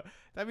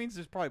that means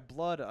there's probably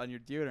blood on your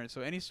deodorant.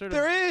 So any sort of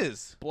there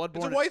is bloodborne.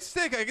 It's a white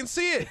stick. I can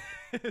see it.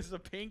 It's a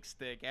pink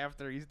stick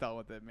after he's done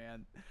with it,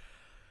 man.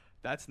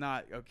 That's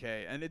not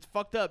okay. And it's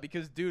fucked up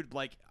because, dude,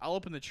 like, I'll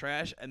open the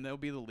trash and there'll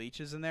be the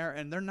leeches in there,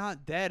 and they're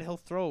not dead. He'll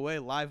throw away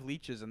live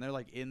leeches, and they're,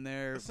 like, in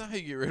there. That's not how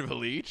you get rid of a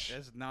leech.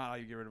 That's not how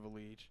you get rid of a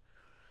leech.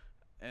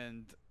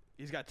 And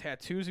he's got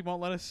tattoos he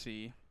won't let us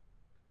see.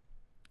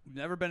 We've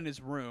never been in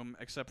his room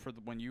except for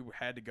when you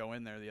had to go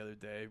in there the other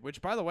day.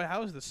 Which, by the way,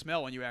 how was the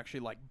smell when you actually,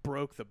 like,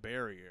 broke the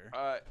barrier?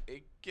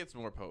 It gets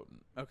more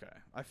potent. Okay.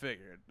 I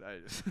figured.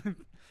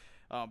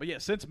 But, yeah,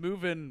 since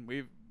moving,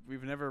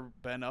 we've never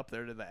been up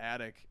there to the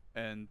attic.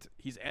 And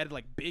he's added,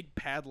 like, big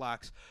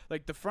padlocks.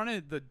 Like, the front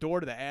of the door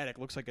to the attic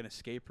looks like an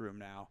escape room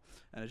now.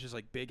 And it's just,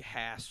 like, big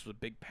hasps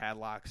with big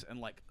padlocks and,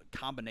 like,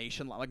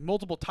 combination, like,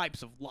 multiple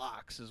types of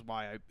locks is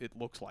why it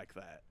looks like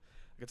that.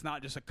 Like, it's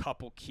not just a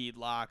couple keyed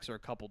locks or a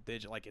couple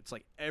digit. Like, it's,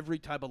 like, every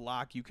type of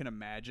lock you can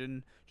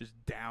imagine, just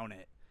down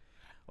it.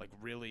 Like,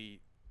 really,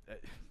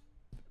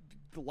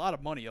 a lot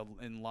of money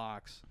in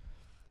locks.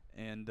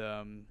 And,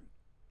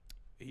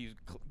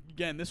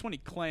 this one he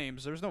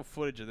claims, there's no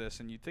footage of this,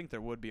 and you'd think there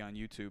would be on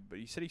YouTube, but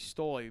he said he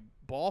stole a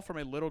ball from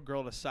a little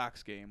girl at a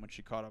Sox game when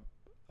she caught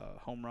a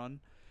home run,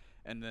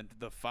 and then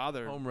the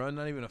father... Home run,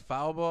 not even a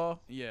foul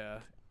ball? Yeah.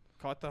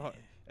 Caught the...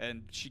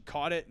 And she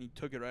caught it, and he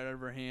took it right out of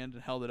her hand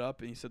and held it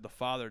up, and he said the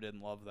father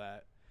didn't love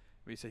that.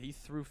 But he said he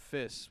threw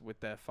fists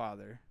with that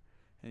father.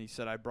 And he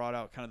said, I brought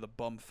out kind of the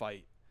bum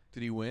fight.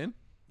 Did he win?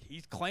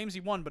 He claims he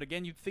won, but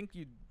again, you'd think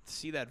you'd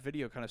see that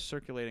video kind of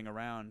circulating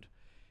around.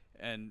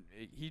 And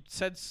he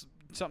said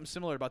something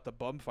similar about the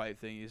bum fight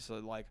thing. He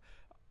said, like,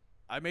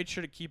 I made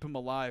sure to keep him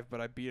alive,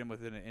 but I beat him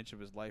within an inch of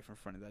his life in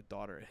front of that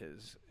daughter of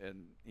his.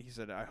 And he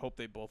said, I hope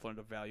they both learned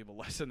a valuable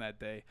lesson that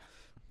day.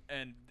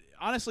 And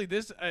honestly,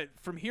 this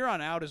from here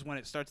on out is when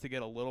it starts to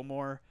get a little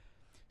more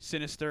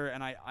sinister.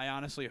 And I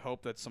honestly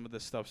hope that some of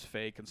this stuff's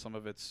fake and some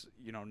of it's,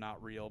 you know,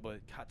 not real.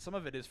 But God, some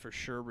of it is for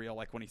sure real,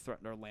 like when he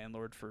threatened our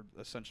landlord for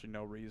essentially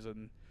no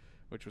reason,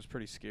 which was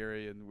pretty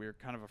scary. And we were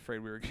kind of afraid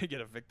we were going to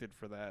get evicted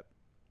for that.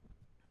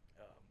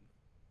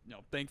 You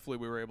know, thankfully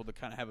we were able to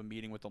kind of have a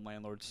meeting with the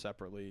landlord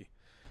separately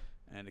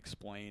and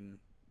explain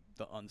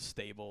the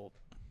unstable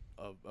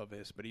of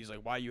this. But he's like,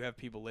 why you have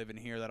people living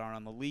here that aren't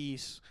on the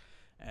lease?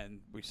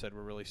 And we said,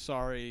 we're really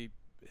sorry.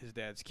 His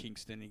dad's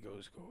Kingston. He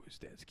goes, his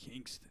dad's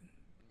Kingston.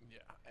 Yeah,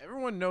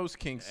 everyone knows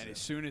Kingston. And as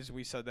soon as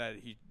we said that,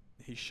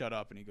 he shut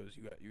up and he goes,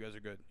 you guys are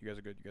good. You guys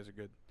are good. You guys are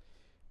good.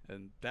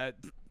 And that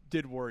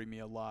did worry me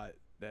a lot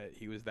that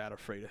he was that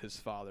afraid of his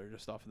father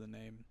just off of the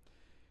name.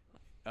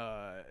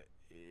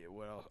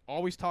 Well,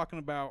 always talking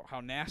about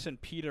how Nass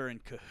and Peter are in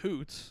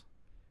cahoots,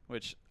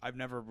 which I've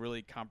never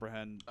really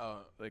comprehend or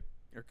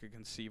could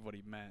conceive what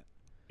he meant.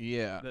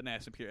 Yeah. That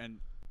Nass and Peter and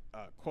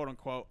quote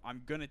unquote,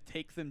 I'm gonna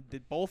take them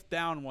both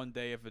down one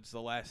day if it's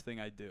the last thing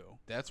I do.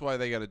 That's why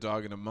they got a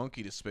dog and a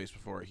monkey to space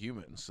before a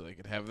human, so they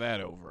could have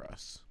that over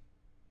us.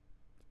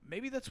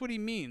 Maybe that's what he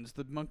means.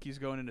 The monkey's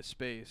going into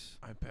space.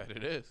 I bet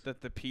it is.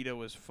 That the PETA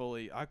was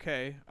fully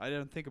okay. I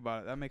didn't think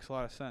about it. That makes a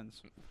lot of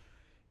sense.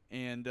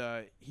 And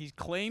he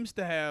claims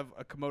to have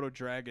a Komodo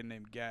dragon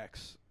named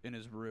Gax in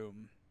his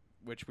room,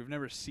 which we've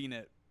never seen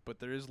it, but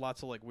there is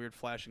lots of like weird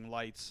flashing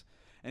lights.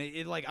 And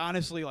it like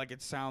honestly like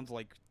it sounds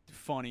like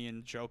funny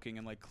and joking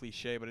and like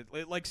cliche, but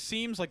it like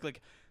seems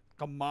like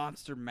a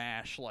monster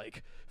mash,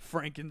 like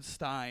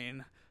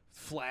Frankenstein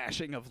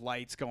flashing of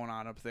lights going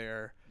on up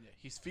there. Yeah,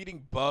 he's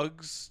feeding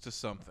bugs to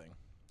something.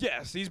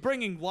 Yes, he's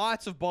bringing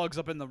lots of bugs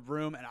up in the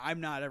room, and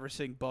I'm not ever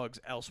seeing bugs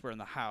elsewhere in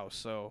the house,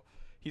 so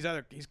he's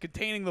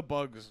containing the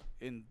bugs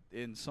in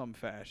some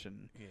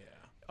fashion. Yeah.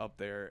 Up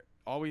there.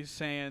 Always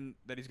saying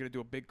that he's going to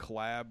do a big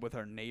collab with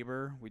our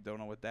neighbor. We don't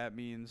know what that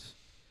means.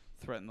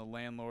 Threaten the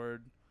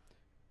landlord.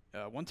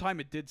 One time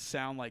it did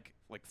sound like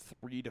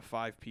 3 to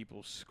 5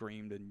 people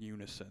screamed in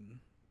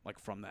unison, like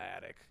from the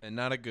attic. And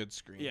not a good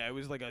scream. Yeah, it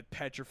was like a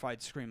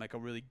petrified scream, like a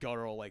really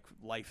guttural, like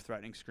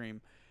life-threatening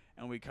scream.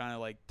 And we kind of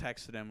like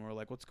texted him. We were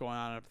like, what's going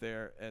on up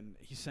there? And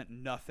he sent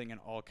nothing in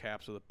all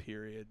caps with a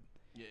period.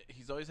 Yeah,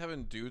 he's always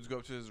having dudes go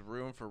up to his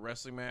room for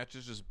wrestling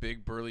matches, just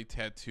big, burly,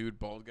 tattooed,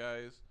 bald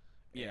guys.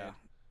 Yeah,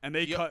 and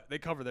they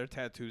cover their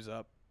tattoos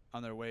up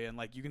on their way in.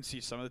 Like you can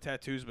see some of the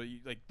tattoos, but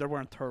they're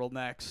wearing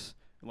turtlenecks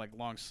and like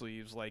long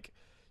sleeves. Like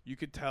you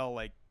could tell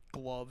like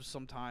gloves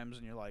sometimes,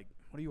 and you're like,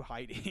 what are you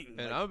hiding?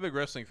 And like, I'm a big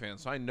wrestling fan,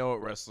 so I know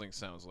what wrestling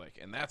sounds like,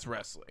 and that's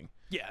wrestling.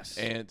 Yes.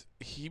 And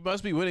he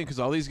must be winning because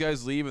all these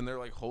guys leave and they're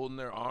like holding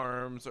their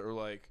arms or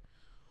like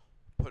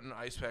putting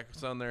ice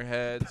packs on their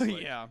heads.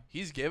 Like, yeah.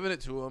 He's giving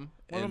it to them.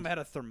 One of them had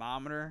a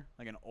thermometer,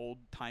 like an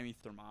old-timey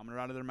thermometer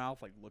out of their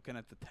mouth, like looking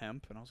at the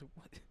temp, and I was like,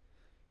 what?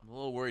 I'm a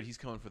little worried he's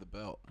coming for the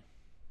belt.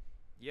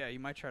 Yeah, he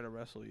might try to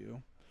wrestle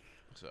you.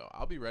 So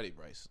I'll be ready,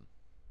 Bryson.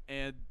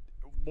 And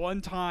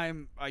one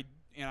time, I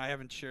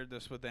haven't shared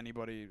this with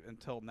anybody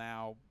until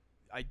now,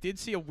 I did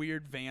see a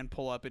weird van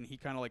pull up, and he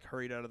kind of like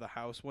hurried out of the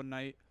house one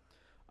night.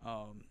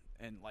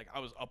 And like I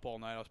was up all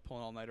night, I was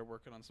pulling all nighter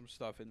working on some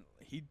stuff, and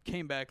he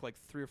came back like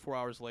 3 or 4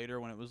 hours later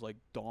when it was like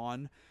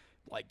dawn,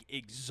 like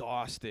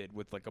exhausted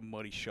with like a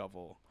muddy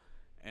shovel,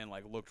 and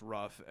like looked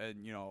rough.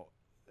 And you know,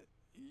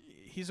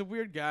 he's a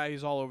weird guy.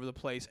 He's all over the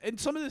place, and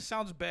some of this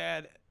sounds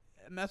bad,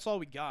 and that's all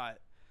we got.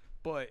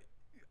 But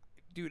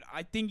dude,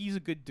 I think he's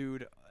a good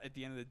dude at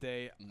the end of the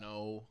day.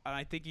 No, and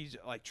I think he's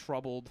like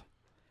troubled.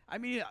 I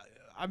mean,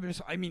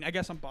 I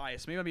guess I'm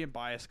biased. Maybe I'm being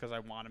biased because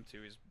I want him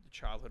to. He's a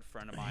childhood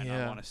friend of mine.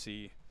 Yeah. I want to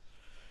see.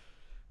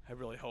 I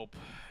really hope,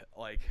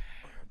 like.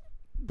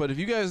 But if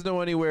you guys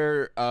know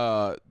anywhere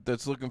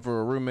that's looking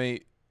for a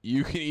roommate,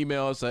 you can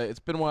email us at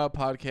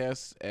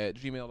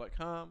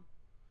itsbeenawhilepodcast@gmail.com.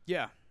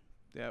 Yeah.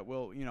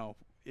 Well, you know,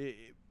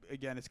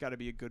 again, it's got to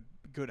be a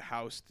good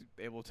house to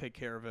be able to take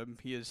care of him.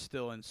 He is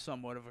still in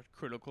somewhat of a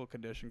critical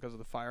condition because of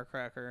the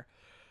firecracker.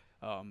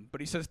 But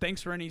he says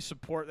thanks for any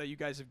support that you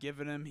guys have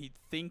given him. He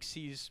thinks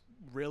he's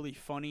really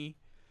funny.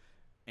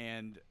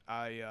 And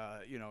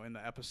you know, in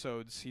the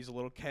episodes, he's a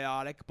little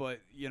chaotic.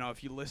 But, you know,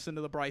 if you listen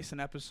to the Bryson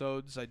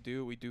episodes,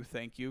 we do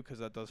thank you because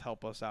that does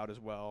help us out as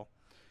well.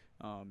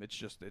 It's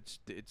just,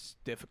 it's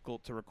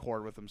difficult to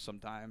record with him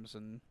sometimes.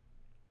 And,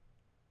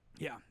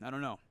 yeah, I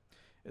don't know.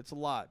 It's a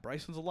lot.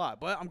 Bryson's a lot.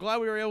 But I'm glad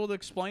we were able to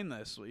explain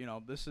this. You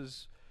know, this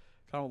is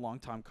kind of a long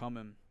time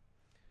coming.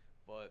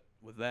 But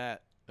with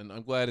that. And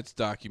I'm glad it's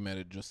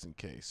documented just in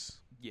case.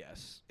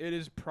 Yes. It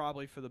is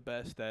probably for the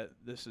best that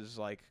this is,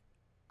 like,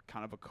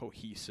 kind of a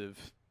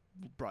cohesive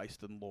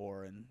Bryceston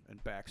lore and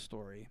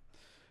backstory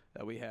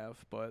that we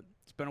have. But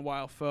it's been a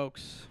while,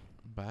 folks.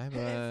 Bye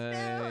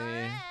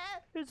bye.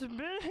 It's been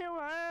a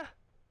while.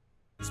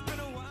 It's been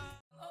a while.